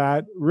watched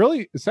that.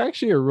 Really, it's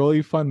actually a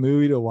really fun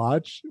movie to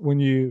watch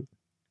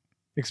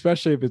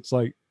especially if it's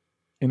like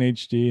in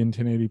HD and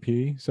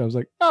 1080p. So I was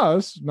like, oh,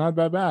 it's not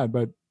that bad,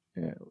 but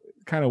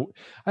kind of.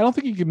 I don't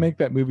think you can make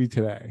that movie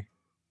today.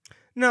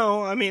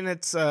 No, I mean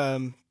it's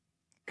kind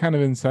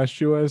of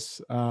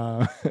incestuous.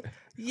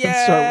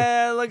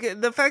 Yeah, like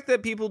the fact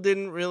that people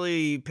didn't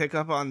really pick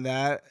up on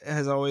that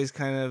has always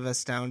kind of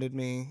astounded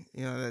me.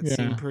 You know, that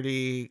seemed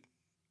pretty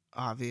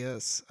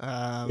obvious.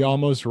 The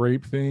almost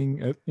rape thing,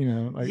 like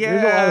yeah,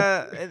 there's a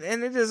lot of...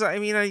 and it is. I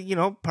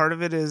mean, part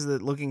of it is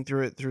that looking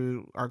through it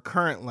through our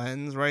current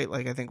lens, right?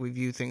 Like I think we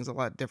view things a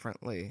lot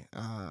differently.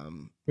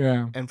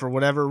 And for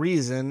whatever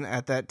reason,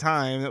 at that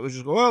time, it was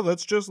just, well,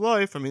 that's just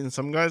life. I mean,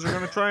 some guys are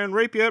going to try and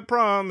rape you at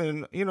prom,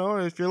 and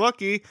if you're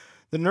lucky,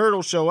 the nerd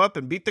will show up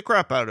and beat the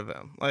crap out of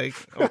him. Like,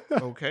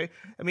 okay.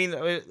 I mean,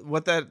 I don't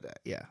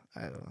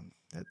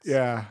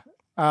know.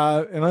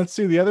 And let's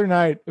see. The other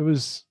night,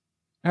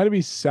 had to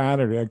be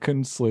Saturday. I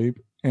couldn't sleep,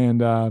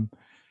 and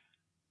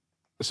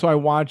so I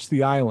watched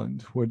The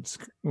Island, which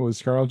was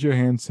Scarlett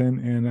Johansson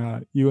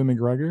and Ewan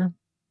McGregor.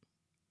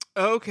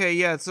 Okay,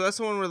 yeah. So that's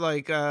the one where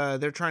like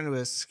they're trying to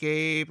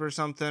escape or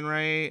something,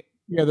 right?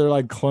 Yeah, they're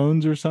like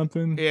clones or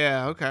something.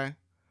 Yeah. Okay.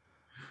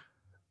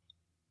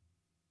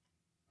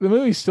 The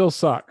movie still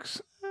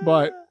sucks,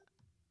 but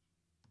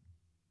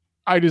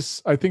I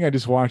think I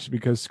just watched it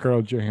because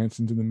Scarlett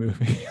Johansson's in the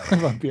movie.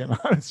 If I'm being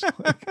honest.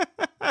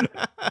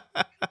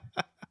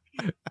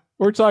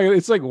 We're talking,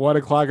 it's like 1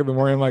 o'clock in the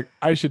morning. I'm like,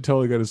 I should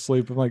totally go to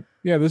sleep. I'm like,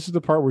 yeah, this is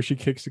the part where she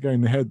kicks the guy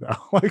in the head though.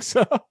 Like,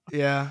 so.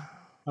 Yeah.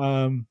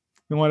 And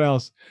what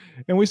else?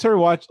 And we started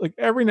watching like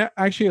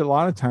actually a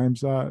lot of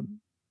times,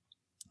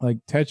 like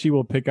Tetchy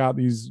will pick out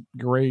these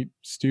great,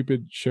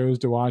 stupid shows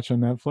to watch on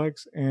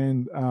Netflix.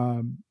 And,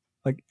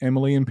 like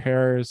Emily in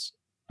Paris,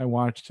 I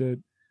watched it.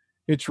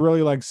 It's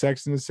really like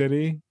Sex in the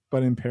City,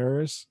 but in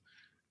Paris.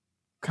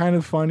 Kind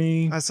of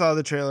funny. I saw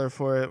the trailer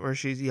for it where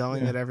she's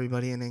yelling at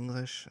everybody in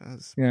English.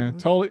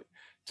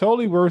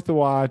 Totally worth the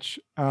watch.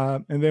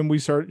 And then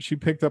she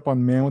picked up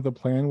on Man with a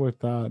Plan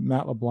with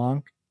Matt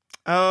LeBlanc.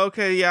 Oh,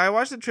 okay. Yeah, I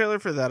watched the trailer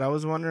for that. I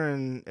was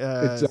wondering.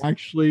 It's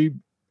actually,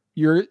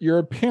 you're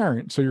a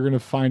parent, so you're going to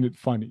find it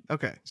funny.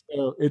 Okay.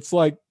 So it's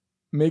like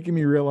making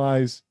me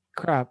realize,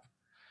 crap,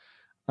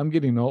 I'm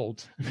getting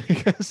old.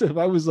 Because if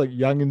I was like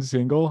young and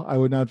single, I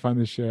would not find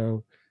the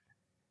show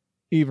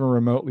even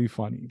remotely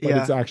funny, but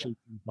it's actually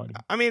funny.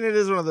 I mean, it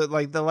is one of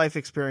the life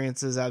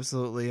experiences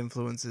absolutely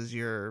influences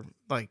your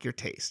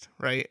taste,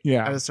 right?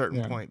 Yeah. At a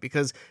certain point,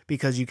 because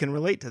you can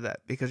relate to that,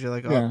 because you're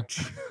like, oh,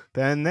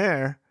 been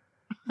there,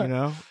 I'm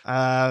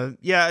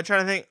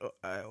trying to think.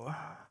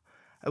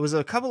 It was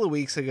a couple of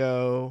weeks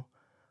ago,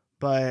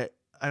 but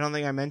I don't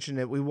think I mentioned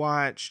it. We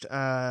watched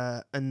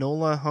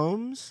Enola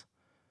Holmes.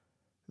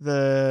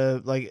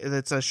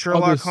 It's a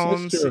Sherlock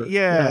Holmes,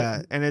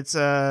 yeah, and it's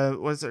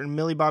was it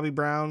Millie Bobby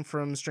Brown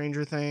from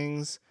Stranger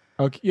Things?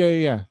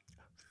 Okay, yeah.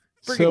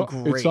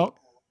 Freaking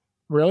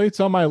great.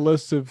 It's on my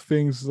list of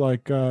things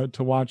like to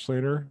watch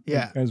later.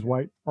 Yeah, as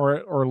white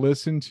or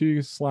listen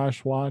to /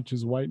 watch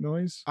as white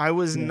noise. I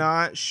was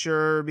not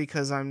sure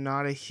because I'm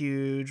not a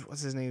huge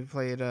what's his name,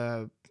 played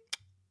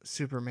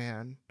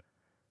Superman.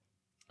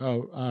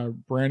 Oh,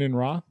 Brandon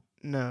Roth.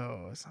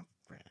 No, it's not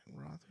Brandon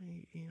Roth. You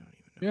don't even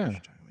know. Yeah. What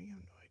you're talking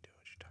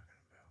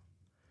about.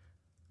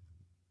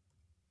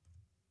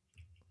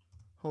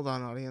 Hold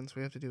on, audience.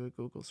 We have to do a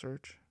Google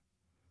search.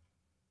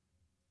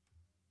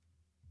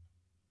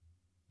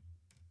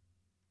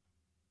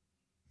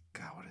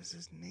 God, what is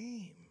his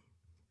name?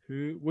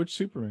 Which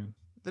Superman?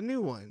 The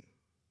new one.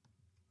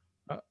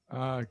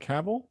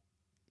 Cavill?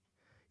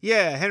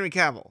 Yeah, Henry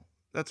Cavill.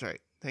 That's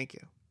right. Thank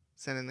you.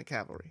 Send in the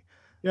cavalry.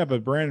 Yeah,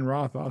 but Brandon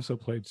Roth also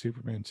played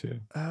Superman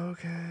too.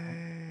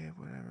 Okay,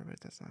 whatever,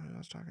 but that's not who I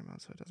was talking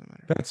about, so it doesn't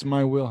matter. That's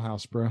my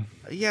wheelhouse, bro.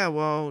 Yeah,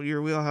 well,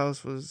 your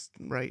wheelhouse was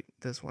right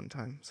this one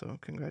time, so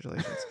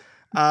congratulations.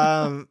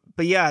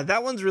 But yeah,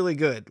 that one's really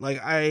good.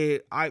 Like I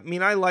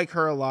mean, I like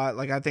her a lot.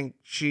 Like I think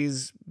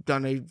she's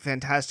done a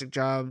fantastic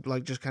job,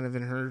 like just kind of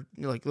in her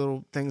like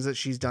little things that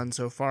she's done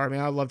so far. I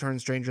mean, I loved her in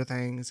Stranger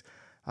Things,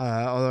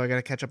 although I got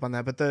to catch up on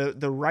that. But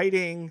the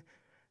writing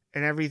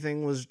and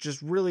everything was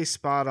just really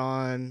spot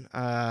on.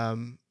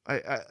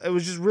 It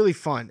was just really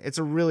fun. It's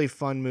a really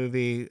fun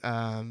movie.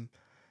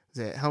 Is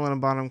it Helena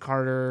Bonham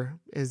Carter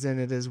is in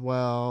it as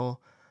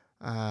well?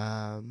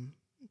 Trying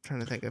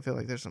to think. I feel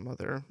like there's some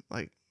other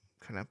like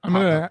kind of. I'm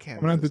gonna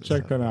have to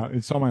check that out.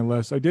 It's on my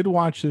list. I did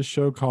watch this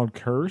show called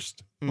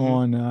Cursed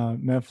on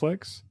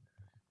Netflix.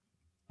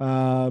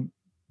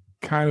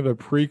 Kind of a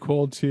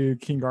prequel to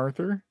King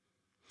Arthur.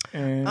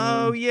 And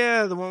oh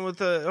yeah, the one with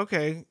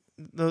the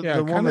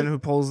the woman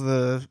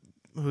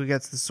who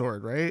gets the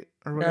sword, right?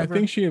 Or whatever. Yeah, I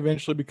think she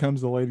eventually becomes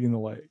the Lady in the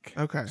Lake.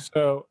 Okay.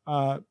 So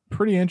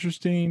pretty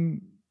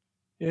interesting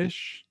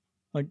ish.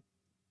 Like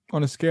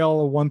on a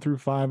scale of 1 through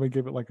 5, I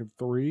give it like a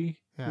 3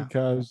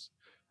 because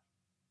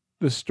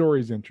the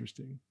story's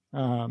interesting.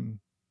 And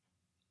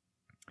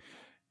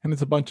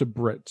it's a bunch of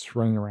Brits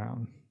running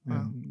around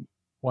and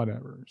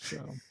whatever.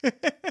 So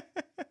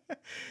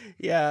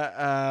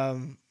yeah,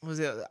 what was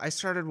it? I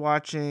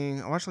watched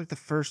like the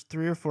first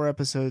 3 or 4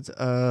 episodes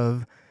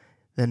of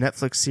the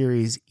Netflix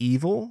series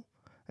Evil.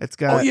 It's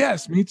got. Oh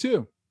yes, me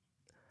too.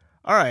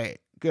 All right,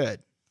 good.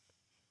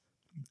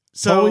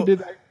 So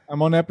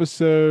I'm on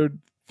episode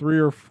 3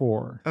 or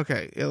 4.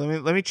 Okay, yeah,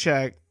 let me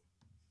check.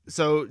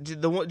 So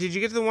did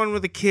you get to the one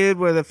with the kid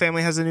where the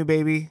family has a new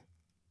baby?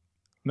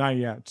 Not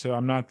yet, so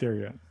I'm not there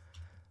yet.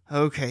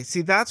 Okay,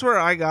 see that's where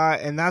I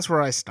got, and that's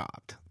where I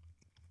stopped.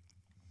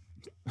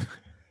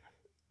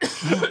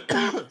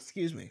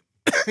 Excuse me.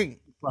 Take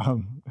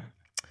a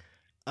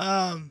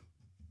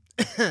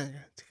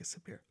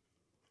sip here.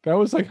 That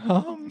was like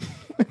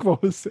like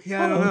what was it?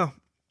 Yeah, I don't know.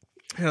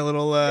 Had a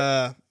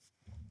little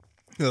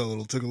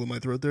tickle in my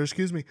throat there.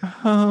 Excuse me.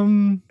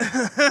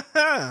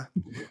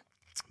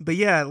 But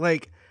yeah,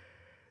 like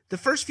the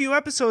first few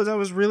episodes, I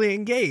was really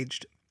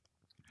engaged,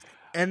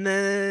 and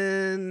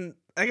then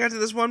I got to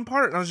this one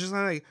part, and I was just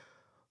like,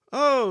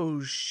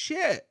 "Oh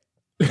shit."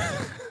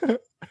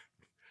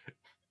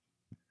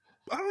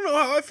 I don't know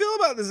how I feel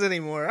about this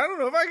anymore. I don't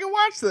know if I can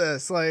watch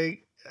this.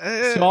 Like,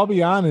 so I'll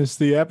be honest,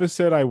 the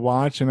episode I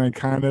watched and I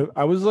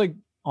was like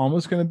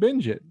almost going to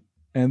binge it.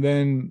 And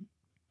then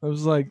I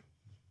was like,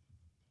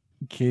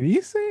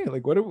 kitties?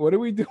 Like, what are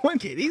we doing?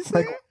 Kitties?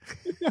 Like,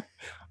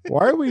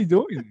 why are we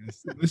doing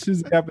this? This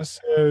is the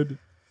episode.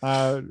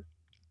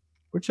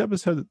 Which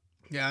episode?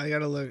 Yeah, I got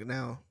to look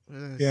now.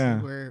 Yeah.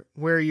 See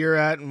where you're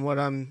at and what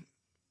I'm.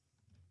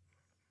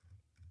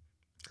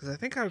 Because I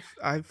think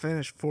I've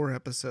finished 4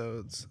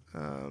 episodes.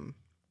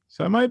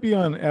 So I might be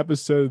on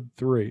episode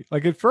 3.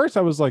 Like at first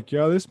I was like,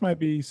 yo, this might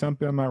be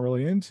something I'm not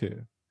really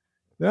into.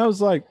 Then I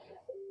was like,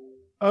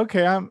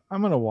 okay, I'm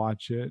gonna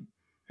watch it.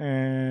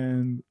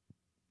 And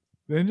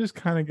then it just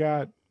kind of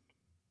got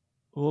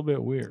a little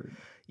bit weird.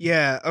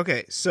 Yeah,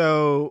 okay.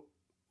 So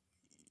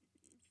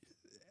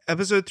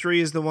episode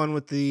 3 is the one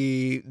with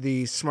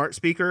the smart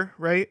speaker,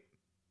 right?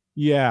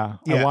 Yeah.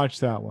 I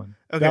watched that one.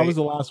 Okay. That was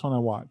the last one I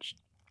watched.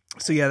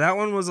 So yeah, that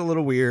one was a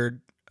little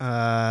weird.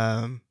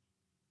 And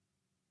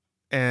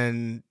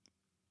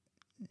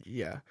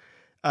yeah.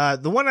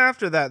 The one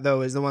after that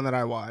though is the one that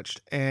I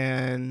watched,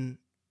 and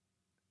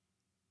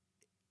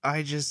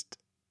I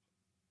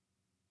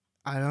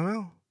don't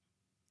know.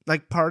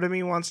 Like part of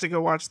me wants to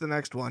go watch the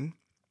next one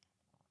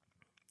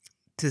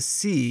to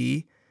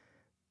see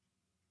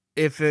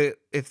if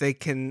they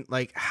can,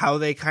 like, how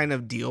they kind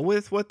of deal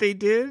with what they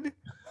did.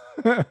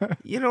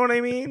 You know what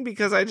I mean?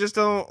 Because I just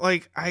don't.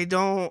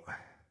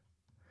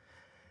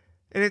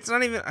 And it's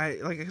not even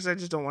because I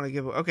just don't want to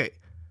give. Okay,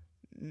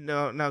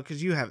 no,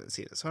 because you haven't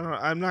seen it, so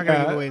I'm not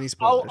gonna give away any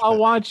spoilers. I'll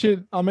watch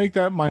it. I'll make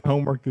that my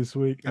homework this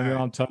week, and then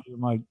I'll tell you.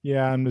 I'm like,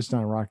 yeah, I'm just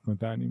not rocking with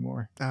that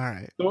anymore. All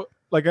right. So,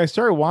 like, I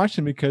started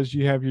watching because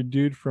you have your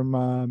dude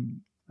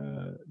from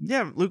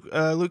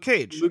Luke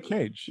Cage. Luke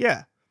Cage.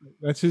 Yeah,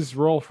 that's his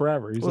role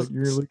forever. He's like,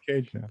 you're Luke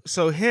Cage now.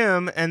 So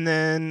him, and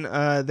then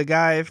the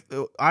guy.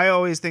 I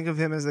always think of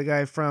him as the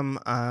guy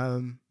from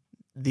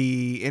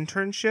the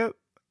Internship,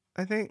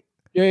 I think.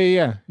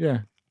 Yeah.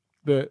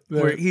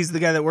 Where he's the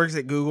guy that works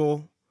at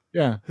Google.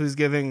 Yeah. Who's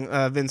giving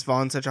Vince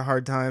Vaughn such a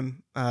hard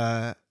time.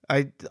 I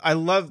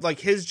love like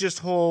his just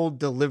whole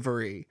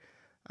delivery.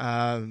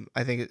 I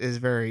think it is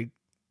very.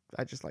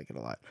 I just like it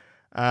a lot.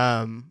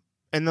 And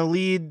the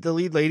lead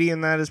lady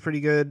in that is pretty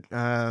good.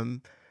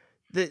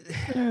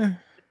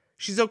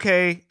 She's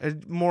okay,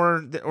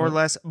 more or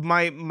less.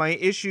 My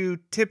issue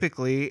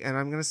typically, and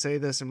I'm gonna say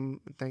this and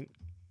think.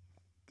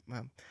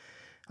 I'm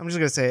just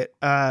gonna say it.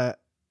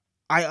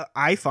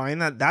 I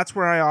find that's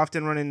where I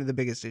often run into the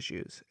biggest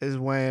issues, is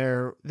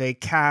where they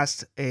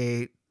cast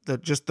the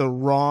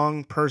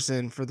wrong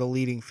person for the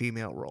leading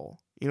female role.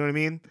 You know what I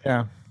mean?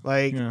 Yeah.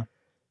 Like, and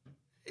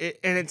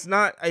it's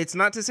not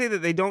to say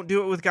that they don't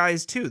do it with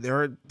guys too.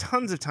 There are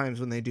tons of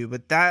times when they do,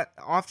 but that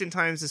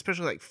oftentimes,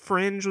 especially like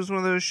Fringe was one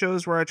of those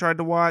shows where I tried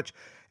to watch,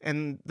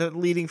 and the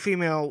leading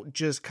female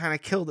just kind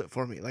of killed it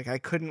for me. Like I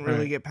couldn't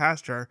really get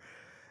past her,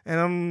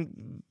 and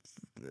I'm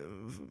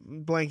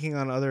blanking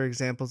on other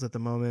examples at the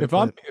moment. If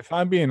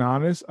I'm being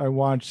honest, I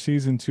watched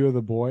season 2 of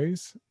The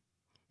Boys.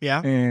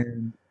 Yeah.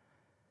 And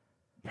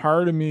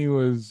part of me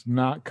was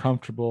not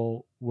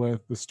comfortable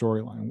with the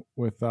storyline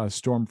with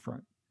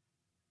Stormfront.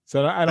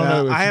 So I don't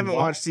know. I haven't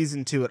watched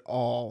season 2 at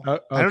all.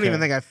 Okay. I don't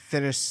even think I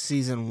finished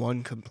season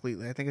 1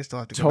 completely. I think I still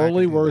have to go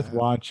totally back and do worth that.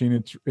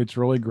 watching. It's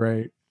really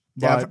great.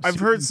 Yeah, But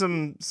I've heard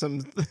some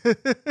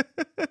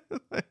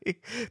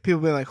like,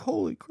 people being like,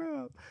 "Holy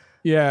crap!"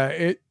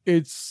 yeah,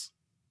 it's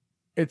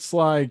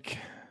like,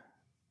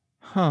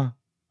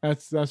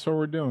 that's what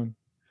we're doing.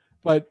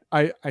 But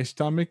I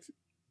stomached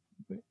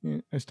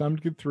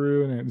it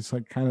through, and it's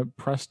like kind of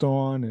pressed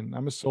on. And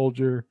I'm a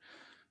soldier.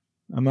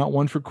 I'm not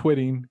one for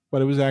quitting,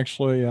 but it was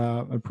actually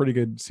a pretty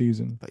good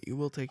season. But you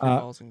will take your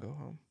balls and go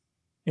home.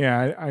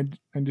 Yeah, I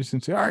just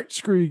didn't say, all right,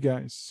 screw you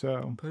guys.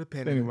 So Put a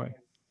pin anyway,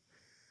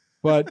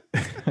 but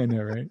I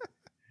know, right?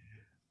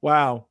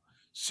 Wow.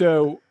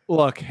 So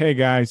look, hey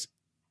guys,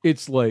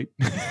 it's late.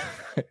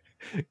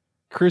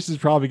 Chris has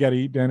probably got to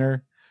eat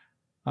dinner.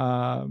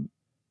 My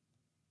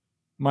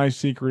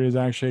secret is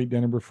actually ate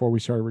dinner before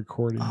we started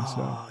recording.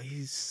 Oh,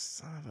 you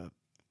son of a...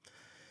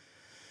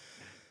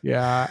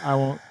 Yeah, I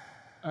won't.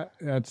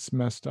 That's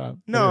messed up.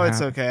 No, it's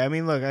okay. I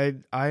mean, look,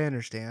 I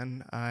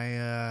understand.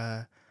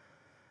 I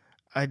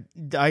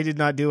did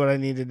not do what I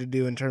needed to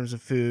do in terms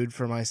of food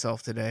for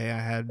myself today. I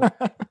had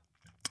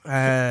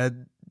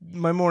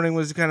my morning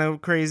was kind of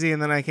crazy, and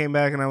then I came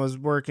back and I was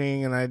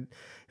working, and it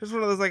was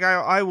one of those like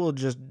I will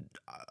just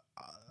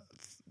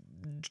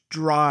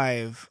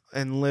drive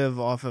and live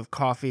off of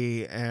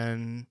coffee,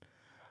 and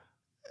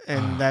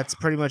that's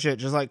pretty much it.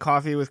 Just like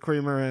coffee with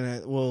creamer, and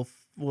it will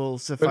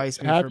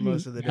suffice me for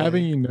most of the day.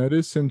 Haven't you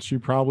noticed, since you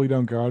probably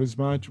don't go out as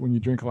much, when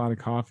you drink a lot of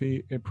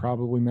coffee, it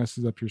probably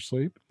messes up your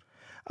sleep?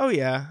 Oh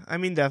yeah, I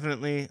mean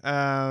definitely.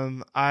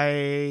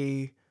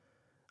 I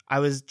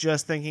was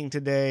just thinking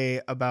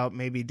today about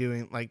maybe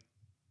doing like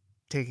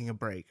taking a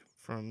break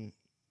from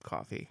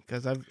coffee,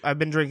 because I've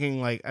been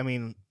drinking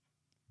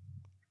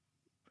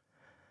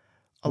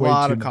a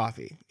lot of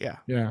coffee. Yeah,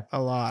 a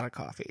lot of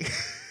coffee.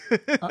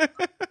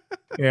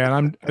 Yeah,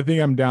 and I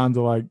think I'm down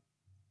to like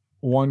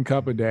 1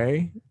 cup a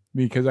day,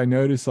 because I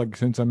noticed, like,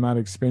 since I'm not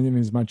expending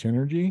as much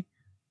energy,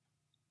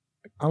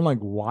 I'm like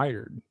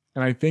wired.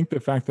 And I think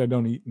the fact that I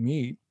don't eat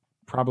meat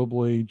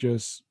probably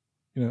just,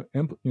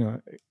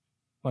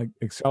 like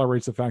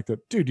accelerates the fact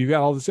that, dude, you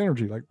got all this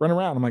energy, like run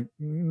around. I'm like,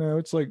 no,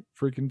 it's like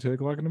freaking 2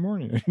 o'clock in the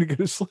morning. I need to go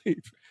to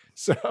sleep.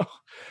 So,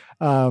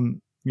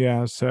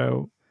 yeah.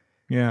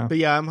 But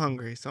yeah, I'm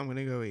hungry, so I'm going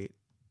to go eat.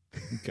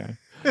 Okay.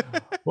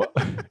 Well,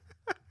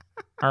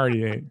 I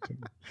already ate.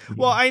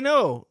 Well, I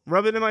know.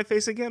 Rub it in my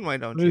face again. Why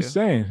don't you? I'm just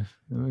saying.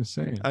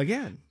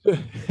 Again.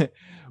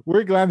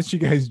 We're glad that you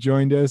guys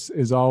joined us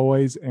as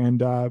always.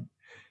 And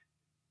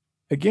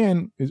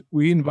again,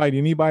 we invite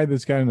anybody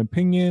that's got an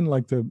opinion,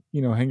 like to,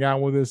 hang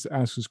out with us,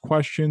 ask us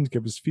questions,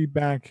 give us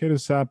feedback, hit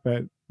us up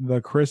at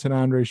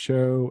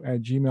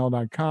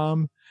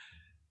thechrisandandreshow@gmail.com.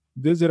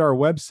 Visit our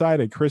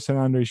website at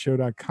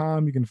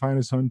chrisandandreshow.com. You can find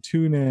us on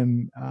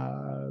TuneIn,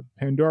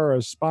 Pandora,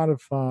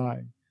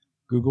 Spotify,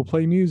 Google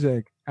Play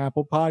Music,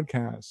 Apple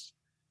Podcasts,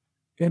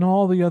 and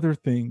all the other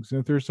things. And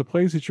if there's a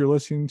place that you're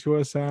listening to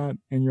us at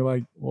and you're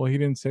like, well, he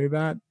didn't say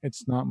that,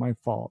 it's not my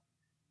fault.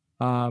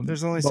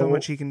 There's only so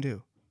much he can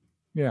do.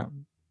 Yeah.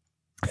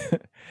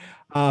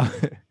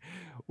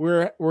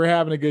 We're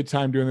having a good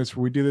time doing this.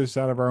 We do this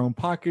out of our own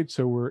pocket,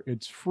 so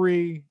it's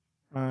free.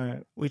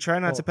 We try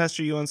not to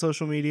pester you on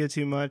social media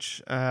too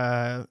much.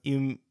 For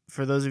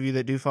those of you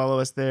that do follow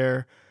us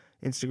there,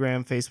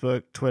 Instagram,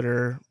 Facebook,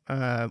 Twitter.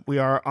 We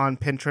are on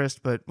Pinterest,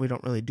 but we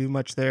don't really do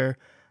much there.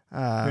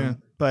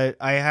 But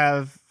I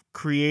have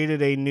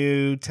created a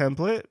new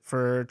template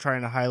for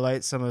trying to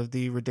highlight some of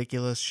the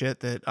ridiculous shit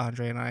that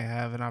Andre and I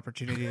have an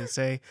opportunity to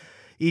say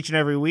each and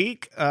every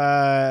week,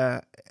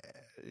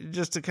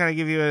 just to kind of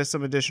give you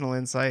some additional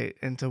insight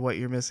into what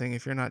you're missing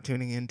if you're not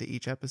tuning into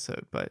each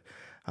episode. But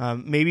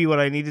maybe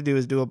what I need to do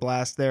is do a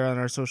blast there on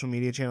our social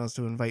media channels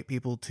to invite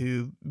people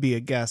to be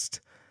a guest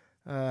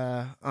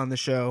on the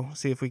show.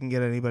 See if we can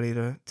get anybody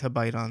to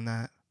bite on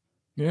that.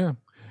 Yeah.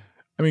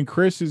 I mean,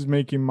 Chris is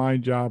making my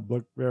job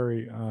look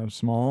very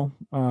small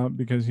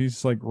because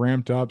he's like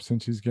ramped up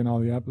since he's getting all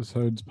the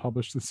episodes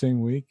published the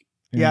same week.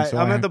 And yeah, so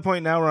I'm at the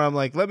point now where I'm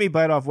like, let me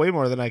bite off way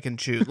more than I can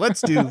chew. Let's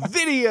do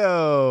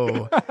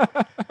video.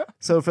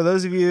 So for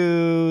those of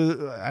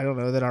you, I don't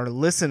know, that are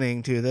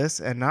listening to this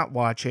and not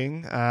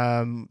watching,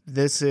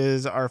 this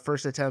is our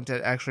first attempt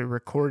at actually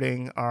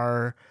recording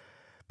our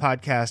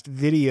podcast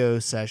video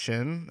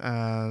session,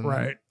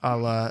 right, a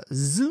la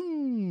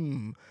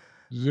Zoom.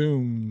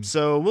 Zoom.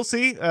 So we'll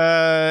see if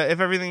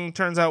everything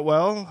turns out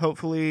well.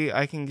 Hopefully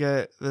I can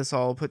get this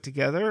all put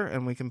together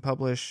and we can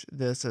publish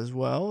this as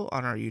well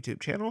on our YouTube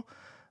channel.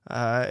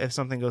 If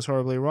something goes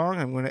horribly wrong,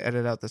 I'm going to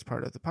edit out this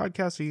part of the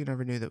podcast so you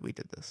never knew that we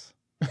did this.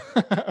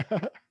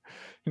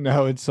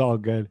 No, it's all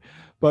good.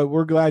 But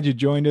we're glad you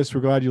joined us. We're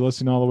glad you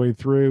listened all the way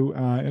through.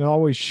 And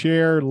always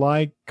share,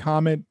 like,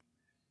 comment,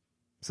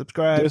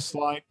 subscribe,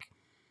 dislike.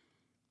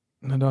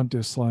 No, don't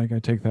dislike. I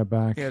take that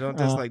back. Yeah, don't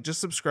dislike. Just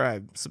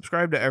subscribe.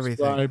 Subscribe to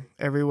everything. Subscribe.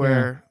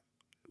 Everywhere.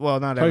 Yeah. Well,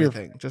 not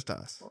everything. Just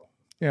us.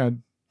 Yeah.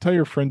 Tell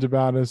your friends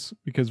about us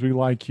because we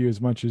like you as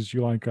much as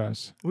you like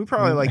us. We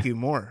probably like you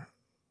more.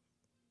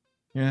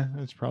 Yeah,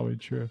 that's probably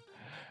true.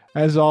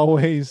 As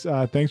always,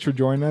 thanks for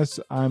joining us.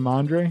 I'm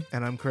Andre,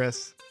 And I'm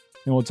Chris.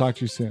 and we'll talk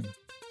to you soon.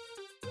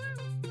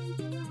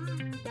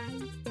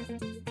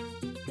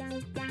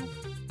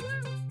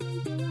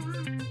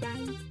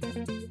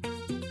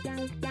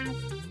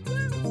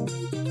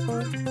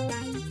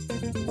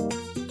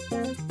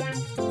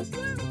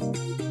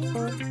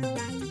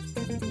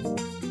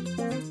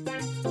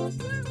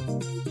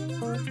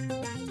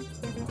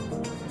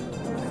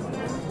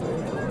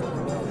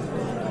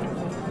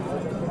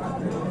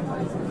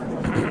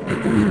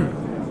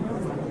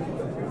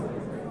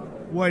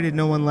 Why did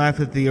no one laugh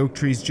at the oak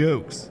tree's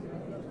jokes?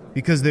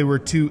 Because they were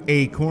too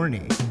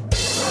corny.